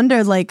me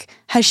wonder, like,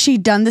 has she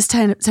done this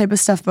type of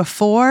stuff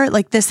before?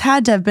 Like, this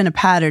had to have been a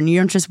pattern. You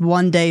don't just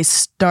one day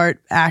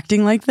start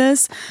acting like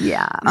this.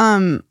 Yeah.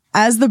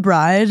 As the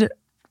bride,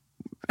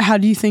 how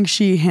do you think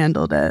she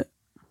handled it?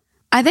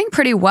 I think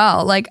pretty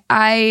well. Like,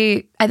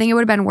 I think it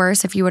would have been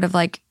worse if you would have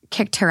like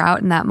kicked her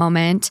out in that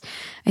moment.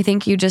 I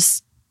think you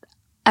just,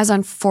 as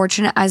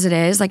unfortunate as it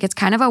is, like it's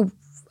kind of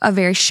a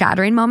very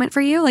shattering moment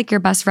for you. Like your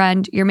best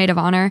friend, your maid of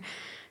honor,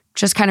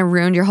 just kind of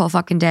ruined your whole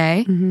fucking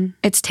day. Mm-hmm.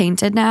 It's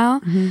tainted now.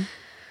 Mm-hmm.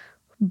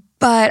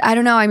 But I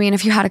don't know. I mean,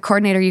 if you had a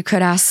coordinator, you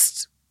could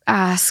ask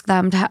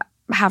them to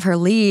have her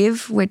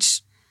leave,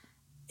 which...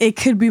 It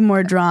could be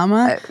more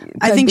drama.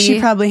 I think she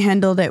probably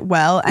handled it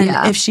well. And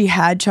if she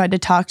had tried to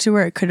talk to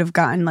her, it could have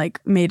gotten like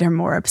made her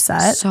more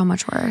upset. So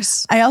much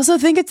worse. I also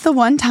think it's the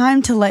one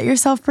time to let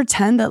yourself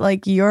pretend that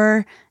like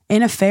you're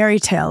in a fairy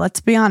tale.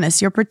 Let's be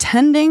honest. You're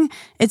pretending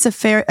it's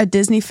a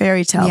Disney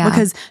fairy tale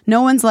because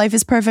no one's life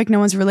is perfect. No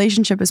one's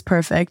relationship is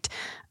perfect.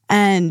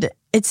 And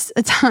it's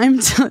a time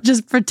to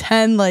just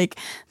pretend like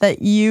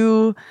that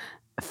you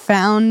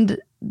found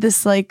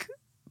this like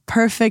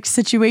perfect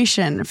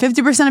situation.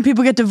 50% of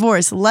people get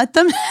divorced. Let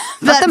them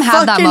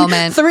have that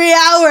moment. 3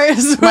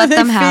 hours where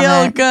they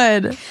feel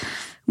good.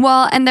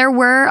 Well, and there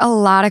were a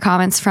lot of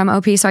comments from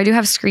OP, so I do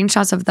have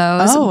screenshots of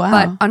those. Oh, wow.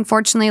 But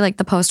unfortunately, like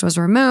the post was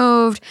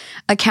removed,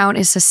 account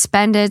is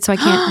suspended, so I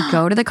can't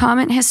go to the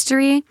comment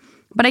history,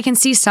 but I can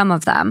see some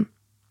of them.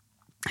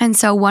 And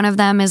so one of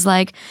them is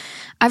like,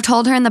 I've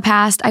told her in the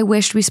past I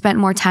wished we spent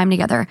more time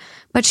together,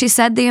 but she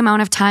said the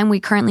amount of time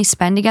we currently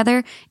spend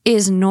together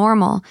is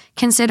normal,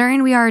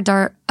 considering we are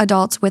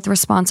adults with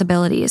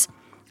responsibilities.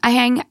 I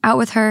hang out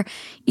with her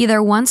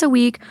either once a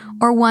week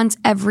or once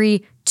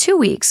every 2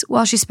 weeks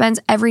while she spends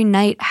every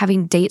night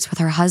having dates with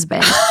her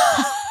husband.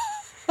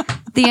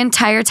 The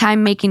entire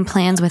time making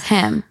plans with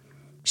him.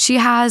 She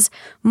has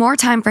more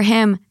time for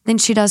him than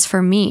she does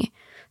for me.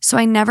 So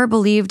I never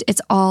believed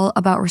it's all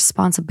about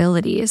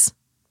responsibilities.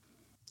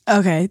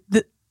 Okay.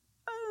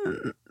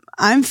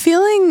 I'm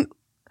feeling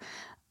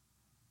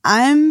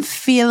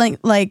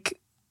like,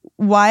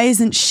 why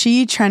isn't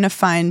she trying to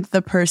find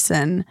the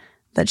person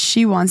that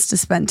she wants to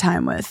spend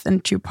time with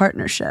in true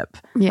partnership?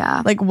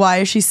 Yeah. Like, why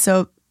is she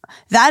so...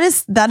 That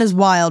is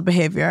wild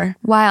behavior.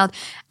 Wild.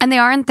 And they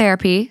are in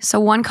therapy. So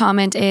one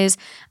comment is,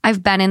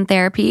 I've been in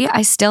therapy.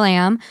 I still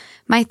am.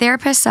 My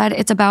therapist said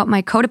it's about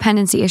my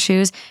codependency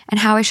issues and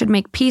how I should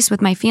make peace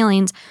with my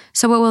feelings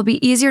so it will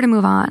be easier to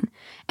move on,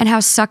 and how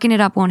sucking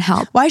it up won't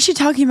help. Why is she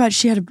talking about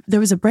there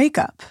was a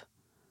breakup?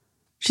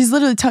 She's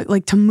literally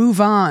like to move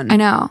on. I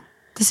know.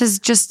 This is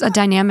just a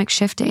dynamic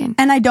shifting.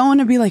 And I don't want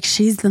to be like,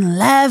 she's in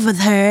love with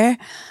her,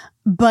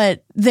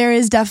 but there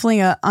is definitely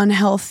an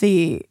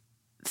unhealthy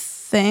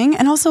thing.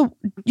 And also,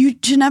 you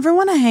should never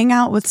want to hang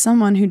out with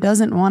someone who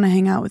doesn't want to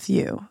hang out with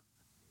you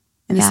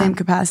in the same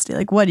capacity.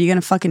 Like, what, are you going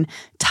to fucking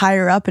tie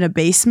her up in a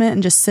basement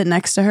and just sit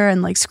next to her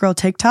and like scroll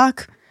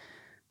TikTok?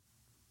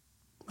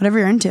 Whatever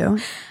you're into.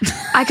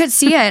 I could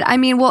see it. I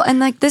mean, well, and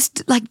like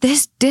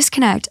this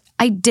disconnect,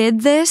 I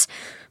did this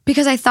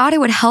because I thought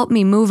it would help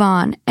me move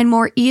on and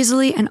more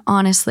easily and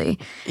honestly.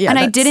 Yeah, and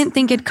I didn't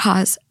think it'd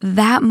cause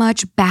that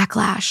much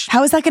backlash.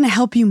 How is that going to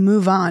help you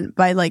move on?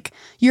 By like,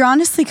 you're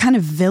honestly kind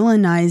of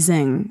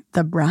villainizing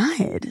the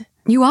bride.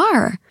 You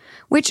are,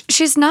 which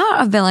she's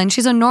not a villain.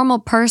 She's a normal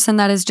person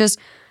that is just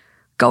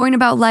going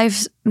about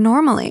life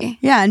normally.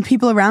 Yeah, and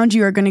people around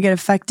you are going to get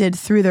affected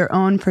through their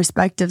own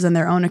perspectives and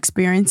their own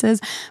experiences.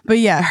 But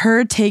yeah,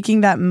 her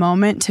taking that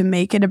moment to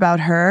make it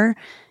about her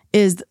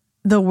is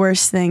the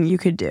worst thing you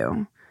could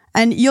do.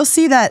 And you'll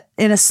see that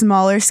in a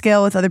smaller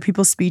scale with other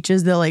people's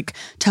speeches. They'll like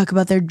talk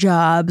about their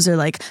jobs or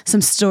like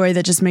some story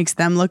that just makes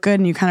them look good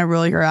and you kind of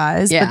roll your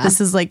eyes. Yeah. But this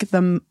is like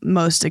the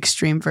most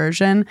extreme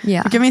version.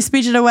 Yeah. You're giving a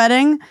speech at a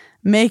wedding,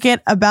 make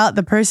it about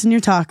the person you're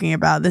talking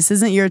about. This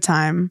isn't your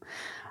time.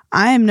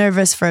 I am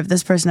nervous for if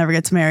this person ever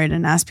gets married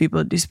and asks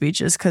people to do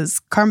speeches because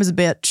karma's a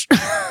bitch.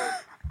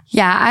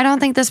 Yeah, I don't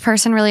think this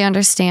person really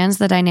understands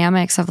the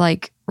dynamics of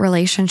like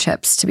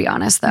relationships, to be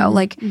honest, though.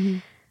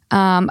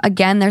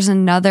 Again, there's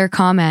another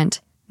comment.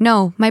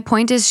 No, my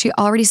point is she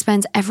already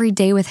spends every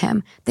day with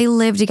him. They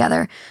live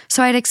together.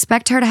 So I'd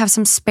expect her to have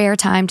some spare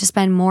time to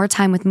spend more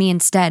time with me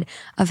instead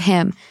of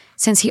him,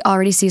 since he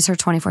already sees her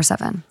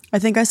 24/7. I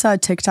think I saw a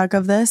TikTok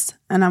of this,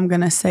 and I'm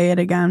going to say it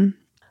again.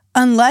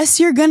 Unless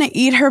you're going to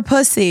eat her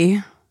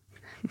pussy,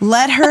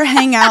 let her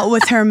hang out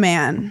with her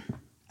man.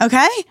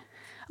 Okay?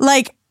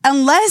 Like,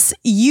 unless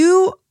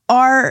you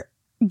are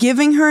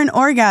giving her an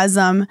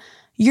orgasm,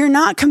 you're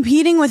not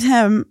competing with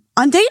him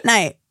on date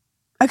night.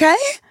 Okay?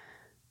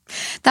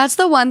 That's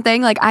the one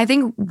thing. Like, I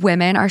think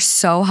women are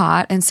so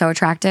hot and so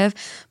attractive,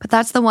 but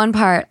that's the one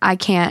part I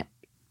can't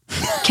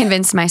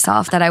convince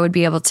myself that I would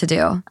be able to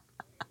do.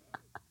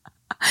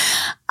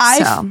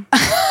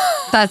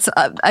 That's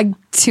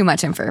too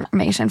much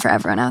information for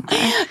everyone out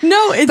there.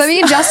 No, it's... But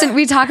me and Justin,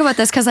 we talk about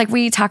this because like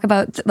we talk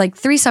about like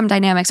threesome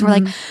dynamics. And we're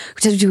like,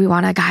 do we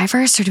want a guy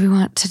first or do we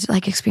want to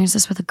like experience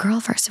this with a girl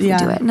first if we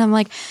do it? And I'm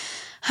like,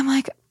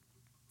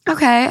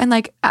 okay. And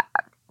like,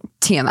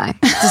 TMI,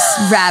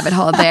 this rabbit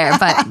hole there.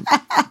 But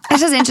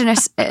it's just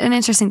an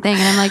interesting thing.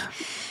 And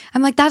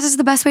I'm like, that is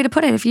the best way to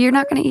put it. If you're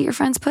not going to eat your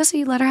friend's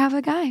pussy, let her have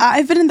a guy.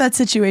 I've been in that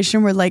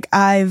situation where like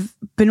I've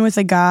been with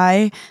a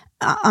guy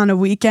on a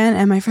weekend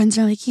and my friends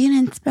are like, you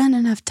didn't spend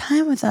enough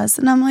time with us.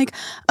 And I'm like,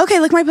 okay,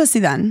 lick my pussy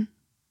then.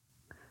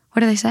 What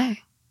do they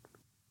say?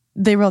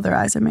 They roll their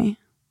eyes at me.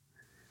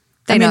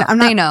 They know.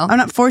 I'm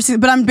not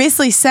forcing, but I'm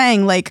basically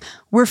saying like,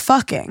 we're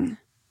fucking.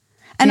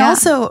 And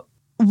also,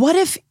 what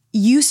if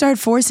you start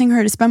forcing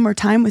her to spend more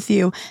time with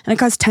you and it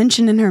caused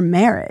tension in her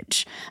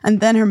marriage? And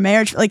then her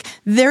marriage, like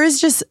there is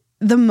just,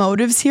 the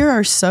motives here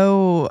are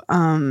so,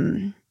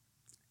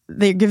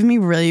 they're giving me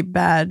really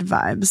bad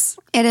vibes.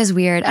 It is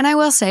weird. And I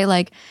will say,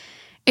 like,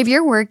 if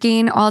you're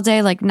working all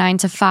day, like 9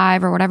 to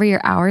 5 or whatever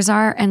your hours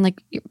are, and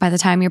like by the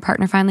time your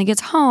partner finally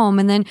gets home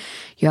and then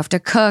you have to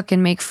cook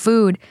and make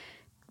food,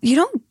 you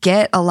don't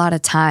get a lot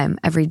of time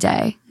every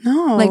day.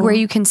 No. Like where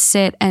you can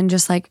sit and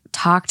just like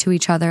talk to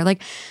each other.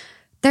 Like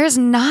there's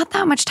not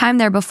that much time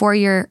there before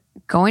you're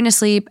going to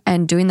sleep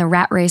and doing the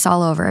rat race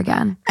all over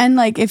again. And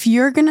like if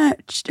you're going to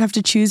have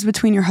to choose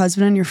between your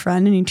husband and your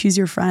friend and you choose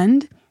your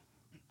friend,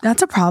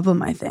 that's a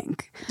problem, I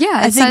think.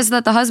 Yeah, it says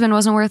that the husband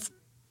wasn't worth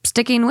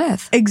sticking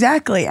with.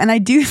 Exactly. And I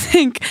do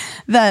think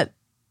that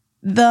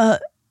the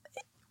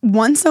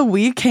once a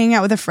week hanging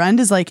out with a friend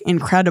is like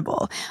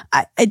incredible.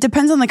 It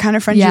depends on the kind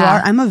of friend you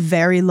are. I'm a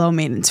very low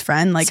maintenance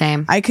friend. Like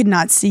Same. I could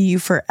not see you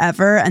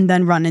forever and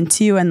then run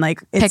into you and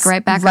like it's pick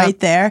right back right up.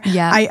 there.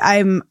 Yeah. I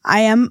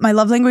am my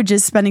love language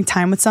is spending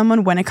time with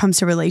someone when it comes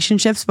to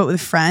relationships, but with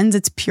friends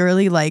it's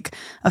purely like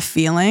a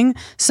feeling.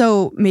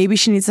 So maybe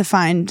she needs to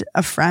find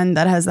a friend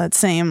that has that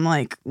same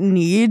like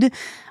need.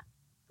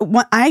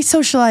 I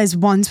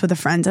socialized once with a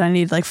friend and I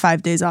need like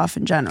 5 days off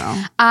in general.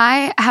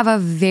 I have a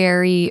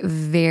very,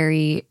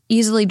 very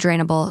easily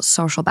drainable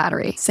social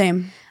battery.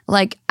 Same.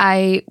 Like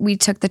we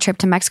took the trip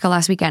to Mexico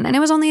last weekend and it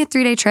was only a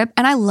 3-day trip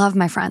and I love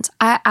my friends.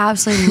 I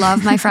absolutely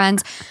love my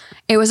friends.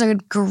 It was a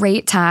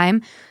great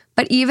time.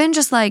 But even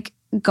just like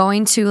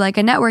going to like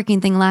a networking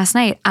thing last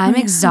night, I'm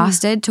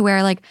exhausted to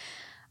where like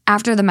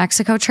after the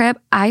Mexico trip,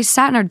 I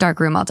sat in a dark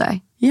room all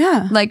day.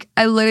 Yeah. Like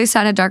I literally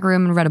sat in a dark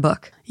room and read a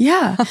book.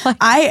 Yeah.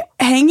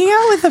 Hanging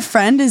out with a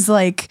friend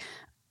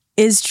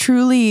is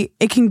truly,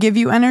 it can give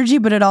you energy,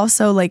 but it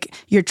also like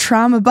you're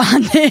trauma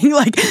bonding.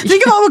 Like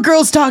think about what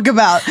girls talk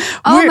about.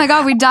 Oh my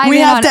God, we dive We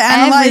in have on to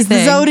analyze everything.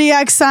 the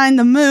zodiac sign,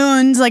 the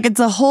moons, like it's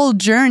a whole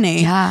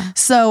journey. Yeah.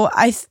 So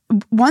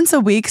once a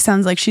week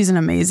sounds like she's an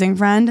amazing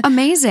friend.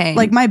 Amazing.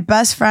 Like my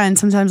best friend,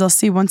 sometimes I'll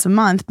see once a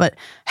month, but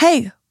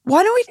hey,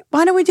 why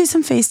don't we do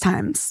some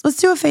FaceTimes? Let's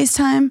do a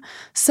FaceTime,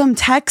 some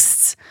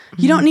texts.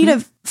 You don't need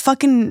a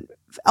fucking.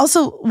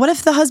 Also, what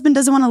if the husband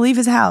doesn't want to leave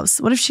his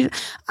house? What if she?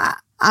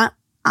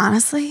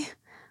 Honestly,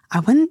 I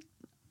wouldn't.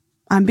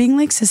 I'm being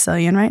like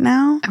Sicilian right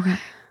now. Okay.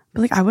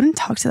 But like, I wouldn't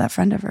talk to that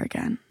friend ever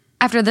again.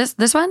 After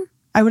this one?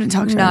 I wouldn't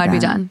talk to her. No, I'd be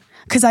again. done.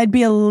 Because I'd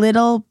be a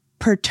little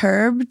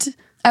perturbed.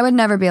 I would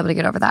never be able to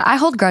get over that. I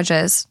hold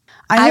grudges.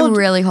 I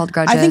really hold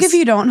grudges. I think if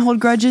you don't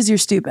hold grudges, you're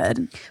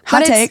stupid.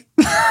 Hot But take.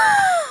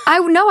 I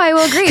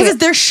will agree. Because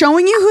they're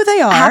showing you who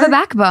they are. Have a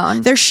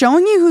backbone. They're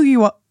showing you who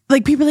you are.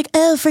 Like people are like,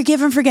 oh,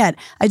 forgive and forget.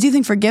 I do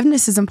think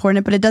forgiveness is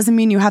important, but it doesn't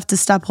mean you have to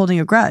stop holding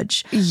a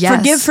grudge. Yes.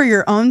 Forgive for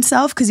your own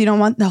self because you don't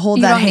want to hold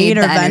You that don't hate need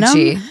or the venom.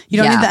 energy. You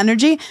don't Yeah. need the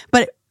energy.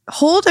 But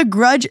hold a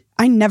grudge.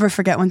 I never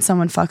forget when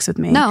someone fucks with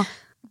me. No.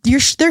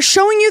 They're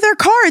showing you their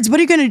cards. What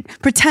are you going to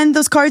pretend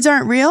those cards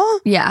aren't real?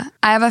 Yeah.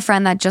 I have a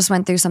friend that just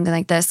went through something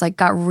like this, like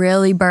got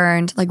really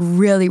burned, like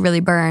really, really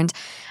burned,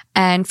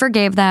 and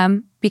forgave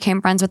them,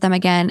 became friends with them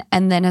again,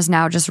 and then is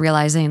now just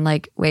realizing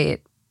like,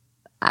 wait,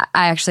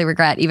 I actually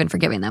regret even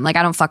forgiving them. Like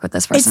I don't fuck with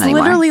this person It's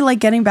anymore. literally like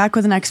getting back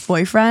with an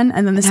ex-boyfriend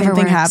and then the same Never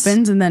thing works.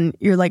 happens and then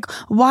you're like,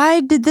 why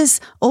did this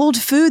old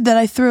food that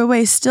I threw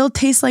away still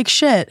taste like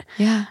shit?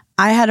 Yeah.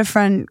 I had a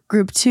friend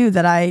group too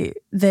that I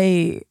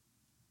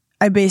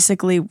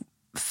basically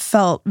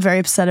felt very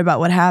upset about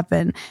what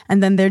happened.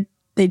 And then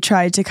they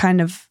tried to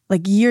kind of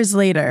like years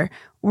later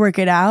work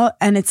it out.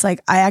 And it's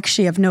like, I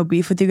actually have no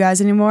beef with you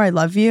guys anymore. I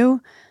love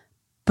you,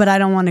 but I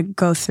don't want to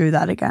go through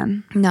that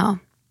again. No,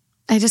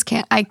 I just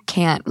can't. I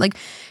can't. Like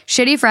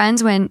shitty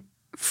friends,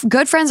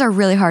 good friends are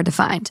really hard to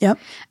find. Yep.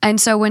 And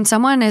so when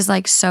someone is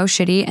like so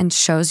shitty and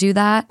shows you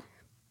that,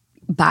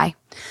 bye.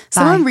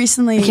 Someone Bye.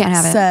 recently I can't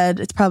have it. said,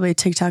 it's probably a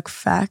TikTok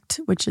fact,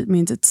 which it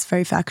means it's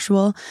very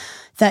factual,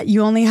 that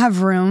you only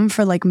have room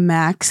for like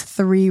max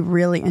 3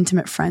 really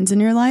intimate friends in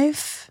your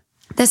life.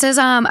 This is,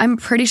 I'm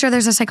pretty sure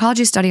there's a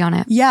psychology study on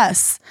it.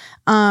 Yes.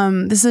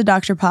 This is a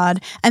Dr.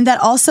 Pod. And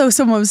that also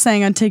someone was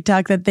saying on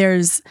TikTok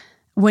that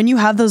when you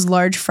have those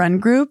large friend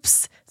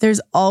groups,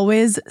 there's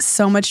always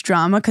so much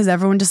drama because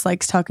everyone just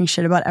likes talking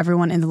shit about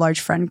everyone in the large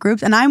friend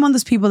groups. And I'm one of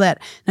those people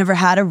that never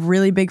had a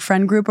really big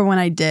friend group, or when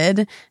I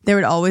did, there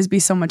would always be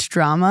so much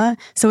drama.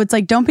 So it's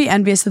like, don't be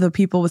envious of the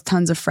people with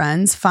tons of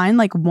friends. Find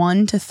like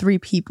 1 to 3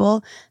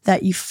 people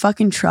that you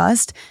fucking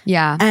trust.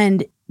 Yeah.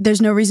 And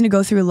there's no reason to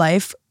go through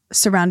life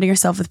surrounding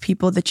yourself with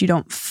people that you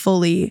don't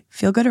fully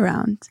feel good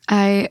around.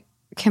 I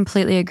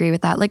completely agree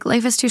with that. Like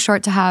life is too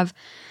short to have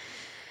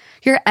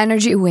your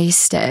energy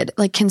wasted.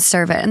 Like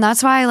conserve it. And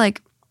that's why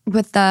like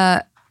with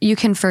you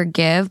can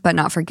forgive but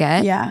not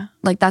forget. Yeah.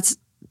 Like that's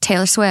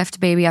Taylor Swift,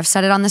 baby. I've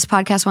said it on this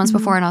podcast once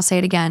before and I'll say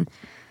it again.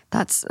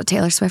 That's a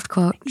Taylor Swift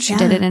quote. She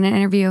did it in an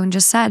interview and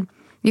just said,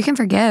 you can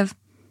forgive,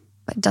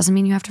 but it doesn't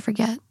mean you have to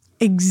forget.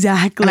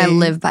 Exactly. And I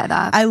live by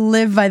that. I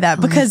live by that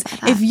because by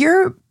that. if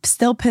you're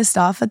still pissed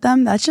off at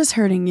them, that's just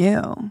hurting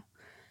you.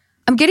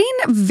 I'm getting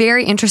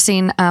very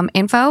interesting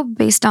info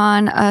based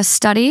on a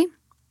study.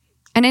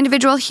 An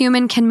individual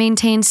human can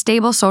maintain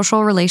stable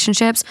social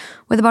relationships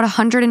with about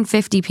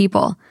 150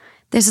 people.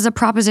 This is a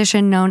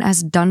proposition known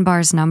as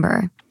Dunbar's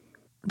number,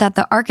 that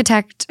the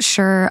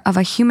architecture of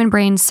a human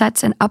brain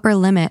sets an upper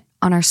limit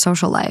on our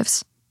social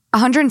lives.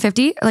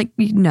 150? Like,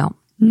 no.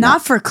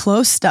 Not for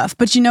close stuff,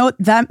 but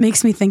that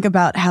makes me think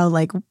about how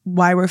like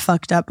why we're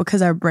fucked up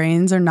because our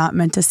brains are not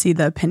meant to see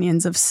the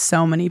opinions of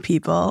so many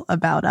people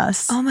about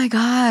us. Oh my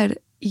God.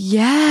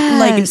 Yes.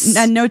 Like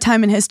at no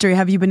time in history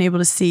have you been able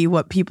to see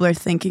what people are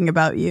thinking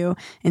about you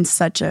in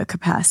such a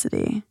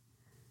capacity.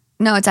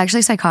 No, it's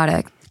actually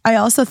psychotic. I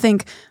also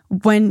think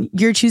when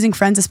you're choosing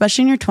friends,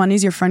 especially in your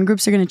 20s, your friend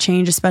groups are going to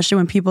change, especially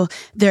when people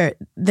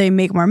they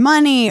make more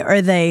money or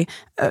they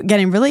get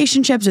in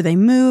relationships or they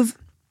move.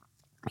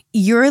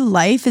 Your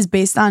life is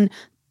based on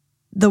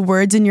the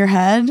words in your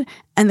head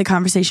and the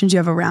conversations you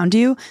have around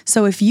you.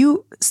 So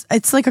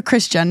it's like a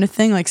Kris Jenner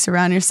thing, like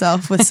surround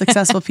yourself with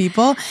successful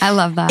people. I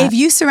love that. If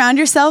you surround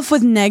yourself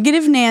with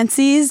negative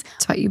Nancys,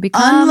 that's what you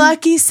become.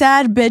 Unlucky,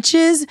 sad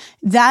bitches,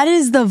 that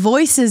is the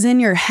voices in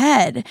your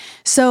head.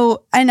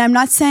 So, and I'm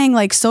not saying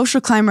like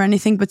social climb or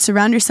anything, but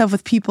surround yourself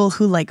with people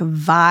who like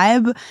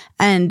vibe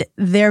and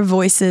their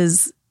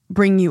voices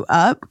bring you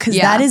up because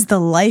that is the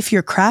life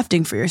you're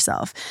crafting for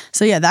yourself.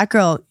 So yeah, that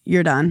girl,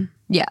 you're done.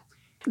 Yeah.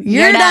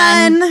 You're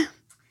done.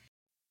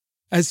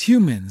 As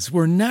humans,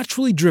 we're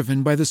naturally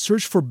driven by the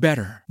search for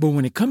better. But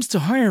when it comes to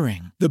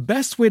hiring, the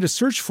best way to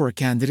search for a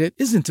candidate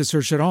isn't to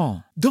search at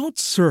all. Don't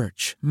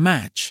search,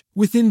 match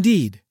with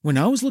Indeed. When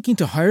I was looking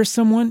to hire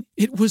someone,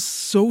 it was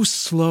so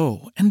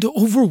slow and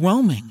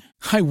overwhelming.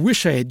 I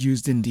wish I had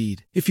used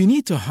Indeed. If you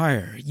need to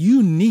hire,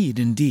 you need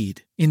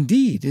Indeed.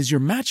 Indeed is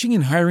your matching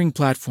and hiring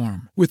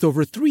platform with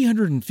over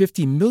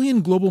 350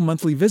 million global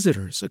monthly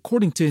visitors,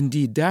 according to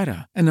Indeed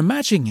data, and a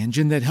matching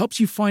engine that helps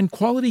you find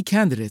quality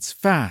candidates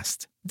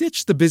fast.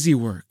 Ditch the busy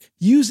work.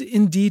 Use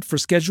Indeed for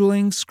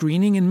scheduling,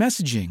 screening, and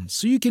messaging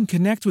so you can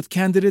connect with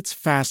candidates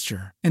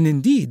faster. And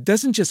Indeed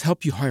doesn't just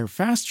help you hire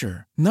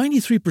faster.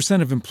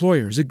 93% of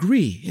employers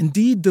agree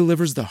Indeed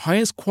delivers the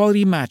highest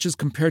quality matches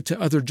compared to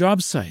other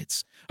job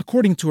sites,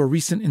 according to a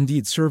recent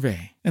Indeed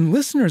survey. And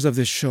listeners of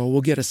this show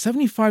will get a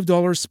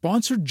 $75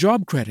 sponsored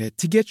job credit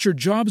to get your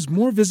jobs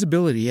more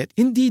visibility at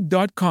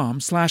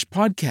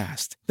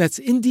Indeed.com/podcast. That's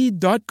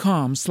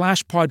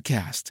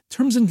Indeed.com/podcast.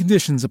 Terms and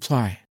conditions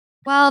apply.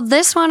 Well,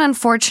 this one,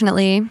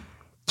 unfortunately,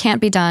 can't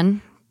be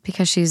done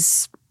because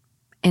she's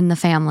in the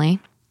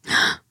family.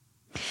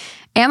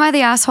 Am I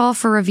the asshole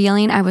for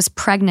revealing I was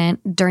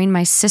pregnant during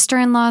my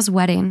sister-in-law's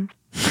wedding?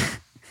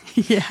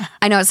 Yeah.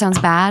 I know it sounds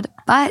bad,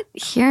 but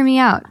hear me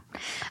out.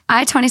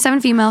 I, 27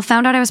 female,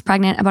 found out I was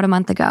pregnant about a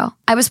month ago.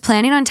 I was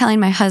planning on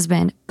telling my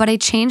husband, but I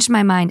changed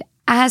my mind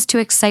as to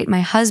excite my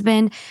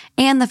husband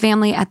and the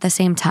family at the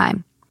same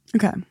time.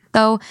 Okay.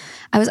 Though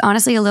I was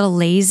honestly a little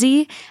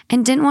lazy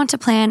and didn't want to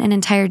plan an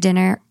entire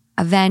dinner,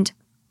 event,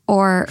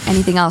 or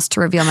anything else to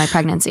reveal my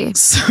pregnancy.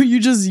 So you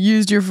just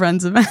used your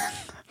friend's event?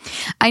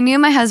 I knew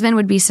my husband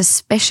would be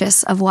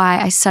suspicious of why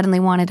I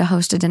suddenly wanted to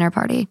host a dinner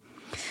party.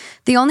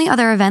 The only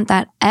other event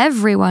that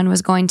everyone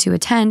was going to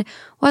attend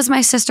was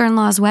my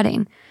sister-in-law's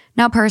wedding.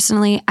 Now,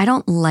 personally, I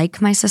don't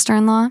like my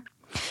sister-in-law.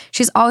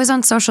 She's always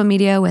on social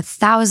media with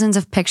thousands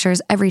of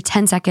pictures every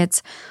 10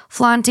 seconds,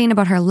 flaunting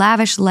about her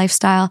lavish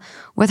lifestyle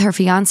with her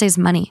fiance's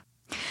money.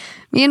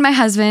 Me and my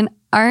husband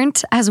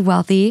aren't as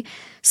wealthy,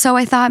 so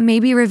I thought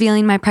maybe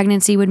revealing my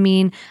pregnancy would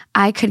mean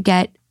I could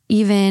get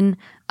even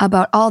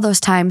about all those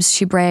times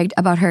she bragged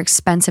about her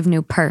expensive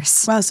new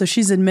purse. Wow, so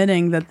she's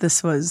admitting that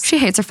this was... She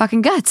hates her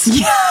fucking guts.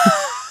 Yeah.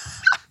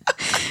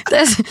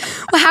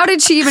 How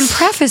did she even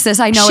preface this?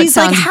 I know She's it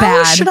sounds like,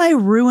 bad. How should I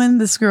ruin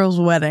this girl's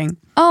wedding?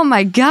 Oh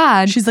my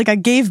God. She's like, I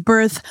gave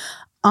birth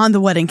on the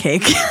wedding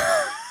cake.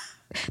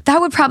 That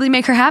would probably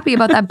make her happy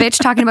about that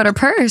bitch talking about her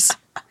purse.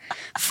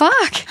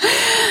 Fuck.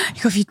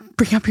 You go, if you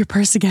bring up your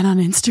purse again on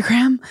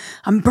Instagram,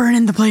 I'm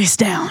burning the place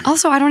down.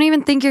 Also, I don't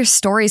even think your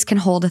stories can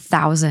hold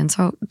 1,000.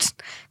 So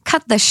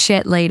cut the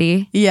shit,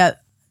 lady. Yeah,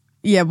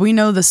 we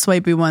know the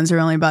swipey ones are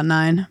only about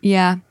 9.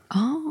 Yeah.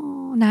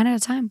 Oh, 9 at a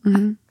time.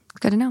 Mm-hmm.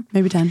 Good to know.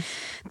 Maybe 10.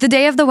 The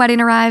day of the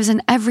wedding arrives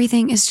and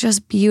everything is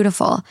just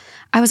beautiful.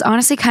 I was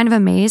honestly kind of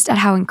amazed at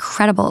how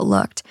incredible it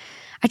looked.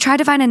 I tried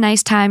to find a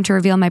nice time to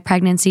reveal my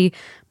pregnancy,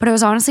 but it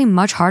was honestly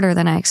much harder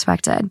than I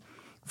expected.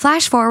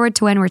 Flash forward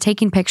to when we're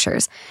taking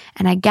pictures,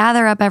 and I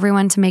gather up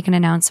everyone to make an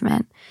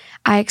announcement.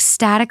 I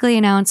ecstatically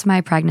announce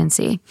my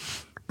pregnancy.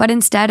 But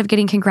instead of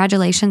getting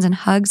congratulations and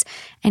hugs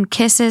and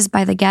kisses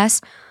by the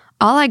guests,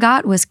 all I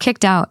got was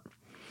kicked out.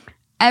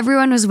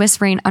 Everyone was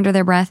whispering under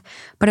their breath,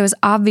 but it was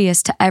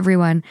obvious to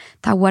everyone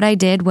that what I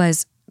did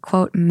was,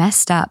 quote,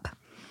 messed up.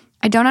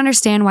 I don't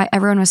understand why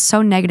everyone was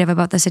so negative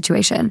about the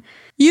situation.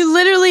 You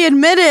literally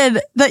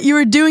admitted that you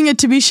were doing it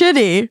to be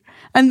shitty,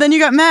 and then you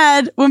got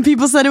mad when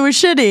people said it was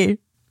shitty.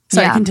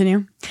 Sorry,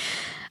 continue.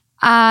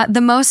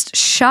 The most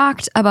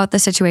shocked about the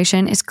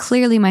situation is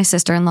clearly my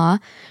sister-in-law.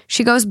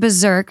 She goes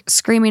berserk,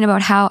 screaming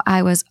about how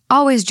I was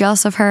always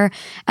jealous of her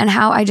and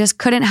how I just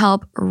couldn't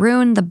help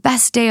ruin the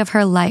best day of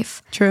her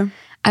life. True.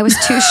 I was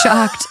too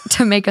shocked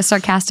to make a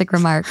sarcastic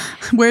remark.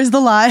 Where's the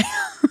lie?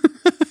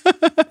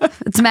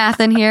 It's math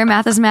in here.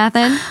 Math is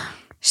mathin'.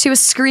 She was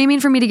screaming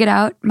for me to get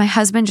out. My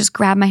husband just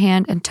grabbed my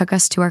hand and took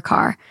us to our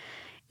car.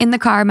 In the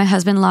car, my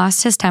husband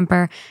lost his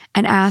temper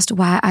and asked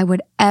why I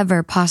would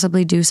ever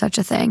possibly do such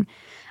a thing.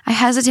 I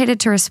hesitated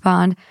to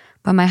respond,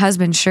 but my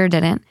husband sure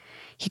didn't.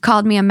 He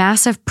called me a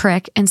massive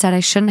prick and said I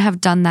shouldn't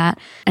have done that,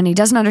 and he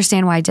doesn't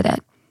understand why I did it.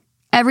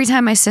 Every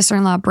time my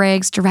sister-in-law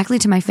brags directly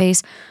to my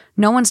face,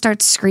 no one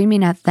starts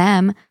screaming at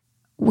them.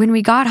 When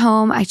we got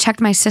home, I checked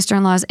my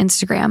sister-in-law's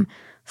Instagram,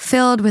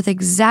 filled with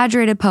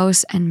exaggerated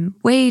posts and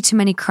way too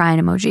many crying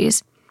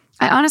emojis.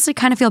 I honestly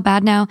kind of feel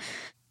bad now,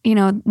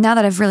 now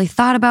that I've really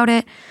thought about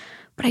it,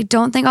 but I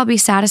don't think I'll be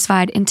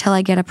satisfied until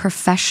I get a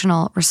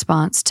professional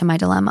response to my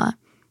dilemma.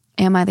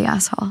 Am I the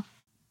asshole?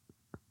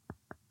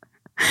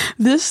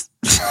 This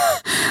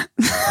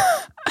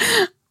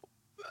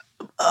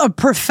a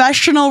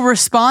professional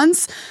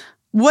response?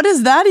 What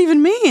does that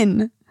even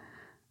mean?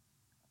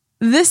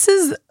 This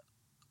is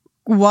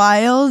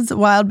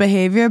wild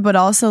behavior, but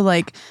also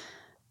like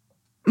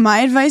my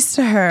advice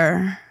to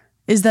her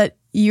is that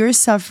you're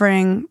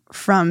suffering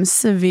from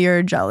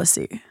severe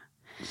jealousy.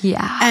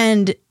 Yeah.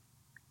 And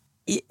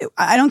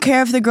I don't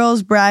care if the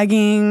girl's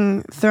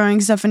bragging, throwing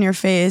stuff in your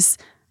face.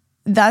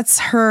 That's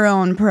her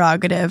own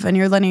prerogative and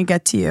you're letting it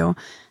get to you.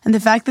 And the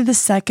fact that the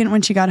second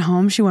when she got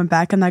home, she went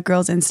back on that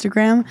girl's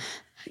Instagram.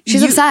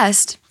 She's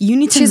obsessed.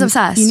 She's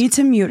obsessed. You need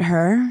to mute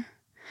her.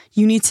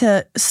 You need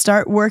to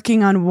start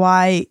working on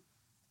why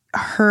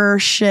her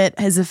shit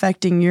is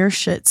affecting your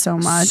shit so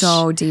much.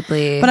 So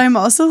deeply. But I'm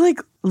also like,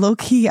 low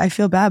key, I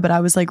feel bad, but I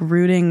was like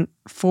rooting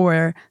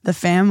for the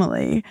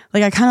family.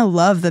 Like I kind of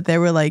love that they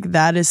were like,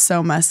 that is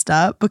so messed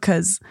up,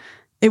 because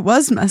it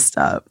was messed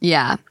up.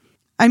 Yeah.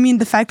 I mean,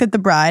 the fact that the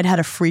bride had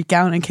a freak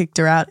out and kicked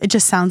her out, it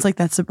just sounds like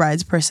that's the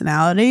bride's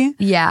personality.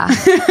 Yeah.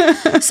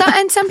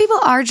 And some people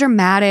are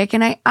dramatic,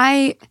 and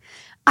I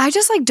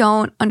just like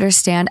don't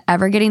understand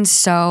ever getting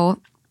so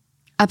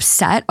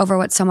upset over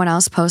what someone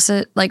else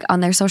posted like on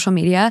their social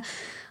media.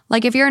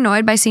 Like if you're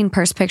annoyed by seeing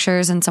purse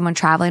pictures and someone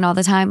traveling all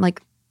the time,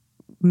 like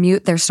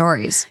mute their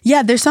stories.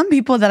 Yeah, there's some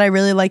people that I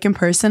really like in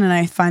person and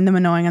I find them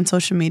annoying on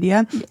social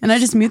media and I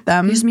just mute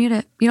them. You just mute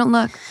it. You don't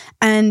look.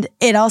 And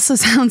it also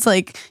sounds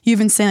like you've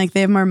been saying like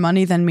they have more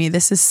money than me.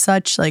 This is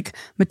such like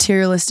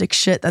materialistic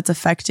shit that's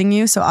affecting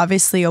you. So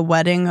obviously a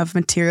wedding of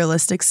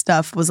materialistic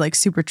stuff was like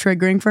super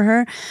triggering for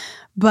her.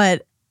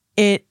 But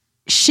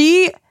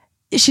she's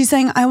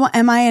saying,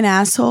 am I an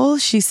asshole?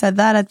 She said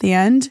that at the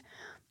end.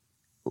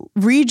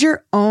 Read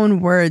your own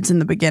words in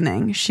the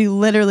beginning. She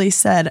literally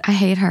said, I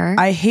hate her.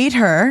 I hate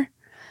her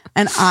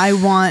and I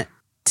want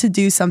to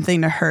do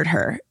something to hurt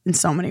her, in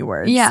so many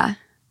words. Yeah.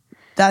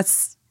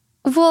 That's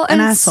an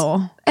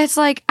asshole. It's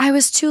like I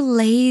was too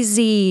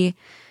lazy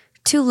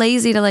to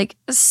like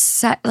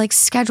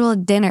schedule a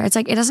dinner. It's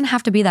like it doesn't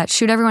have to be that.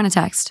 Shoot everyone a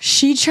text.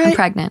 I'm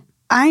pregnant.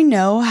 I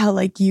know how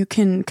like you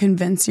can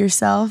convince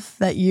yourself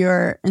that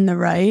you're in the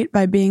right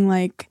by being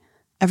like,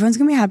 everyone's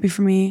gonna be happy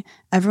for me.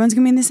 Everyone's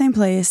gonna be in the same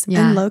place.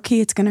 Yeah. And low key,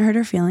 it's gonna hurt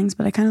her feelings,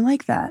 but I kind of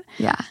like that.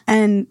 Yeah.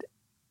 And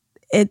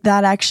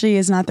that actually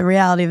is not the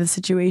reality of the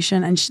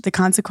situation. And the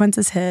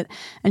consequences hit.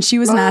 And she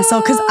was an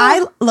asshole. Because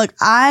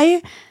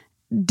I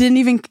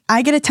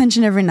get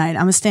attention every night.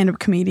 I'm a stand-up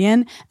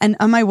comedian. And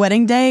on my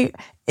wedding day,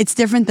 it's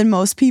different than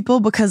most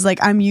people because like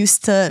I'm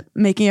used to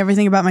making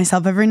everything about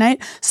myself every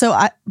night. So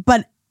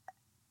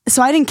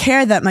I didn't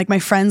care that like my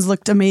friends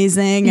looked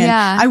amazing and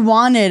I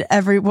wasn't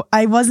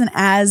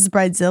as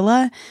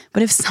bridezilla,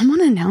 but if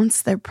someone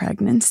announced their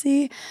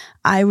pregnancy,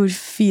 I would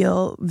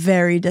feel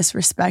very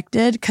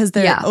disrespected because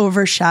they're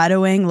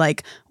overshadowing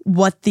like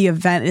what the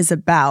event is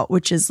about,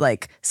 which is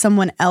like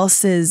someone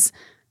else's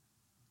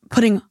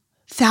putting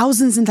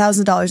thousands and thousands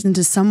of dollars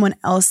into someone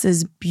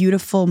else's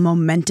beautiful,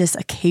 momentous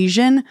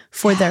occasion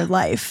for their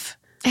life.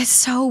 It's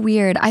so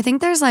weird. I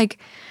think there's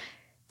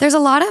a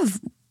lot of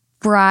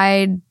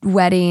bride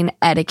wedding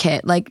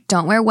etiquette. Like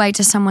don't wear white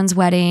to someone's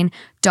wedding.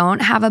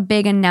 Don't have a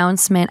big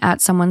announcement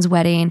at someone's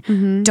wedding.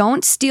 Mm-hmm.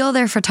 Don't steal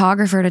their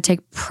photographer to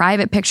take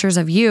private pictures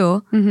of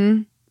you.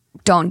 Mm-hmm.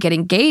 Don't get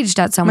engaged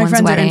at someone's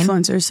wedding. My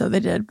friends are influencers, so they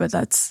did, but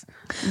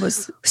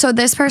So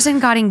this person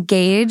got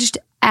engaged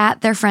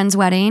at their friend's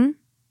wedding.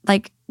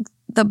 Like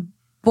the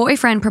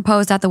boyfriend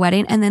proposed at the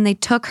wedding and then they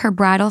took her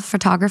bridal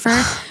photographer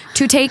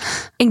to take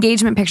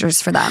engagement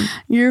pictures for them.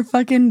 You're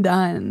fucking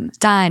done.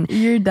 Done.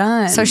 You're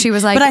done. So she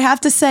was like... But I have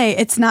to say,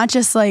 it's not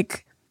just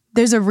like...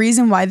 There's a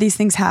reason why these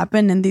things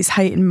happen in these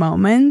heightened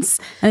moments.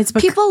 And it's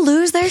because people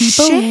lose their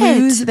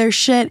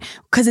shit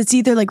because it's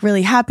either like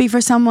really happy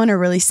for someone or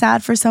really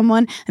sad for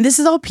someone. And this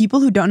is all people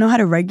who don't know how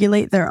to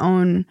regulate their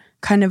own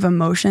kind of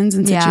emotions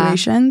and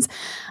situations. Yeah.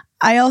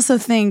 I also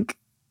think...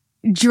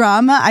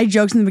 drama, I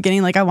joked in the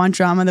beginning, like I want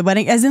drama in the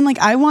wedding, as in like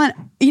I want,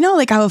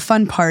 like how a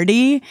fun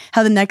party,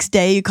 how the next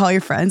day you call your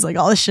friends, like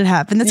all this shit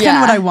happened. That's kind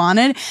of what I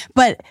wanted,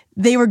 but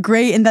they were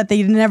great in that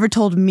they never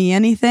told me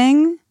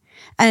anything.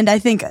 And I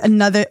think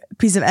another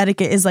piece of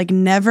etiquette is like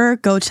never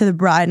go to the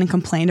bride and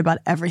complain about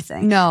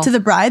everything. No. To the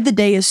bride, the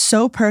day is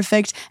so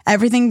perfect.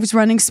 Everything was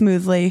running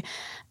smoothly.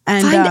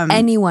 And find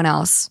anyone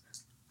else.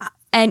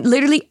 And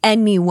literally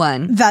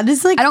anyone. That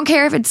is like... I don't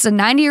care if it's a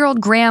 90-year-old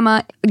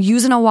grandma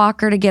using a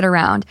walker to get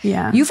around.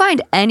 Yeah. You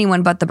find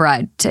anyone but the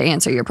bride to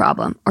answer your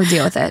problem or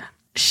deal with it.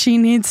 She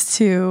needs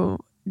to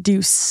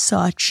do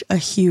such a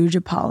huge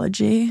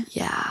apology.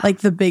 Yeah. Like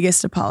the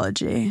biggest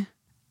apology.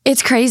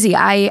 It's crazy.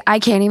 I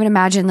can't even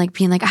imagine like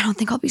being like, I don't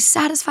think I'll be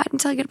satisfied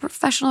until I get a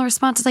professional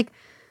response. It's like,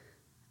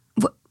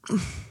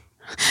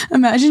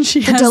 Imagine she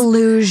the has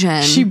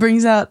delusion. She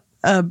brings out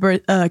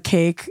a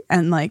cake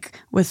and like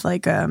with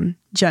like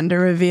gender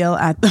reveal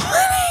at the wedding.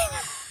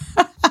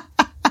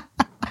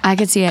 I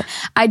could see it.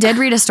 I did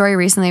read a story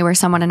recently where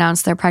someone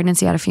announced their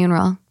pregnancy at a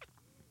funeral.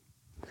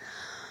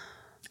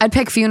 I'd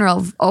pick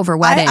funeral over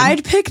wedding.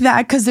 I'd pick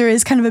that because there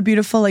is kind of a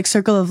beautiful like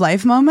circle of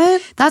life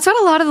moment. That's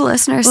what a lot of the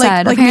listeners Like,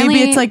 said. like Apparently,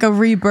 maybe it's like a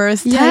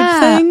rebirth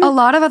type thing. A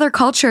lot of other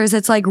cultures,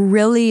 it's like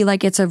really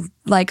like it's a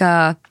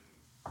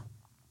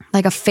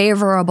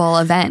favorable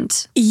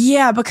event.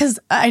 Yeah, because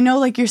I know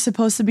like you're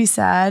supposed to be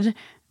sad,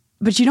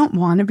 but you don't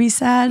want to be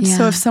sad. Yeah.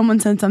 So if someone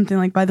said something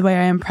like, by the way,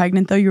 I am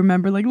pregnant, though, you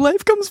remember like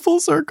life comes full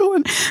circle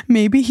and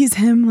maybe he's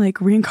him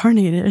like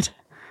reincarnated.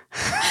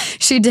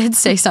 She did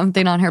say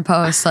something on her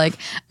post like,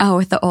 out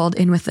with the old,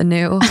 in with the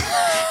new.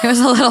 It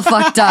was a little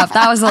fucked up.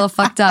 That was a little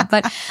fucked up.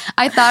 But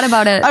I thought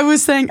about it. I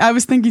was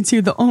thinking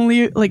too, the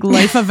only like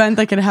life event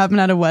that could happen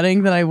at a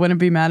wedding that I wouldn't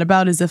be mad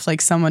about is if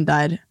like someone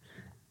died.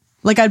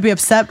 Like I'd be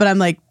upset, but I'm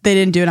like, they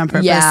didn't do it on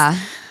purpose. Yeah.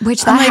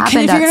 Which that I'm like,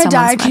 happened if you're at gonna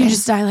die, someone's can you wedding.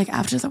 just die like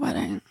after the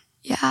wedding?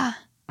 Yeah.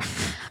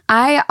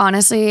 I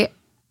honestly,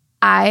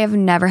 I have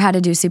never had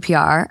to do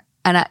CPR.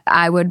 And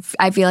I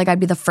feel like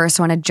I'd be the first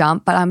one to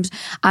jump, but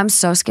I'm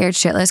so scared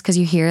shitless because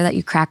you hear that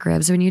you crack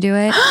ribs when you do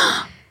it.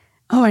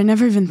 Oh, I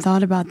never even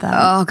thought about that.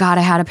 Oh God,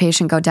 I had a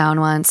patient go down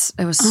once.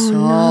 It was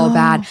so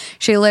bad.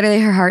 She literally,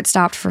 her heart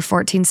stopped for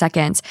 14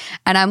 seconds.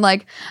 And I'm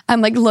like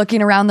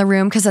looking around the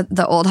room because at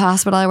the old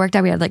hospital I worked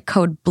at, we had like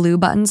code blue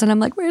buttons. And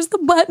I'm like, where's the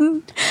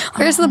button?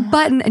 Where's the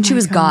button? And she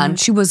was gone.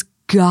 She was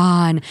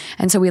gone.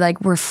 And so we like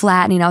were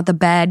flattening out the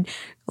bed.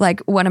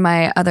 Like one of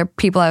my other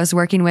people I was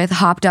working with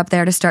hopped up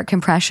there to start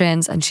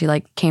compressions and she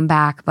like came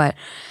back, but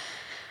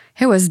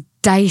it was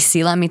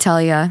dicey, let me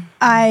tell you.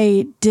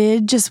 I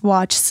did just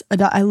watch,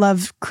 I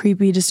love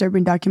creepy,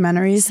 disturbing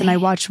documentaries, and I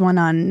watched one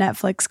on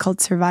Netflix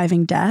called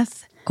Surviving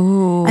Death.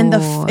 Ooh. And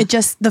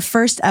the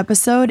first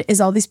episode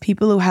is all these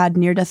people who had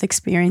near-death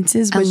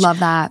experiences. I love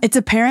that. It's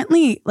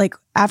apparently like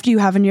after you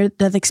have a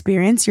near-death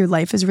experience, your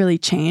life has really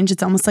changed.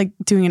 It's almost like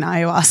doing an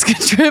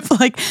ayahuasca trip,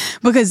 like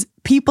because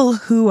people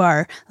who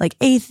are like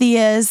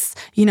atheists,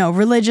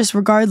 religious,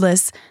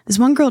 regardless. This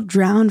one girl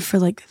drowned for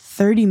like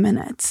 30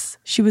 minutes.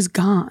 She was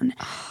gone,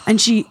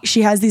 and she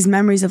has these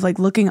memories of like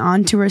looking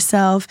onto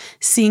herself,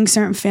 seeing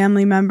certain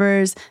family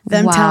members,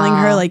 them telling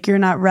her like you're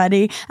not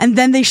ready, and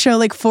then they show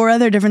like 4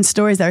 other different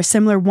stories that are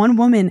similar. One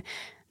woman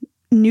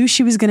knew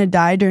she was gonna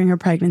die during her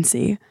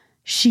pregnancy.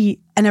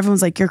 And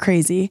everyone's like, you're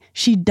crazy.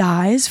 She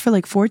dies for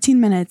like 14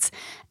 minutes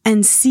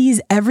and sees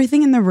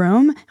everything in the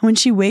room. And when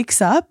she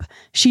wakes up,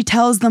 she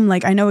tells them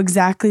like, I know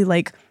exactly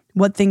like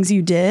what things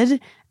you did.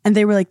 And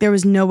they were like, there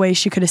was no way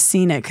she could have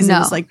seen it because it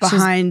was like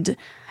behind.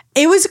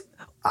 It was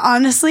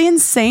honestly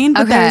insane,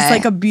 but there's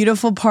like a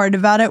beautiful part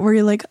about it where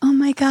you're like, oh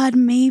my God,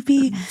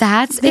 maybe.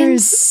 That's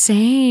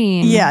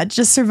insane. Yeah,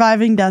 just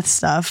surviving death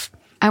stuff.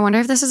 I wonder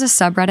if this is a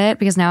subreddit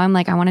because now I'm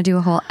like, I want to do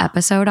a whole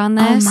episode on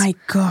this. Oh my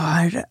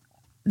God.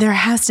 There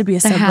has to be a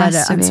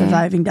subreddit on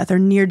surviving death or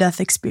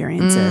near-death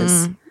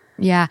experiences.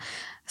 Yeah.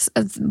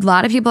 A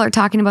lot of people are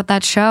talking about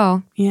that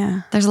show.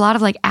 Yeah. There's a lot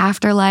of like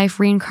afterlife,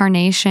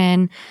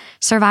 reincarnation.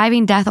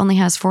 Surviving Death only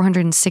has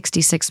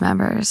 466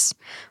 members.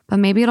 But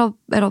maybe it'll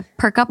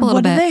perk up a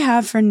little bit. What do they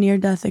have for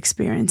near-death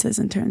experiences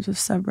in terms of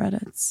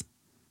subreddits?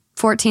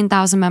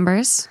 14,000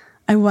 members.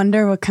 I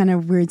wonder what kind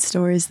of weird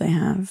stories they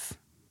have.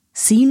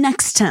 See you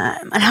next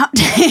time on Hot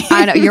Day.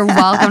 I know. You're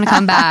welcome to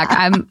come back.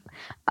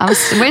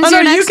 When's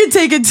your next? You can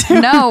take it too.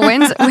 No,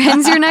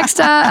 when's your next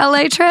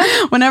LA trip?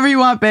 Whenever you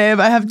want, babe.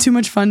 I have too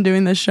much fun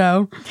doing this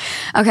show.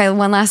 Okay,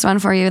 one last one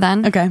for you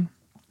then. Okay.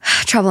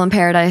 Trouble in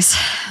Paradise.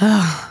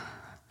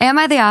 Am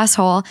I the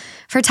asshole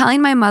for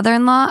telling my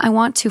mother-in-law I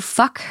want to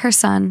fuck her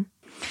son?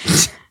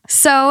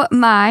 So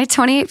my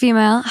 28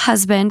 female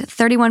husband,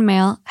 31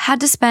 male,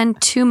 had to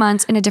spend 2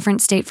 months in a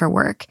different state for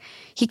work.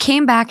 He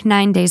came back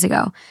 9 days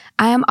ago.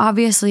 I am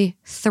obviously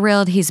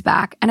thrilled he's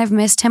back, and I've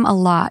missed him a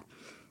lot.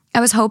 I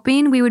was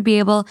hoping we would be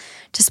able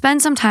to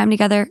spend some time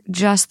together,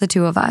 just the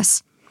two of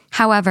us.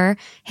 However,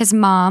 his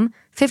mom,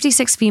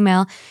 56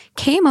 female,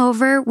 came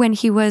over when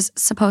he was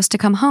supposed to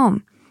come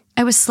home.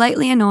 I was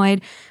slightly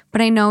annoyed, but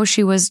I know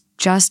she was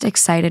just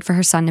excited for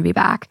her son to be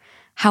back.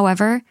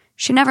 However,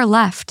 she never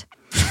left.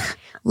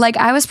 Like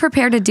I was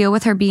prepared to deal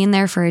with her being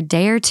there for a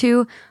day or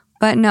two,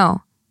 but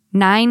no,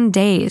 9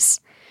 days.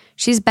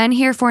 She's been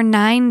here for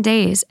 9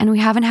 days and we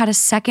haven't had a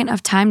second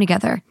of time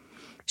together.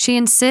 She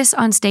insists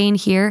on staying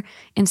here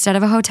instead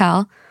of a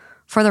hotel.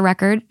 For the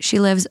record, she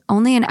lives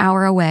only an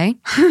hour away.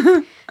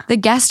 The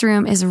guest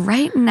room is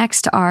right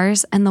next to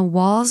ours and the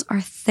walls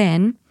are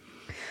thin.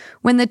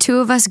 When the two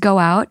of us go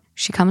out,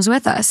 she comes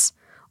with us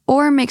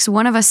or makes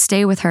one of us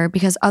stay with her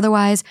because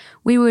otherwise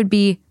we would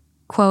be,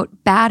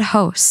 quote, bad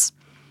hosts.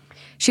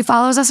 She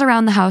follows us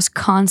around the house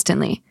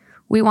constantly.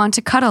 We want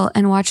to cuddle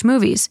and watch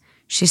movies.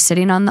 She's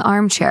sitting on the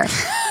armchair.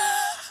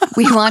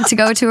 We want to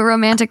go to a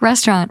romantic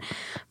restaurant.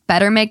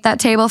 Better make that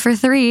table for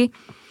 3.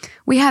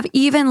 We have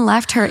even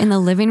left her in the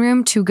living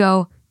room to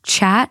go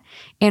chat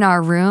in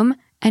our room,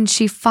 and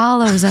she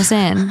follows us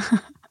in.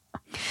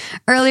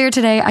 Earlier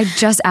today, I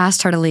just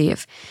asked her to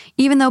leave,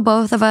 even though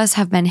both of us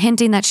have been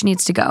hinting that she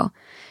needs to go.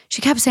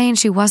 She kept saying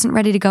she wasn't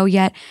ready to go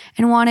yet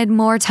and wanted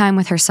more time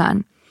with her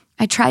son.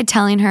 I tried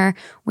telling her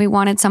we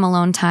wanted some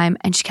alone time,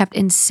 and she kept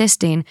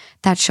insisting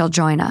that she'll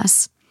join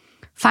us.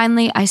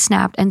 Finally, I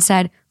snapped and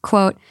said,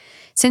 quote,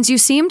 "Since you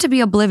seem to be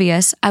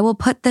oblivious, I will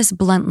put this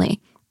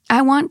bluntly.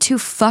 I want to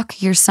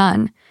fuck your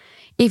son.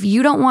 If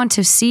you don't want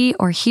to see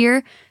or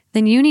hear,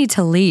 then you need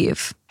to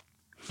leave."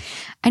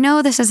 I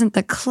know this isn't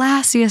the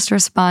classiest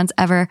response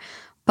ever,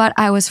 but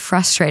I was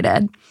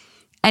frustrated.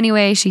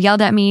 Anyway, she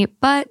yelled at me,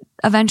 but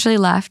eventually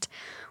left.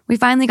 We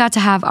finally got to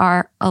have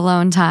our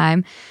alone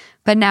time,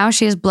 but now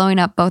she is blowing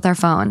up both our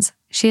phones.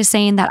 She is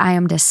saying that I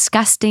am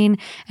disgusting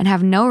and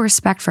have no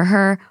respect for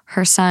her,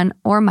 her son,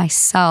 or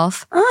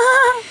myself.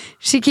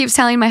 She keeps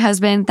telling my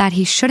husband that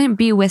he shouldn't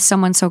be with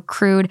someone so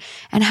crude,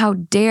 and how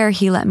dare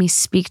he let me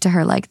speak to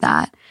her like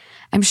that.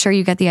 I'm sure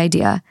you get the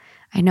idea.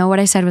 I know what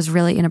I said was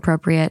really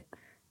inappropriate.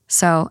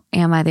 So,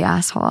 am I the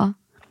asshole?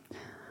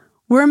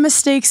 Were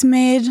mistakes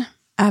made?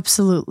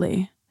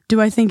 Absolutely.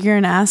 Do I think you're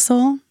an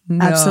asshole?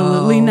 No.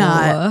 Absolutely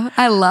not.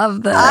 I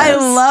love this. I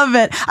love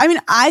it. I mean,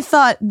 I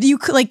thought you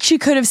could, like, she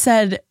could have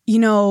said, you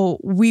know,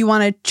 we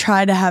want to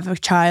try to have a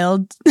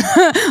child.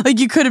 Like,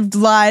 you could have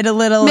lied a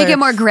little. Make it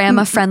more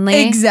grandma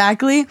friendly.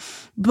 Exactly.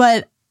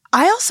 But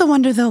I also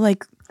wonder, though,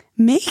 like,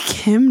 make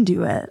him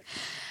do it.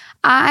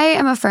 I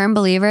am a firm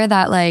believer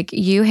that, like,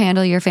 you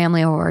handle your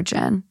family of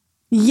origin.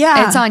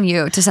 Yeah. It's on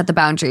you to set the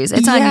boundaries.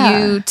 It's on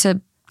you to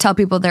tell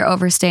people they're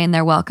overstaying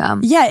their welcome.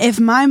 Yeah, if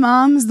my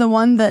mom's the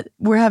one that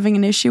we're having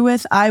an issue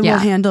with, I will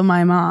handle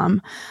my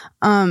mom.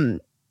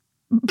 But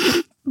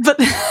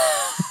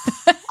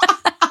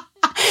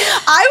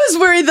I was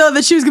worried, though,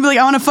 that she was going to be like,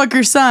 I want to fuck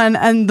your son.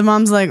 And the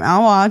mom's like,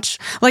 I'll watch.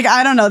 Like,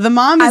 I don't know. The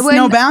mom has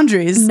no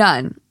boundaries.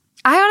 None.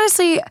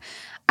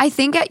 I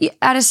think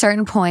at a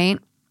certain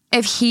point,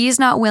 if he's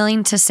not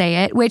willing to say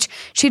it, which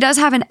she does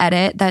have an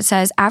edit that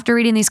says, after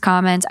reading these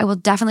comments, I will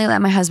definitely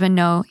let my husband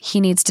know he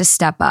needs to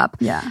step up.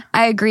 Yeah.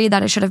 I agree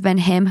that it should have been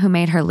him who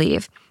made her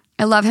leave.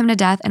 I love him to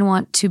death and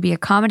want to be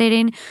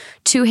accommodating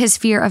to his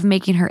fear of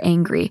making her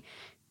angry.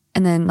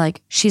 And then,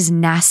 like, she's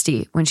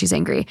nasty when she's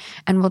angry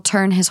and will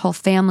turn his whole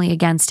family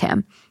against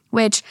him,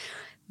 which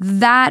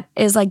that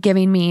is like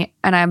giving me,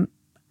 and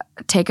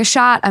take a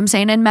shot. I'm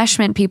saying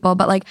enmeshment, people,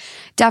 but like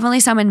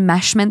definitely some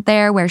enmeshment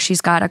there where she's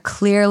got a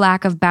clear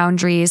lack of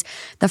boundaries.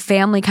 The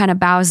family kind of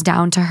bows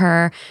down to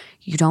her.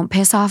 You don't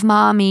piss off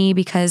mommy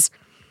because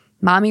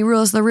mommy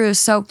rules the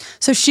roost. So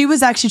she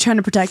was actually trying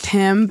to protect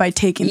him by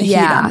taking the heat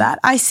on that.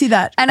 I see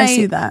that. And I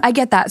see that. I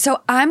get that.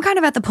 So I'm kind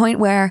of at the point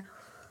where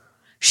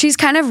she's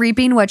kind of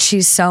reaping what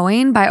she's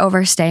sowing by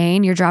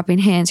overstaying. You're dropping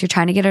hints. You're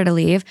trying to get her to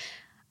leave.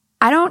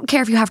 I don't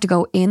care if you have to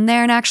go in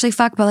there and actually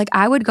fuck, but like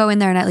I would go in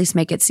there and at least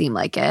make it seem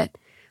like it.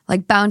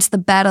 Like bounce the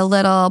bed a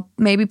little,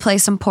 maybe play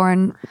some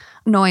porn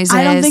noises.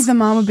 I don't think the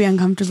mom would be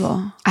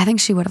uncomfortable. I think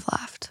she would have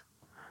left.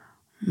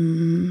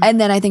 And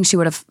then I think she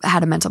would have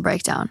had a mental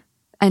breakdown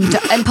and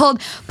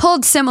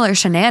pulled similar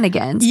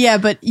shenanigans. Yeah,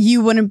 but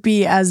you wouldn't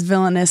be as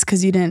villainous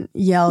because you didn't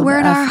yell We're the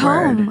in F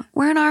our word. home.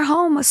 We're in our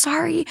home.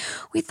 Sorry.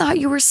 We thought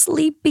you were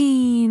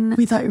sleeping.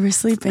 We thought you were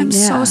sleeping. I'm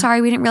so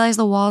sorry. We didn't realize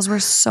the walls were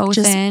so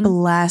Just thin.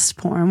 blast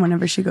porn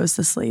whenever she goes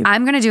to sleep.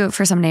 I'm going to do it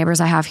for some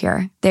neighbors I have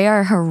here. They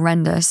are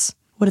horrendous.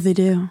 What do they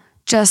do?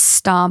 Just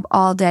stomp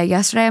all day.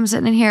 Yesterday I'm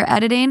sitting in here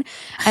editing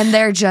and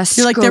they're just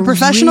You're like, they're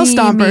professional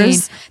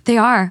stompers. They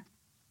are.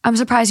 I'm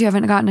surprised you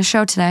haven't gotten a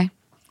show today.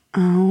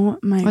 Oh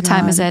my God. What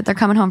time is it? They're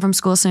coming home from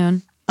school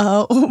soon.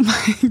 Oh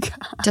my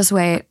God. Just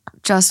wait.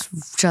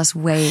 Just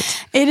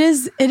wait. It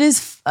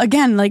is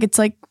again, like it's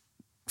like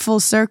full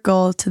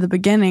circle to the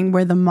beginning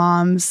where the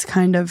moms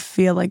kind of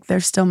feel like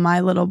they're still my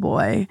little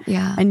boy.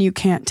 Yeah. And you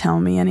can't tell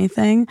me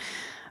anything.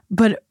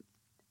 But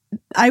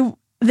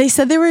they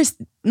said they were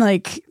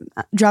like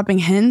dropping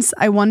hints.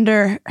 I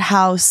wonder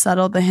how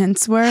subtle the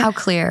hints were. How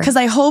clear. Because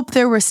I hope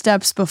there were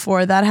steps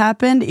before that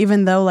happened,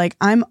 even though like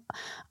I'm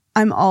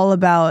all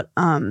about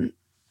an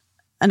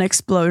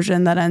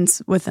explosion that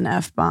ends with an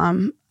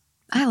F-bomb.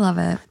 I love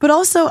it. But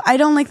also, I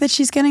don't like that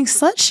she's getting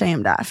slut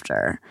shamed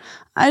after.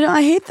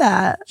 I hate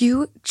that.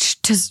 You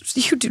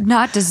do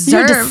not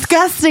deserve. You're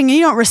disgusting. You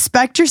don't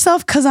respect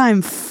yourself because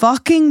I'm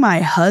fucking my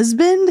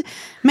husband?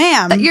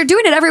 Ma'am. You're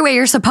doing it every way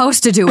you're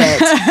supposed to do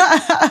it.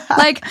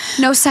 Like,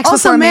 no sex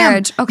also, before ma'am,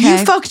 marriage. Okay.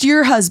 You fucked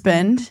your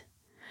husband.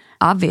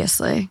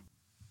 Obviously.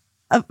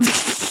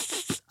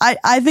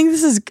 I think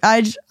this is,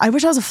 I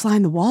wish I was a fly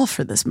in the wall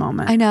for this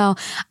moment. I know.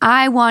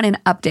 I want an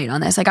update on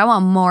this. Like, I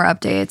want more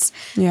updates.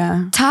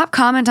 Yeah. Top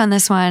comment on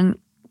this one.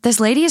 This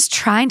lady is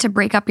trying to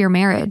break up your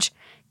marriage.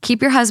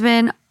 Keep your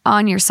husband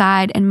on your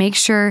side and make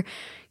sure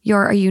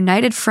you're a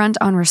united front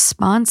on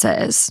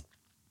responses.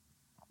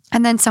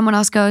 And then someone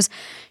else goes,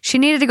 she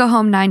needed to go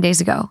home 9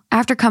 days ago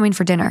after coming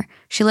for dinner.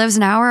 She lives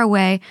an hour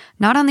away,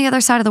 not on the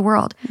other side of the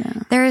world. Yeah.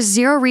 There is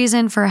zero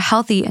reason for a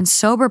healthy and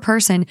sober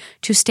person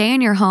to stay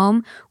in your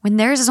home when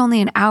theirs is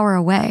only an hour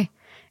away.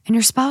 and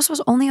your spouse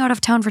was only out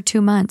of town for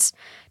 2 months.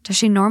 Does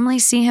she normally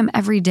see him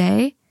every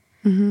day?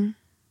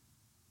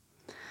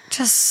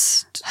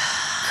 Just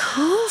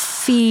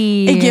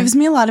goofy. It gives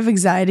me a lot of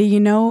anxiety. You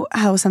know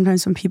how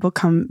sometimes when people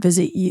come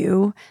visit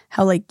you,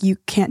 how like you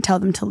can't tell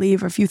them to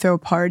leave, or if you throw a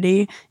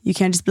party, you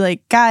can't just be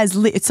like, guys,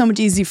 it's so much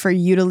easier for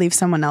you to leave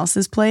someone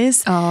else's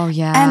place. Oh,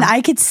 yeah. And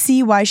I could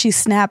see why she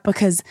snapped,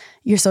 because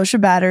your social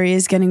battery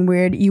is getting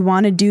weird. You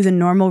want to do the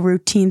normal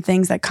routine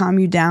things that calm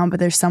you down,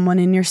 but there's someone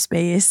in your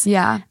space.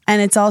 Yeah.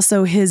 And it's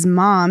also his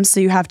mom, so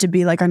you have to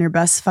be like on your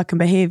best fucking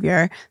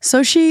behavior.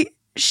 So she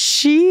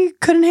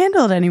couldn't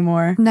handle it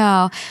anymore.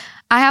 No.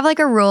 I have like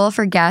a rule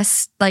for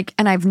guests, like,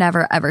 and I've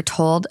never ever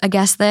told a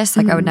guest this.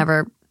 Like I would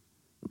never,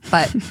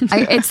 but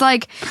it's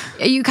like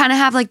you kind of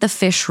have like the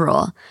fish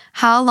rule.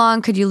 How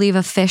long could you leave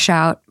a fish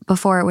out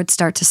before it would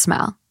start to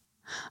smell?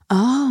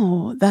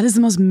 Oh, that is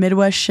the most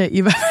Midwest shit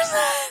you've ever said.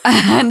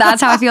 And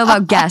that's how I feel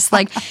about guests.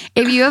 Like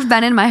if you have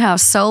been in my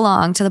house so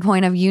long to the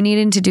point of you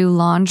needing to do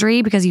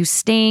laundry because you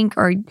stink,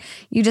 or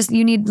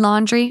you need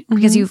laundry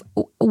because you've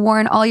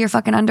worn all your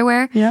fucking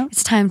underwear,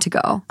 it's time to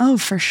go. Oh,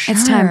 for sure.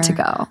 It's time to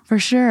go. For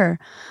sure.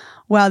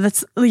 Wow,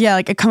 that's,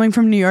 like coming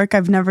from New York,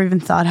 I've never even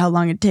thought how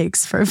long it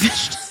takes for a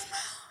fish to smell.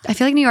 I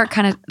feel like New York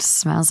kind of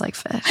smells like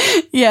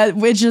fish. Yeah,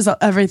 which is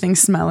everything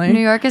smelling. New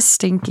York is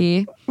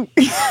stinky.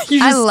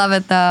 I love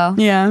it though.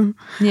 Yeah.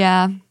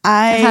 Yeah.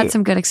 I've had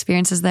some good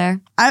experiences there.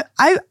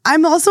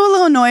 I'm also a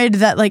little annoyed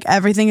that like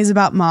everything is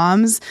about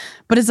moms,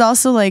 but it's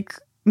also like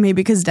maybe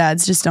because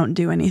dads just don't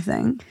do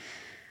anything.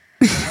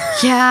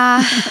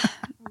 Yeah.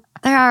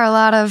 There are a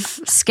lot of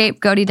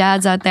scapegoaty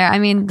dads out there. I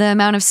mean, the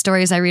amount of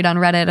stories I read on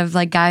Reddit of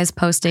like guys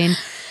posting,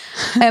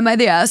 am I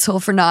the asshole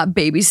for not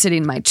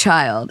babysitting my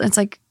child? It's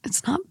like,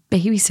 it's not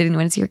babysitting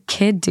when it's your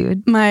kid,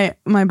 dude. My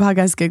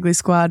podcast, Giggly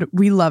Squad,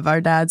 we love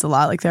our dads a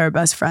lot. Like they're our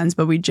best friends,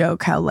 but we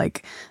joke how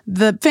like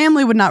the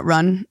family would not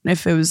run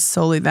if it was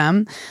solely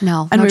them.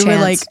 No, and no we chance.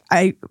 were like,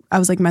 I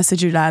was like,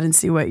 message your dad and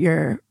see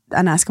and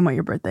ask him what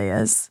your birthday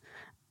is.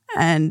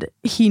 And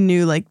he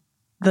knew like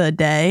the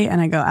day,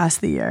 and I go, ask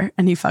the year,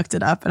 and he fucked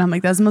it up. And I'm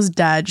like, that's the most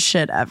dad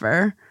shit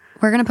ever.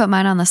 We're going to put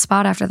mine on the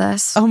spot after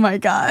this. Oh my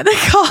God.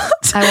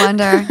 I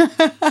wonder.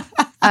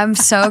 I'm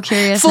so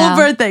curious Full now.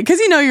 birthday. Because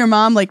you know your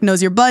mom like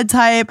knows your blood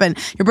type and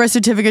your birth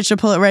certificate, she'll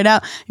pull it right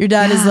out. Your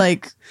dad is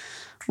like,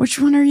 which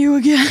one are you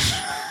again?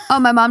 Oh,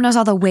 my mom knows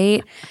all the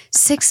weight.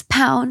 6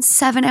 pounds,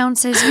 7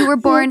 ounces. You were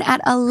born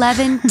at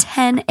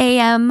 11:10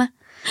 a.m.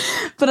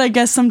 But I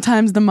guess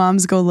sometimes the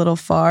moms go a little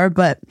far,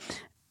 but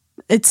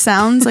it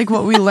sounds like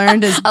what we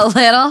learned is a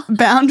little.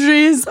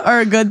 Boundaries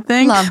are a good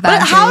thing. Love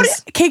But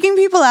boundaries. kicking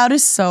people out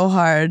is so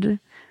hard.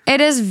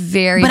 It is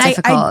very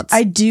difficult.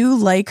 I do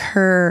like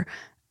her.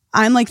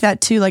 I'm like that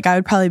too. Like I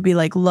would probably be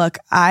like, look,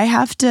 I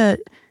have to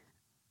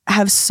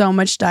have so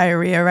much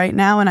diarrhea right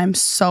now and I'm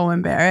so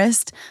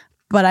embarrassed,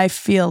 but I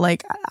feel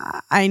like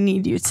I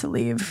need you to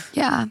leave.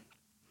 Yeah.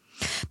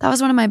 That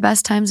was one of my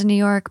best times in New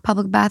York.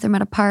 Public bathroom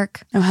at a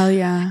park. Oh, hell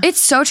yeah. It's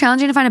so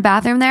challenging to find a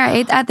bathroom there. I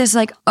ate at this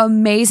like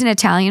amazing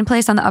Italian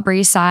place on the Upper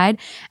East Side,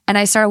 and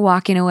I started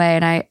walking away,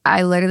 and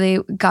I literally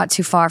got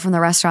too far from the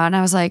restaurant, and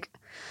I was like,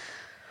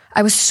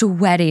 I was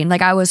sweating.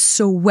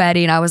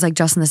 I was like,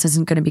 Justin, this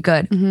isn't going to be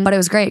good. Mm-hmm. But it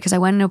was great because I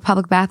went into a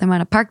public bathroom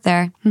at a park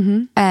there.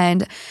 Mm-hmm.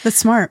 And that's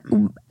smart.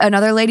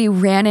 Another lady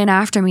ran in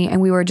after me and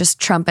we were just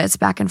trumpets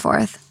back and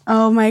forth.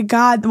 Oh my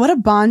God. What a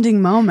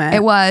bonding moment.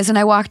 It was. And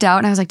I walked out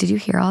and I was like, did you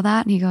hear all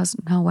that? And he goes,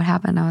 no, what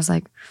happened? I was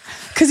like,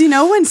 because you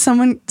know when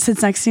someone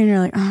sits next to you and you're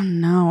like, oh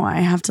no,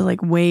 I have to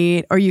like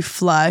wait, or you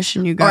flush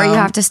and you go. Or you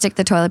have to stick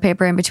the toilet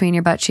paper in between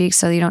your butt cheeks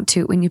so you don't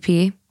toot when you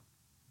pee.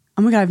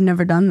 Oh my God, I've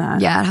never done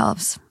that. Yeah, it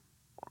helps.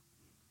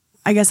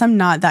 I guess I'm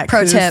not that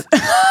Pro tip.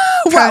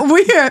 Well,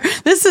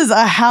 this is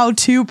a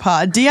how-to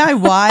pod.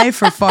 DIY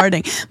for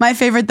farting. My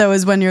favorite though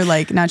is when you're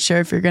like not sure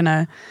if you're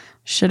gonna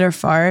shit or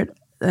fart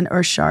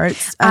or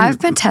sharts. I've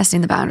been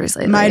testing the boundaries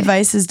lately. My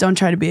advice is don't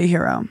try to be a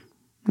hero.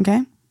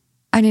 Okay?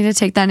 I need to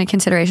take that into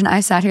consideration.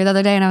 I sat here the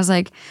other day and I was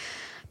like,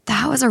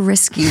 that was a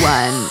risky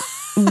one.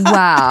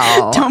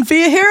 Wow. Don't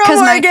be a hero,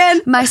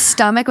 Morgan. My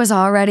stomach was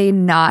already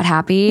not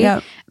happy.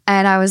 Yep.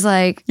 And I was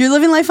like, you're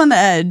living life on the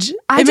edge.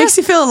 It makes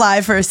you feel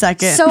alive for a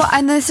second. So,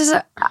 and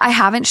I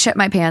haven't shit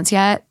my pants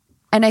yet.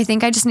 And I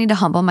think I just need to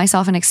humble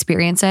myself and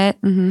experience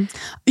it. Mm-hmm.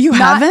 You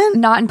haven't?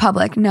 Not in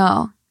public,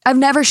 no. I've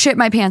never shit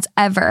my pants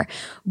ever.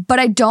 But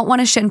I don't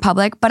want to shit in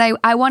public. But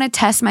I want to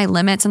test my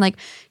limits, and like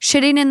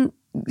shitting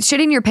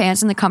your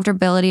pants in the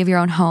comfortability of your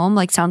own home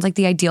sounds like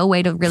the ideal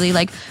way to really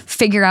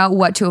figure out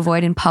what to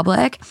avoid in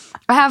public.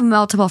 I have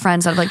multiple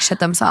friends that have shit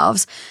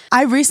themselves.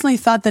 I recently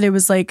thought that it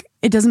was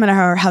it doesn't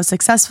matter how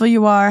successful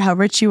you are, how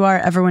rich you are,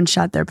 everyone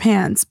shot their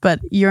pants, but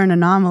you're an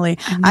anomaly.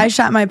 I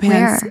shot my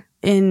pants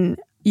in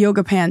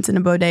yoga pants in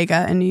a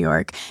bodega in New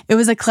York. It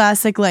was a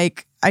classic,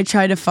 I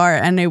tried to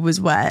fart and it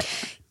was wet.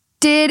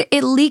 Did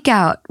it leak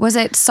out? Was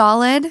it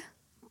solid?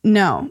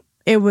 No.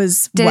 It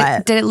was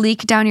wet. Did it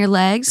leak down your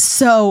legs?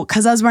 So,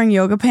 because I was wearing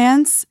yoga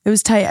pants, it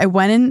was tight. I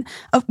went in,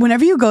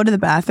 whenever you go to the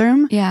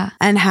bathroom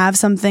and have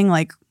something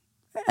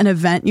an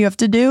event you have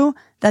to do,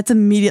 that's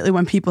immediately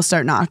when people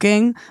start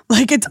knocking.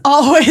 Like it's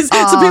always,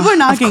 so people are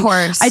knocking. Of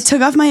course. I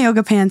took off my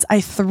yoga pants.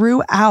 I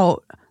threw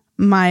out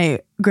my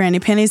granny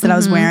panties that I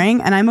was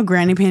wearing, and I'm a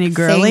granny panty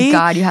girly. Thank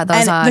God you had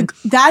those and on.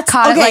 That's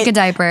Caught it like a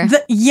diaper.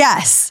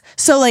 Yes.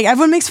 So like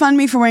everyone makes fun of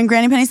me for wearing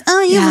granny panties.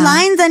 Oh, you have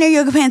lines on your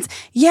yoga pants.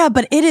 Yeah,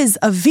 but it is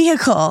a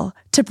vehicle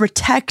to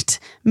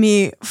protect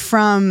me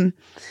from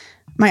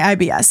my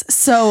IBS.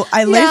 So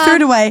I laid through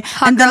it away,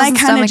 and then I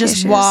kind of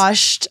just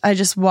washed. I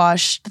just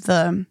washed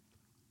the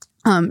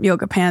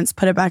yoga pants,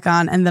 put it back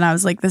on, and then I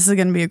was like, this is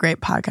going to be a great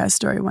podcast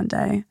story one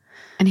day.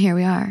 And here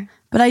we are.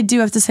 But I do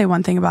have to say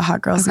one thing about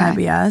hot girls and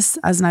IBS.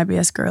 As an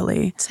IBS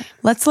girly,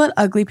 let's let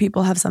ugly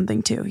people have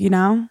something too, you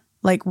know?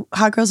 Like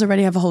hot girls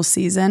already have a whole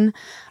season.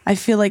 I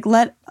feel like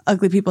let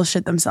ugly people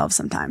shit themselves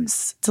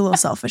sometimes. It's a little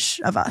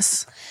selfish of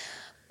us.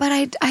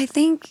 But I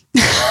think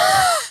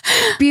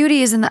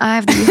beauty is in the eye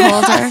of the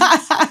beholder.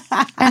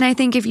 And I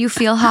think if you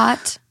feel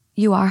hot,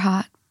 you are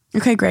hot.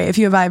 Okay, great. If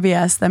you have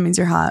IBS, that means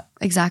you're hot.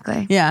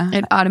 Exactly. Yeah.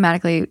 It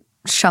automatically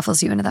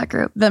shuffles you into that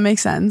group. That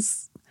makes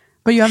sense.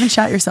 But you haven't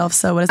shot yourself,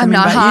 so what does that I'm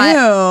mean not about hot. you?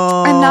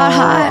 I'm not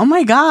hot. Oh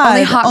my God.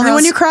 Only hot Only girls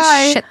when you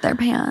cry. shit their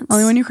pants.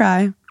 Only when you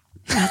cry.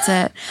 That's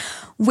it.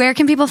 Where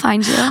can people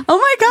find you? Oh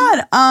my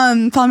God.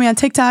 Follow me on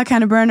TikTok,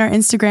 Hannah Burner,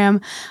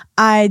 Instagram.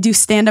 I do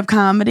stand-up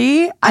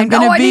comedy. I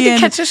need to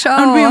catch a show.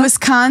 I'm going to be in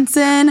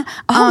Wisconsin.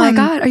 Oh my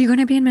God. Are you going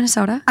to be in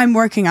Minnesota? I'm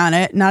working on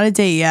it. Not a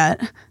date yet.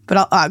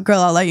 But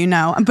I'll let you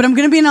know. But I'm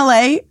going to be in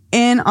LA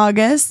in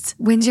August.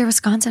 When's your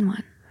Wisconsin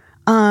one?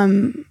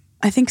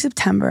 I think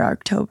September,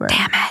 October.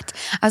 Damn it.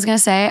 I was going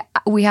to say,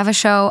 we have a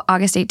show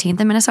August 18th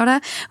in Minnesota.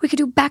 We could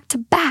do back to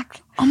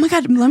back. Oh my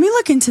God, let me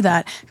look into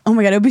that. Oh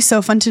my God, it would be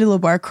so fun to do a little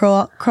bar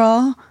crawl.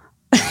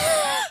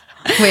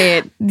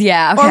 Wait,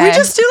 yeah, okay. Or we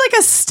just do like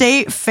a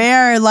state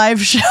fair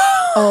live show.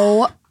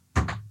 Oh,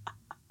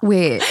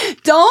 wait.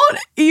 Don't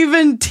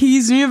even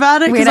tease me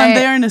about it because I'm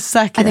there in a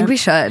second. I think we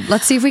should.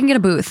 Let's see if we can get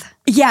a booth.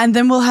 Yeah, and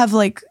then we'll have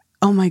like,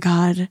 oh my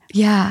God.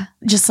 Yeah.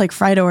 Just like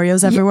fried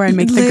Oreos everywhere and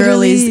make the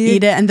girlies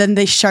eat it, and then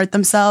they shart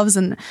themselves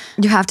and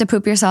you have to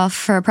poop yourself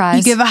for a prize.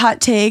 You give a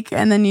hot take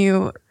and then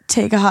you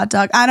take a hot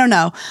dog. I don't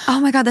know. Oh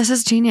my God, this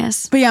is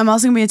genius. But yeah, I'm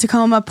also gonna be in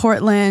Tacoma,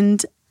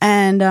 Portland,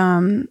 and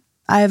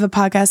I have a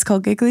podcast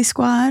called Giggly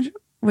Squad,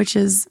 which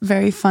is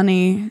very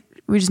funny.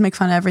 We just make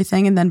fun of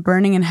everything. And then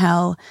Burning in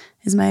Hell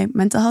is my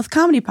mental health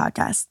comedy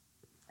podcast.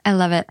 I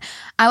love it.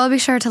 I will be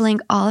sure to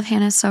link all of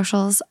Hannah's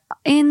socials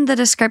in the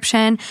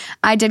description.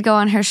 I did go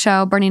on her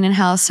show, Burning in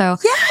Hell. So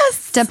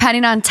yes,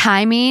 depending on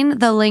timing,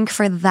 the link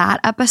for that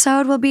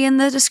episode will be in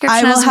the description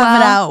as well. I will have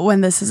it out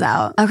when this is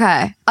out.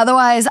 Okay.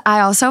 Otherwise,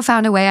 I also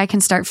found a way I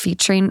can start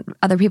featuring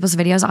other people's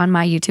videos on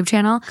my YouTube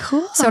channel.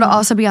 Cool. So it'll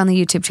also be on the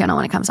YouTube channel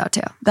when it comes out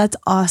too. That's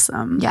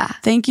awesome. Yeah.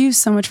 Thank you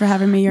so much for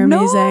having me. You're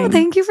amazing. No,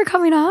 thank you for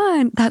coming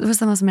on. That was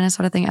the most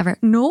Minnesota thing ever.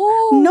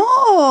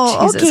 No.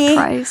 Jesus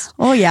Christ.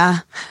 Oh, yeah.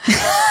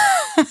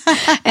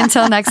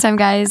 Until next time,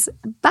 guys.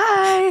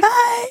 Bye.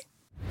 Bye.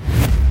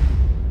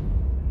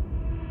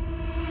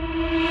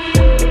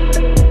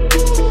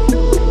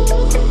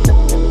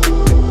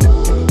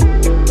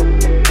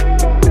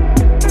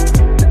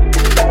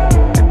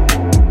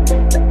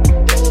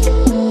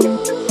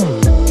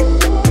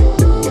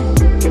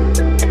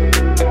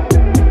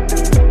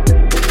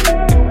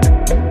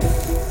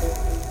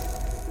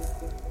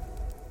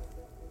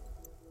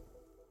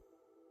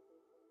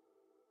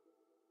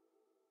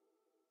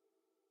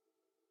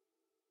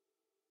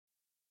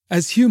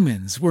 As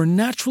humans, we're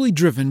naturally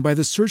driven by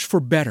the search for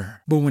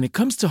better. But when it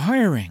comes to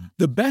hiring,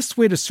 the best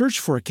way to search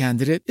for a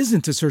candidate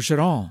isn't to search at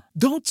all.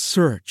 Don't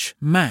search,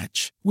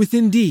 match with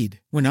Indeed.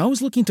 When I was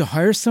looking to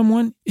hire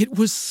someone, it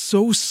was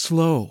so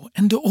slow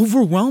and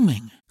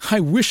overwhelming.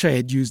 I wish I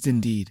had used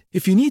Indeed.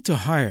 If you need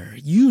to hire,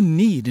 you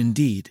need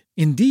Indeed.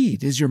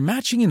 Indeed is your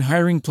matching and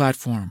hiring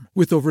platform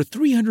with over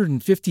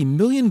 350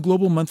 million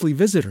global monthly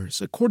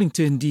visitors, according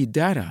to Indeed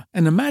data,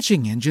 and a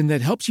matching engine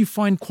that helps you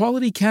find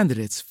quality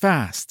candidates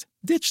fast.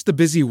 Ditch the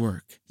busy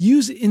work.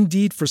 Use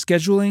Indeed for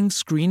scheduling,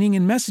 screening,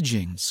 and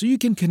messaging so you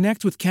can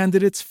connect with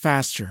candidates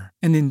faster.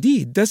 And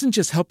Indeed doesn't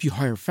just help you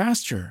hire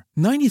faster.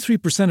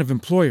 93% of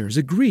employers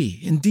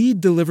agree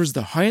Indeed delivers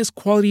the highest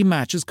quality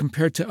matches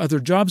compared to other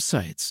job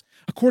sites,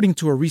 according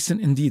to a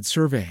recent Indeed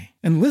survey.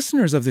 And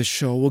listeners of this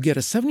show will get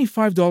a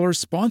 $75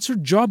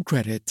 sponsored job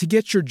credit to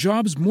get your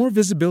jobs more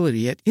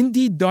visibility at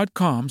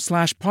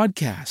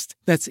Indeed.com/podcast.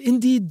 That's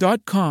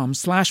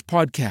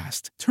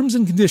Indeed.com/podcast. Terms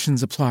and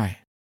conditions apply.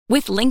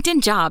 With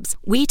LinkedIn Jobs,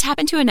 we tap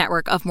into a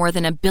network of more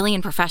than 1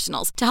 billion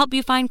professionals to help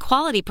you find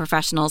quality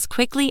professionals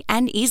quickly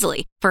and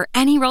easily for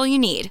any role you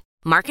need.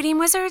 Marketing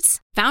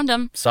wizards? Found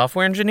them.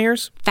 Software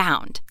engineers?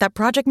 Found. That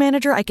project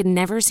manager I could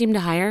never seem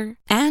to hire?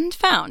 And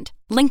found.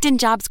 LinkedIn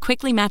Jobs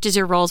quickly matches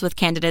your roles with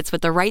candidates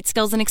with the right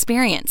skills and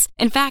experience.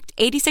 In fact,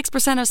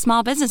 86% of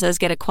small businesses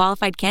get a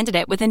qualified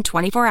candidate within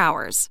 24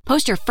 hours.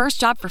 Post your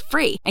first job for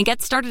free and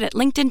get started at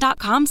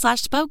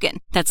linkedin.com/spoken.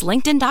 That's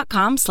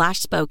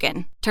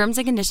linkedin.com/spoken. Terms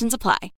and conditions apply.